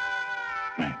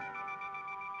 मैं।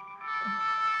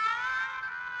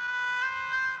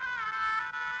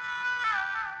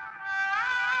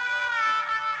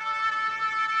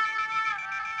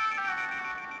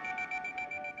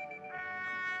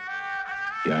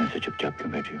 यहाँ से चुपचाप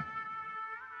क्यों बैठी हो?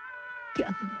 क्या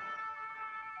करूं?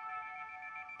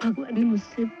 भगवान ने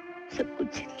मुझसे सब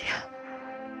कुछ छीन लिया।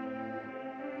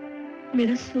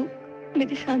 मेरा सुख,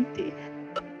 मेरी शांति,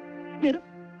 मेरा।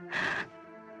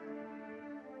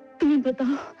 तुम्हें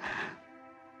बताओ,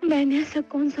 मैंने ऐसा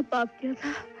कौन सा पाप किया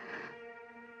था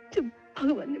जब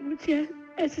भगवान ने मुझे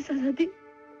ऐसी सजा दी?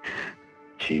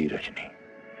 जी रजनी,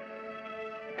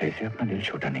 ऐसे अपना दिल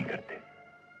छोटा नहीं करते।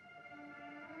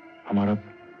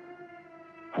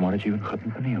 हमारा जीवन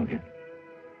खत्म तो नहीं हो गया।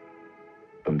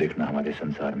 तुम देखना, हमारे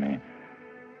संसार में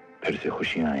फिर से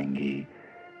खुशियां आएंगी,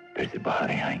 फिर से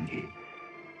बहारें आएंगी।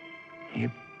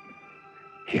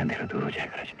 ये अंधेरा दूर हो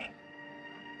जाएगा रजनी।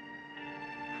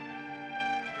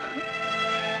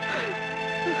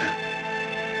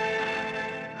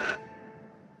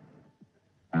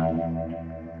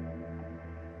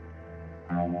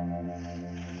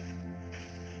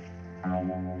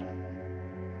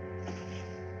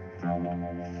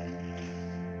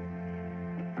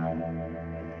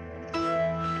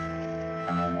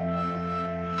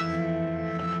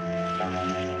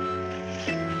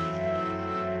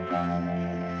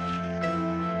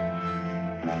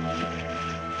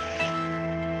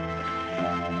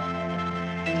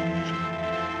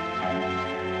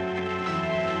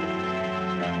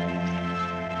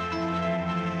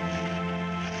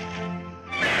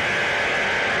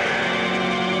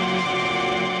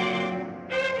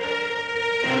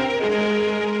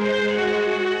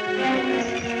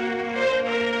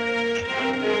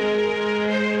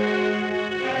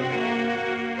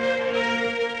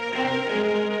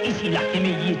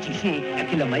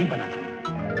 अकेला मैं ही बना था।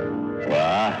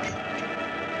 वाह,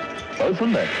 बहुत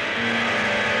सुंदर।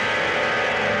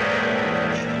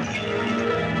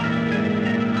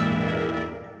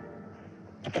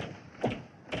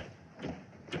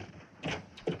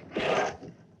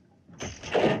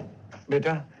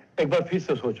 बेटा, एक बार फिर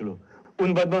से सोच लो।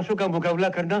 उन बदमाशों का मुकाबला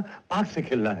करना आग से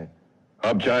खेलना है।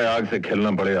 अब चाहे आग से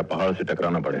खेलना पड़े या पहाड़ से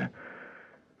टकराना पड़े,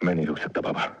 मैं नहीं रुक सकता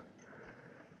बाबा।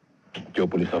 जो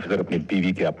पुलिस ऑफिसर अपनी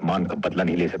बीवी के अपमान का बदला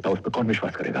नहीं ले सकता, उस पर कौन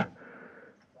विश्वास करेगा?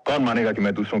 कौन मानेगा कि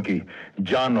मैं दूसरों की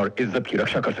जान और इज्जत की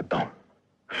रक्षा कर सकता हूं?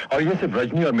 और ये सिर्फ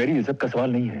रजनी और मेरी इज्जत का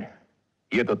सवाल नहीं है,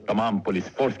 ये तो तमाम पुलिस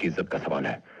फोर्स की इज्जत का सवाल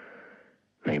है।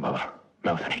 नहीं बाबा,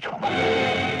 मैं उसे नहीं छोड़ूंगा।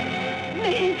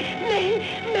 नहीं नहीं,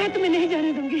 मैं तुम्हें नहीं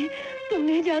जाने दूंगी। तुम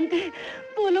नहीं जानते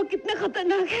वो लोग कितने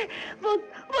खतरनाक हैं। वो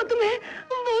तुम्हें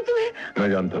मैं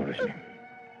जानता हूँ रजनी,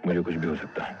 मुझे कुछ भी हो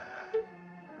सकता है,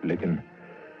 लेकिन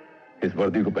इस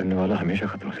वर्दी को पहनने वाला हमेशा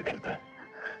खतरों से खेलता है।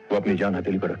 वो अपनी जान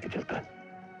हथेली पर रख के चलता है।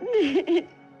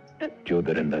 जो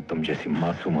दरिंदा तुम जैसी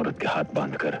मासूम औरत के हाथ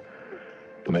बांधकर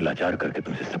तुम्हें लाचार करके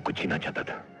तुमसे सब कुछ छीना चाहता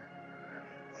था,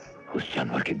 उस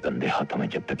जानवर के गंदे हाथों में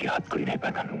जब तक ये हथकड़ी नहीं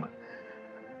पहना लूंगा,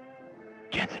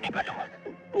 चैन से नहीं बैठूंगा।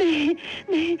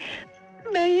 नहीं,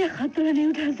 मैं ये खतरा नहीं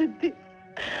उठा सकती।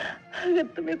 अगर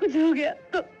तुम्हें कुछ हो गया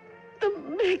तो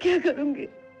मैं क्या करूंगी?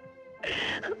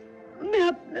 मैं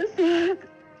अपना सुहाग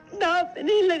दांव पे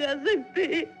नहीं लगा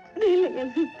सकती।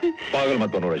 पागल मत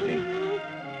बनो रजनी,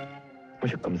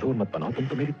 मुझे कमजोर मत बनाओ। तुम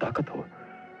तो मेरी ताकत हो।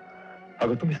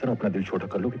 अगर तुम इस तरह अपना दिल छोटा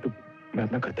कर लोगी तो मैं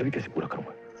अपना कर्तव्य कैसे पूरा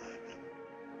करूंगा?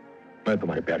 मैं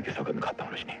तुम्हारे प्यार की सौगंध खाता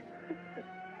हूं रजनी,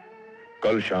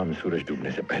 कल शाम सूरज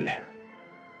डूबने से पहले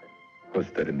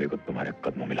उस दरिंदे को तुम्हारे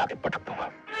कदमों में लाके पटक दूंगा।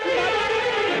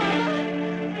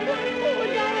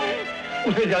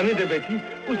 उसे जाने दे बेटी,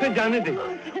 उसे जाने दे,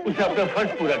 उसे अपना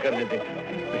फर्ज पूरा करने दे।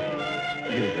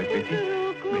 बेटी,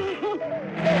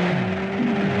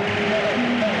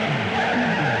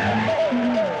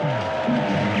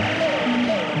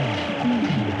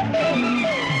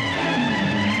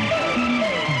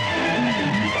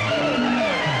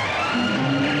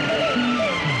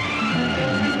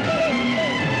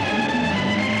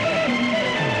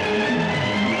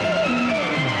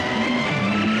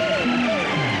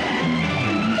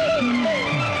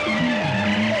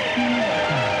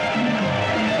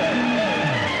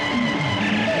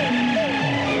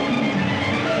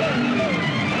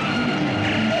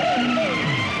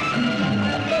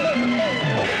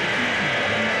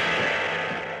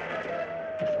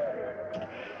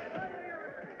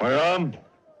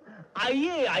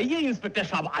 आइए आइए इंस्पेक्टर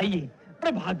साहब आइए।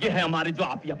 बड़े भाग्य है हमारे जो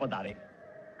आप यहाँ पधारे।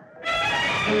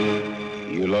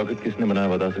 ये लॉकेट किसने बनाया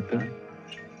बता सकते हैं?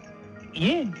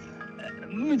 ये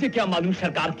मुझे क्या मालूम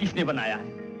सरकार किसने बनाया है।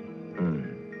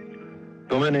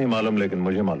 तुम्हें नहीं मालूम लेकिन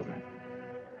मुझे मालूम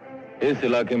है। इस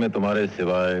इलाके में तुम्हारे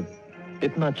सिवाय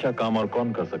इतना अच्छा काम और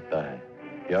कौन कर सकता है?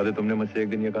 याद है तुमने मुझसे एक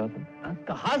दिन ये कहा था?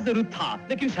 कहा जरूर था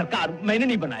लेकिन सरकार मैंने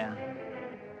नहीं बनाया।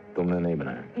 तुमने नहीं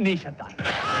बनाया? नहीं सरकार।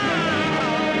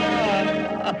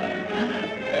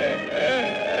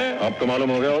 आपको मालूम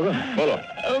हो गया होगा? बोलो।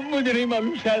 मुझे नहीं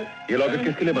मालूम सर। ये लॉकेट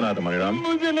किसके लिए बना था मणिराम?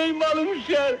 मुझे नहीं मालूम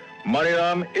सर।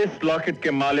 मणिराम, इस लॉकेट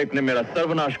के मालिक ने मेरा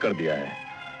सर्वनाश कर दिया है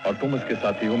और तुम उसके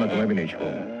साथी हो, मैं तुम्हें भी नहीं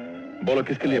छोड़ूंगा। बोलो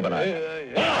किसके लिए बनाया?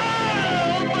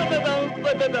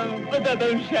 बताता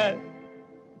हूँ सर।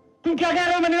 तुम क्या कह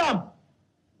रहे हो मणिराम?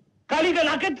 काली का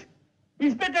लॉकेट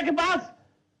इंस्पेक्टर के पास?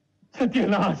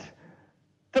 सत्यानाश,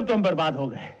 तब तो हम बर्बाद हो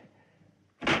गए।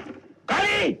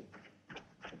 काली!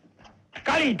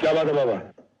 काली! क्या बात है बाबा?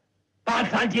 5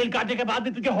 साल जेल काटने के बाद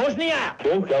भी तुझे होश नहीं आया?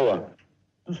 क्यों, क्या हुआ?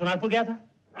 तू सोनारपुर गया था?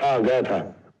 हाँ गया था।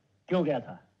 क्यों गया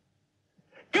था?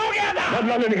 क्यों गया था?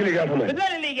 बदला लेने के लिए गया था मैं। बदला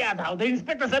लेने गया था? उधर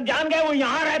इंस्पेक्टर साहब जान गए वो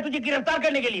यहाँ रहे तुझे गिरफ्तार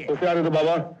करने के लिए। उसे आने तो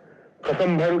बाबा,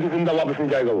 कसम भैरू की जिंदा वापस नहीं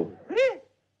जाएगा वो।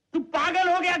 तू पागल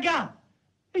हो गया क्या?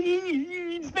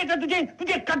 इंस्पेक्टर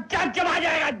तुझे कच्चा चबा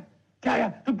जाएगा। क्या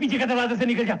तू पीछे का दरवाजे से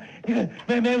निकल जा।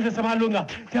 निकल, मैं उसे संभाल लूंगा।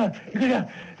 जा निकल जा।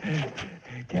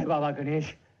 जय बाबा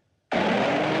गणेश।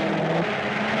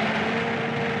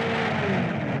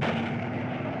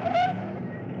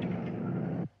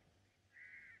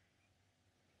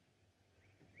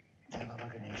 जय बाबा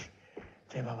गणेश,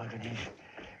 जय बाबा गणेश,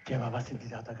 जय बाबा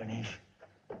सिद्धिदाता गणेश।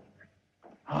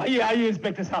 आइए आइए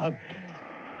इंस्पेक्टर साहब।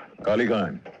 काली कहाँ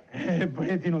है?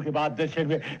 बड़े दिनों के बाद दर्शन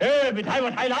हुए। मिठाई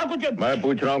वठाई ला कुछ। मैं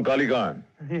पूछ रहा हूँ काली कहाँ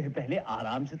है? पहले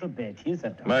आराम से तो बैठिए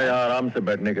सरकार। मैं यहाँ आराम से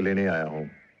बैठने के लिए नहीं आया हूँ,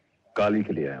 काली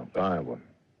के लिए आया हूँ। कहाँ है वो?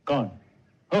 कौन?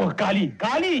 ओह काली।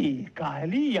 काली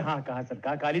काली यहाँ कहाँ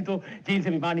सरकार? काली तो जेल से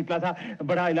बीमार निकला था,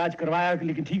 बड़ा इलाज करवाया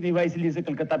लेकिन ठीक नहीं हुआ, इसलिए इसे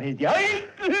कलकत्ता भेज दिया।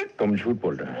 तुम झूठ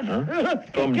बोल रहे हैं?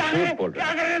 तुम झूठ बोल रहे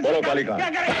हैं? बोलो काली कहाँ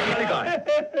है? काली कहाँ है?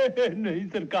 नहीं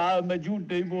सरकार, मैं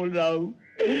झूठ नहीं बोल रहा हूँ।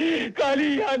 काली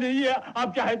यहाँ नहीं है।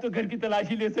 आप चाहे तो घर की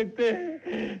तलाशी ले सकते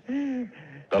हैं।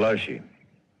 तलाशी?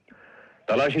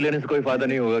 तलाशी लेने से कोई फायदा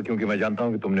नहीं होगा क्योंकि मैं जानता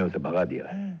हूँ कि तुमने उसे भगा दिया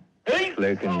है।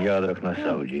 लेकिन याद रखना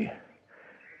साहू जी,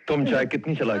 तुम चाहे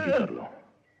कितनी चालाकी कर लो,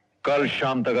 कल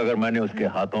शाम तक अगर मैंने उसके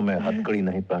हाथों में हथकड़ी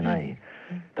नहीं पहनाई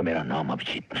तो मेरा नाम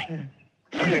अभिजीत नहीं।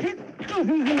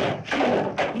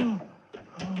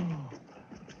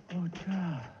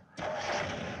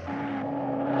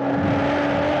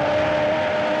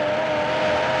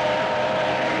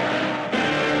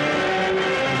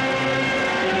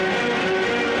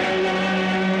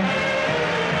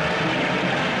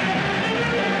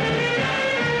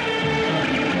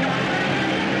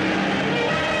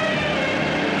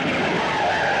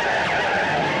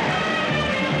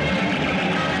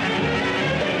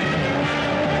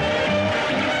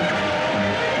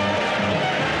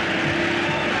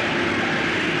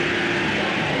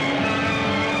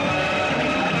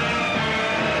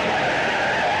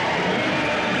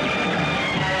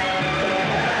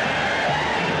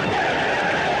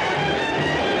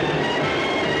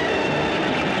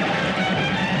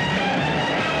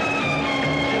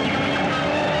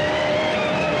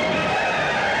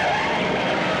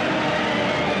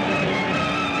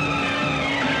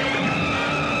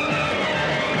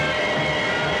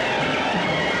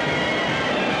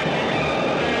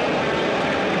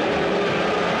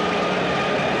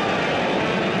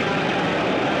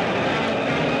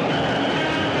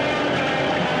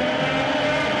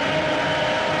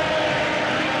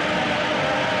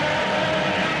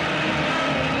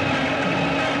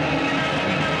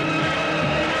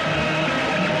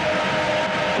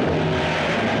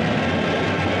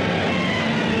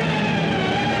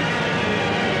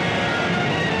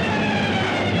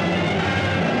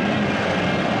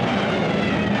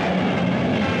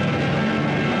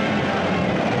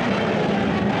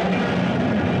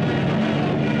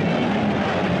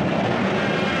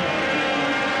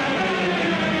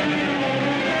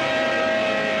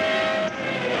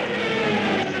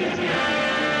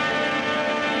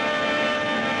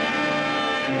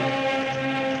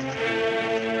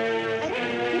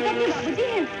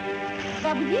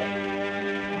 बाबूजी,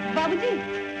 बाबूजी,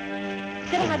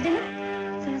 जरा हाथ देना,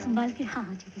 जरा संभाल के। हाँ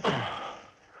हाँ ठीक है।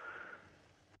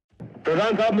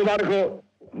 प्रधान साहब मुबारक हो,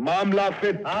 मामला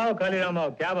फिट। आओ कालीराम आओ,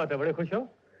 क्या बात है, बड़े खुश हो?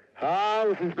 हाँ,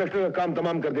 उस इंस्पेक्टर का काम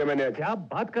तमाम कर दिया मैंने। क्या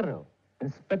बात कर रहे हो?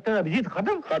 इंस्पेक्टर अभिजीत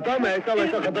खत्म? खत्म, ऐसा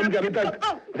वैसा खत्म कि अभी तक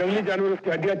जंगली जानवर उसकी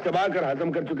हड्डियां चबा कर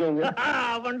हजम कर चुके होंगे।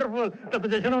 वंडरफुल, तब तो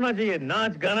जश्न होना चाहिए,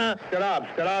 नाच गाना।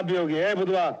 शराब भी होगी है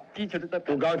बुधवा की। छोटे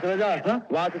तू गाँव चला जा,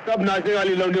 वहाँ से सब नाचने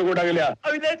वाली लौंडियों को उठा के लिया।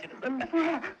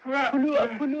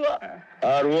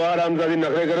 और वो आरामजादी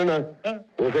नखरे करे ना,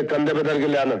 उसे कंधे पे धर के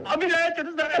ले आना।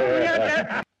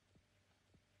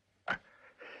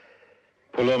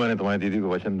 फुलवा, मैंने तुम्हारी दीदी को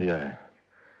वचन दिया है,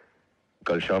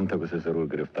 कल शाम तक उसे जरूर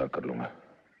गिरफ्तार कर लूंगा।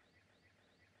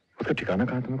 उसका ठिकाना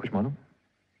कहाँ तुम्हें कुछ मालूम?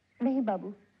 नहीं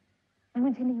बाबू,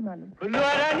 मुझे नहीं मालूम।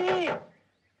 फुलवा रानी,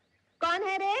 कौन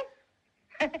है रे?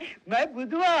 मैं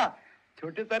बुधवा,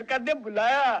 छोटे सरकार ने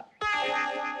बुलाया।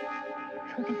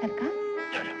 छोटे सरकार?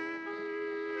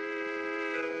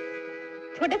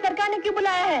 छोटे सरकार ने क्यों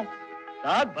बुलाया है?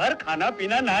 रात भर खाना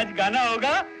पीना नाच गाना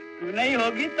होगा, तू नहीं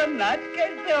होगी तब नाच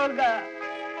कैसे होगा?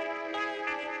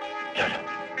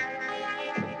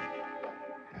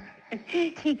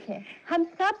 ठीक है, हम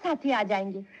सब साथी आ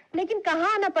जाएंगे, लेकिन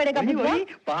कहाँ आना पड़ेगा? वही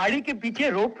पहाड़ी के पीछे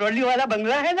रोप ट्रॉली वाला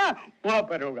बंगला है ना, वहाँ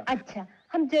पर होगा। अच्छा,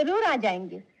 हम जरूर आ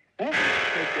जाएंगे।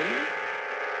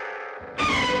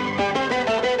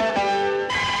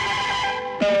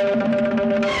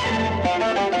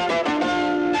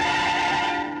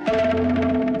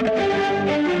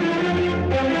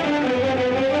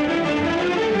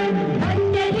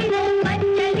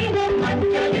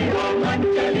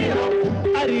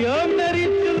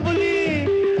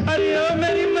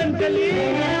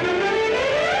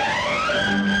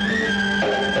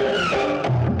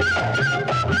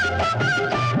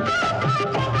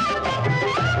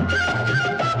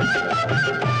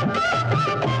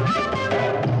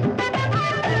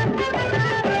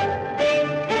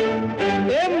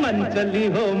 चली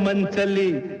हो मन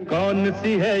चली, कौन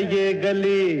सी है ये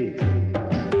गली?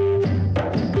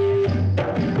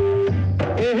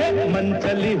 मन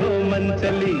चली हो मन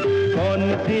चली, कौन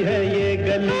सी है ये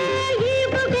गली? ये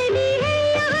वो गली है,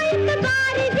 यहाँ एक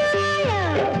बार जो आया,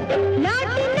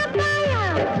 लौट न पाया।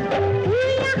 तू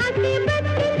यहाँ से बच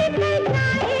निकल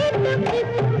जाए तो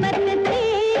किस्मत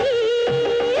तेरी।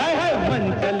 मन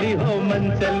चली हो मन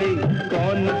चली,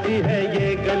 कौन सी है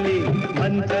ये गली?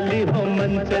 मन चली हो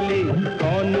मन चली,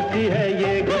 कौन सी है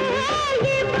ये गली?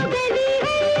 ये वो गली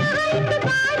है, यहाँ एक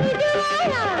बार जो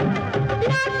आया,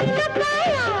 लौट न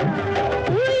पाया।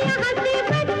 तू यहाँ से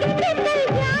बच निकल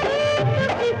जाए तो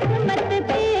किस्मत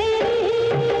तेरी।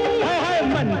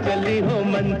 मन चली हो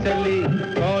मन चली,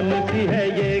 कौन सी है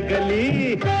ये गली?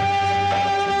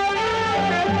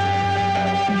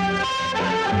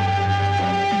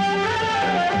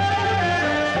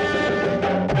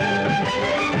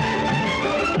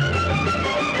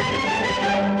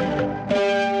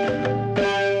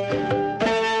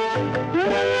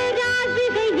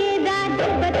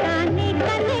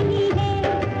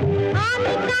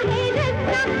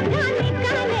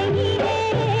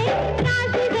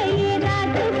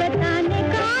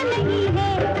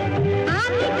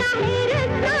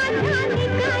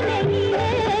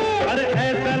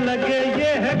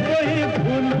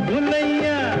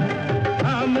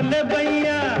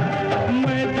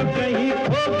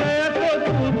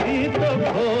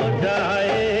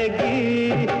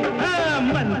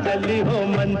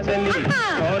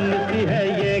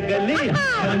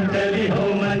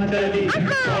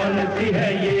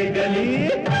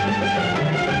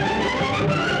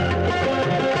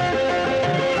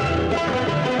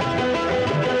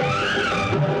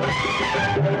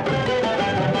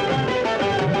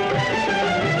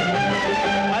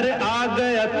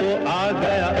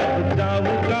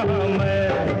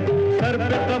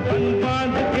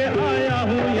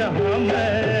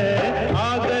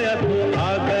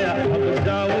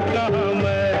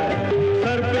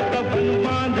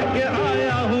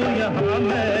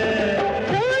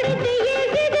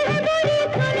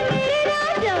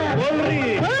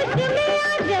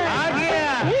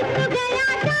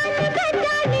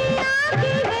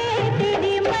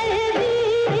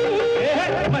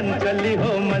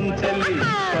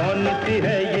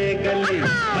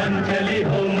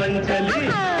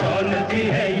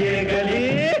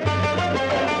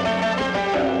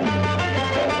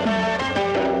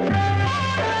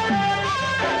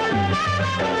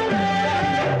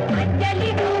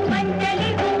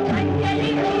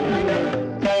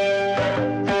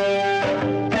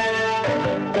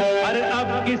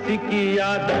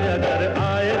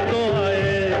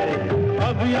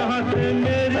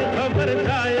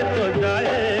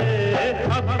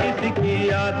 अब किसी की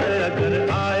याद अगर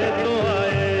आए तो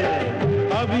आए,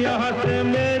 अब यहाँ से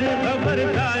मेरी खबर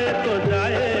जाए तो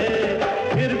जाए,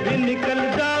 फिर भी निकल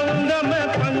जाऊंगा मैं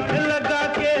पंख लगा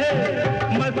के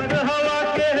मस्त हवा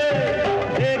के,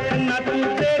 देखना तू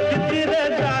देखती रह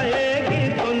जाएगी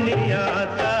दुनिया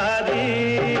सारी।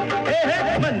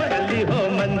 मन चली हो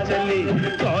मन चली,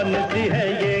 कौन सी है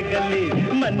ये गली,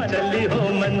 मन चली हो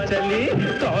मन चली,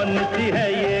 कौन सी है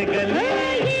ये गली।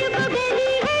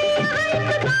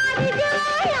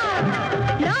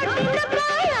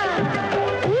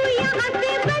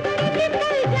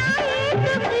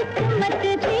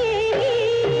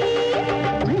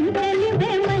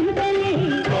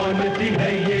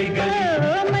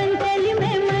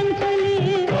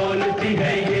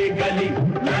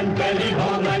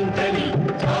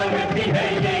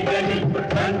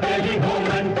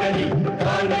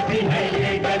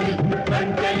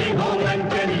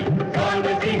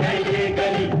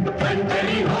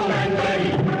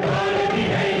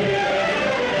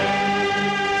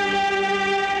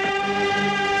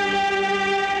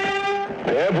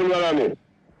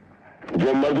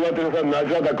 जो मर्दुआ तेरे साथ नाच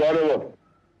रहा था, कौन है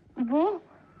वो?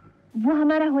 वो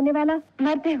हमारा होने वाला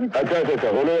मर्द है। अच्छा अच्छा अच्छा,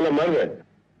 होने वाला मर्द है।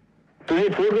 तुझे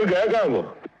छोड़कर गया कहाँ वो?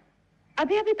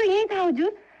 अभी अभी तो यही था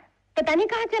हुजूर, पता नहीं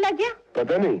कहाँ चला गया।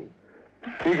 पता नहीं?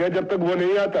 ठीक है, जब तक वो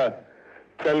नहीं आता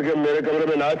चल के मेरे कमरे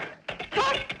में नाच।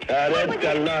 अरे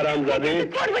चलना आरामजादी।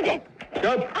 छोड़ मुझे।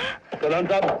 चुप। प्रधान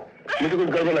साहब, मुझे कुछ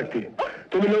गड़बड़ लगती है,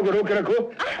 तुम इन लोगों को रोक के रखो,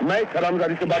 मैं इस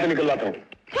हरामजादी से बातें निकलवाता हूँ।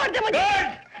 छोड़ दे मुझे।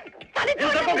 इन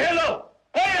सबको घेर लो,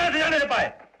 कोई यहाँ से जाने नहीं पाए।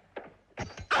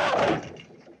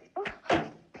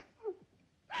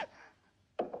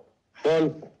 बोल,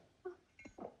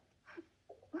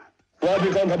 वो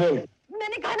आदमी कौन था? बोल।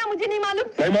 मैंने कहा ना मुझे नहीं मालूम।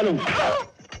 नहीं मालूम?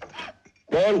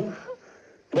 बोल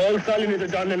बोल साली, नहीं तो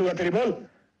जान ले लूंगा तेरी। बोल।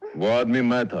 वो आदमी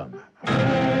मैं था।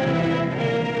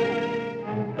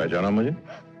 पहचाना मुझे?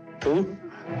 तू?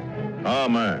 हाँ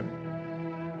मैं।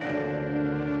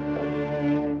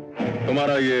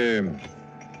 तुम्हारा ये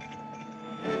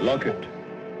लॉकेट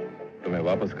तुम्हें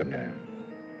वापस करने आया।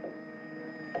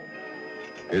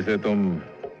 इसे तुम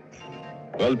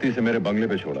गलती से मेरे बंगले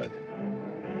पे छोड़ा थे।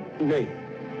 नहीं,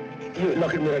 ये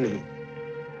लॉकेट मेरा नहीं।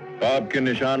 पाप के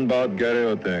निशान बहुत गहरे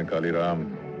होते हैं कालीराम,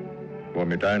 वो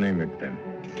मिटाए नहीं मिटते।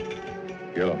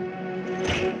 ये लो,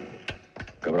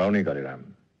 घबराओ नहीं कालीराम,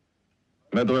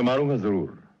 मैं तुम्हें मारूंगा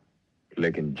जरूर,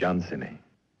 लेकिन जान से नहीं।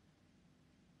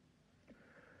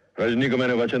 रजनी को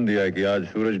मैंने वचन दिया है कि आज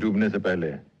सूरज डूबने से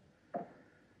पहले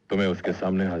तुम्हें उसके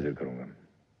सामने हाजिर करूंगा।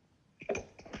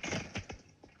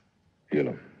 ये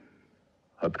लो,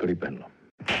 हथकड़ी पहन लो।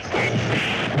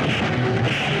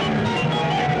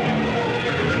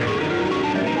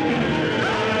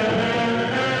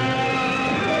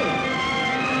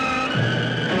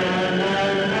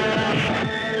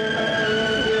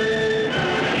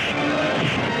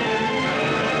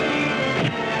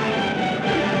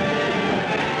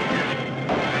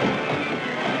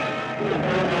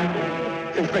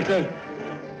 इंस्पेक्टर,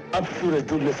 अब सूरज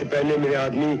डूबने से पहले मेरे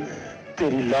आदमी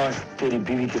तेरी लाश तेरी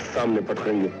बीवी के सामने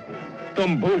पटकेंगे।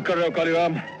 तुम भूल कर रहे हो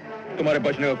कालीराम, तुम्हारे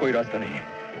बचने का कोई रास्ता नहीं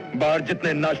है। बाहर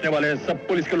जितने नाचने वाले हैं सब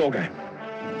पुलिस के लोग हैं।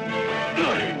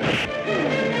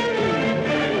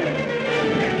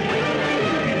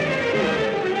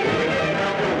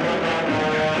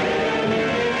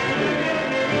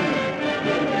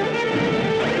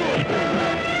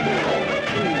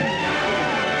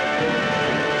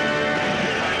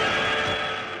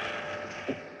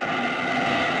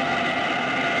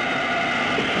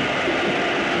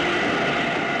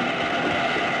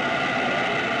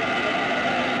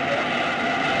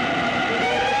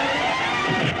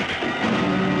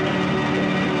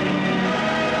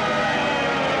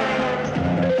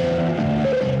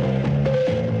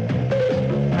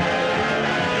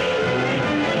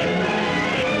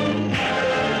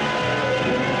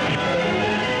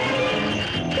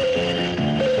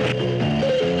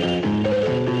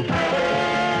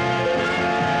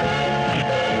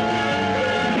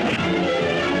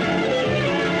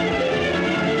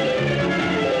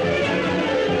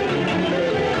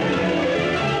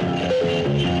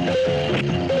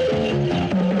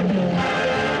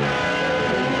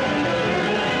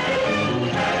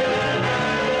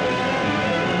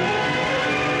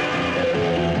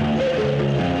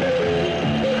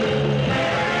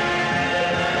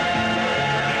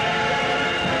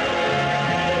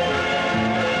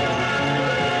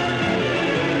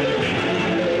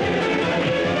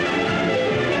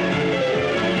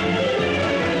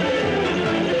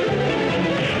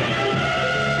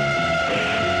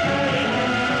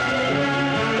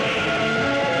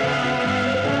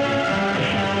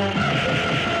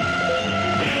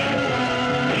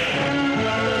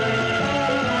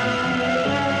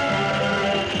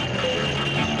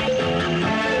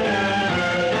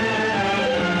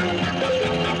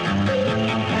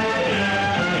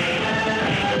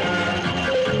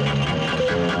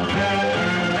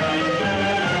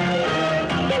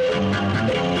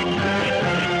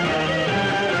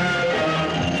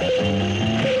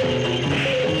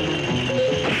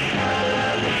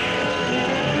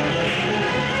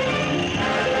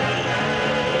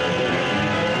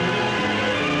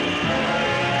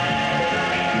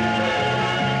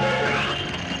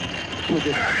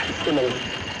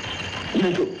 तो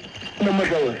नहीं तो मैं मर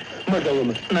जाऊंगा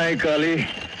मैं। नहीं काली,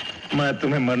 मैं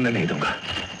तुम्हें मरने नहीं दूंगा।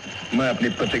 मैं अपनी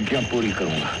प्रतिज्ञा पूरी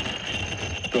करूंगा।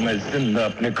 तुम्हें जिंदा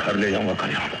अपने घर ले जाऊंगा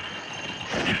कलिराम,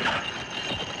 जिंदा।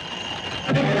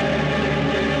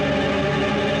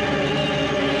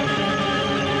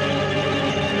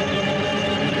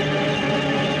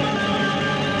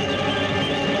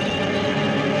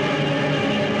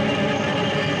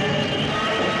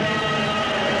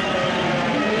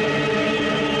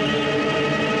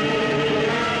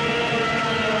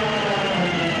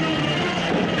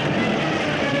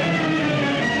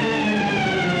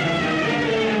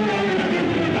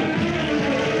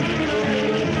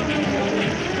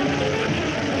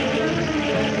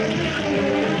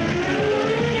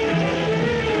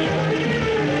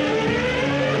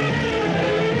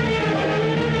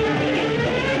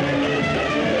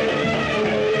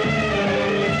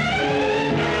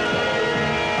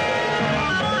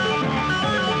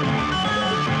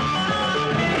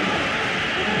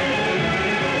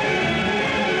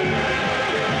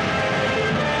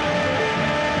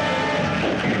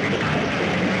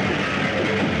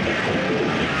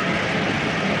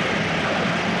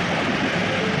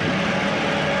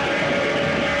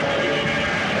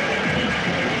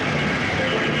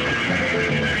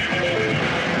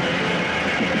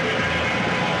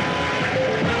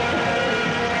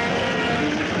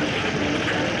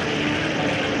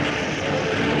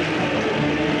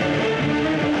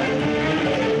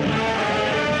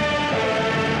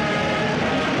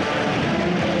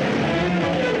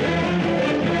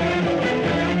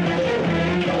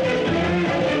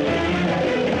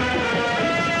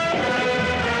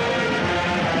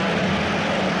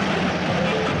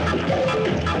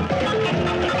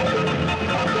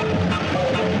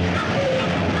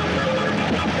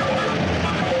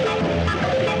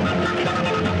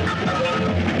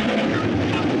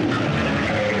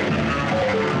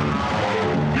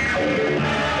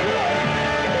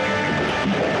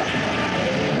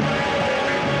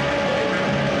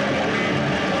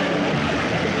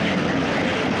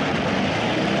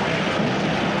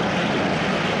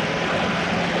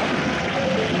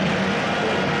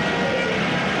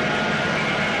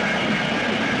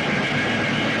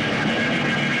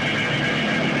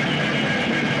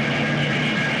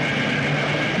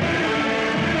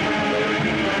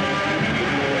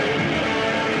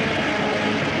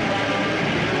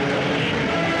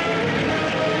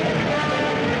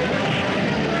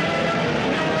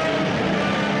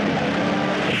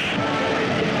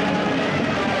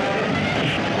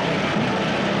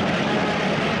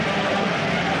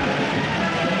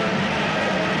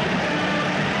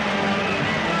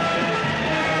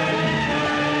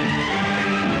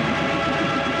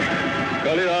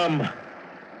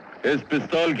 इस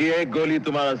पिस्तौल की एक गोली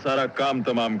तुम्हारा सारा काम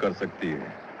तमाम कर सकती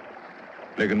है,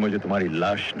 लेकिन मुझे तुम्हारी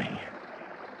लाश नहीं,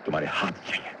 तुम्हारे हाथ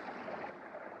चाहिए।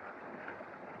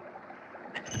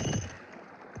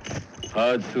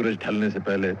 आज सूरज ढलने से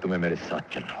पहले तुम्हें मेरे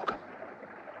साथ चलना होगा।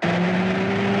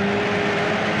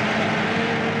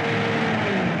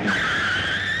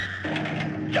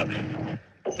 चल,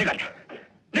 निकल,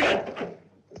 निकल।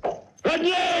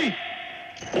 रजनी!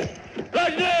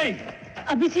 रजनी!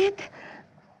 अभिजीत,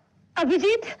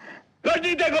 अभिजीत!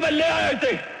 रजनी देखो, मैं ले आया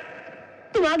इसे।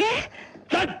 तुम आ गए?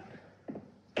 चल।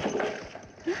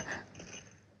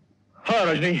 हाँ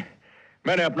रजनी,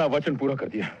 मैंने अपना वचन पूरा कर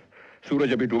दिया।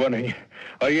 सूरज अभी डूबा नहीं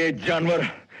और ये जानवर,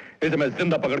 इसे मैं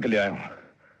जिंदा पकड़ के ले आया हूं।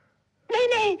 नहीं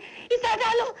नहीं, इसे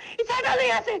हटा लो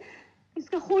यहाँ से।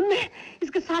 इसके खून में,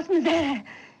 इसके सांस में जहर है।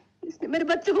 इसने मेरे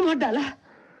बच्चे को मार डाला।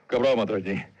 घबराओ मत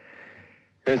रजनी,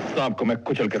 इस सांप को मैं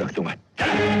कुचल के रख दूंगा।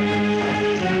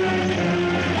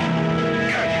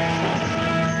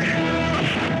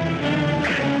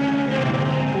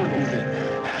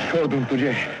 छोड़ दूं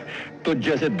तुझे, तुझ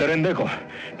जैसे दरिंदे को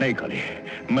नहीं काली,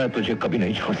 मैं तुझे कभी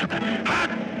नहीं छोड़ सकता।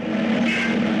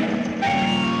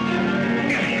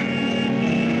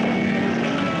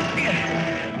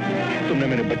 तुमने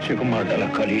मेरे बच्चे को मार डाला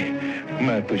काली,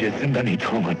 मैं तुझे जिंदा नहीं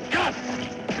छोड़ूंगा।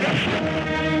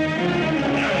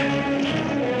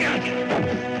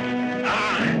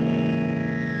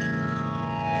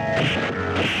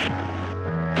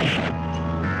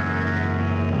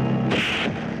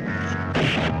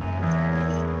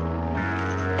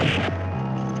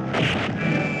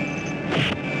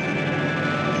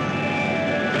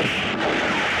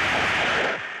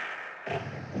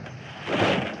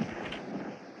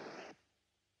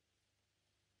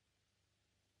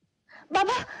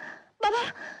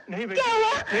 नहीं बेटी, क्या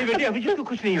हुआ? नहीं बेटी, अभिजीत को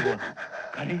कुछ नहीं हुआ।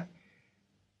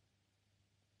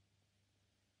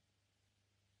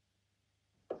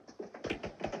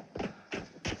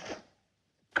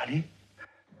 काली, काली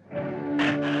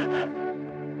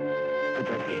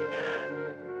पिताजी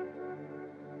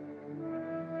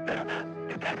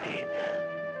पिताजी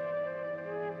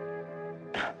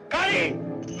काली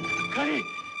काली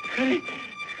काली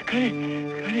काली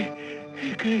काली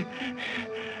काली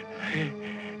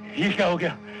ये क्या हो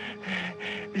गया?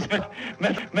 इस पर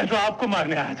मैं तो आपको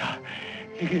मारने आया था,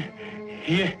 लेकिन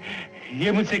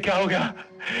ये मुझसे क्या हो गया?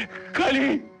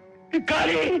 काली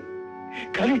काली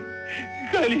काली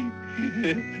काली।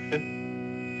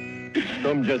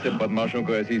 तुम जैसे बदमाशों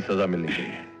को ऐसी सजा मिलनी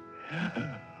चाहिए।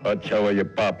 अच्छा हुआ ये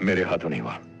पाप मेरे हाथों नहीं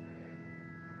हुआ।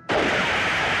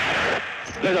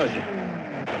 ले जाओ इसे।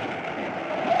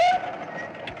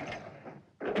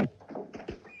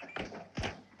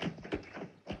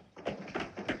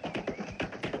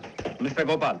 मिस्टर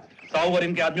गोपाल, साहू और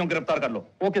इनके आदमियों को गिरफ्तार कर लो।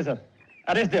 ओके सर,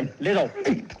 अरेस्ट देम, ले जाओ।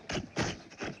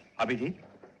 अभिजीत,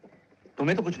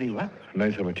 तुम्हें तो कुछ नहीं हुआ?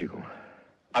 नहीं सर, मैं ठीक हूँ।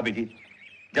 अभिजीत,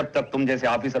 जब तक तुम जैसे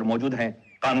ऑफिसर मौजूद हैं,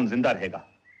 कानून जिंदा रहेगा।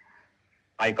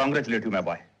 आई congratulate you my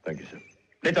boy. Thank you sir.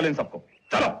 ले चलो इन सबको,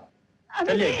 चलो।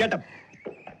 चलिए, गेट अप।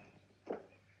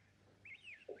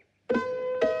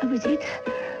 अभिजीत,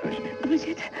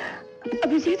 अभिजीत,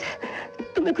 अभिजीत,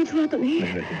 तुम्हें कुछ हुआ तो नहीं?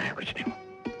 नहीं, कुछ नहीं।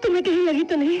 तुम्हें कहीं लगी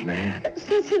तो नहीं? नहीं।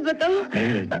 सच सच बताओ।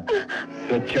 नहीं, सच।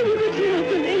 तुम्हें कुछ हुआ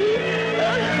तो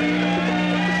नहीं?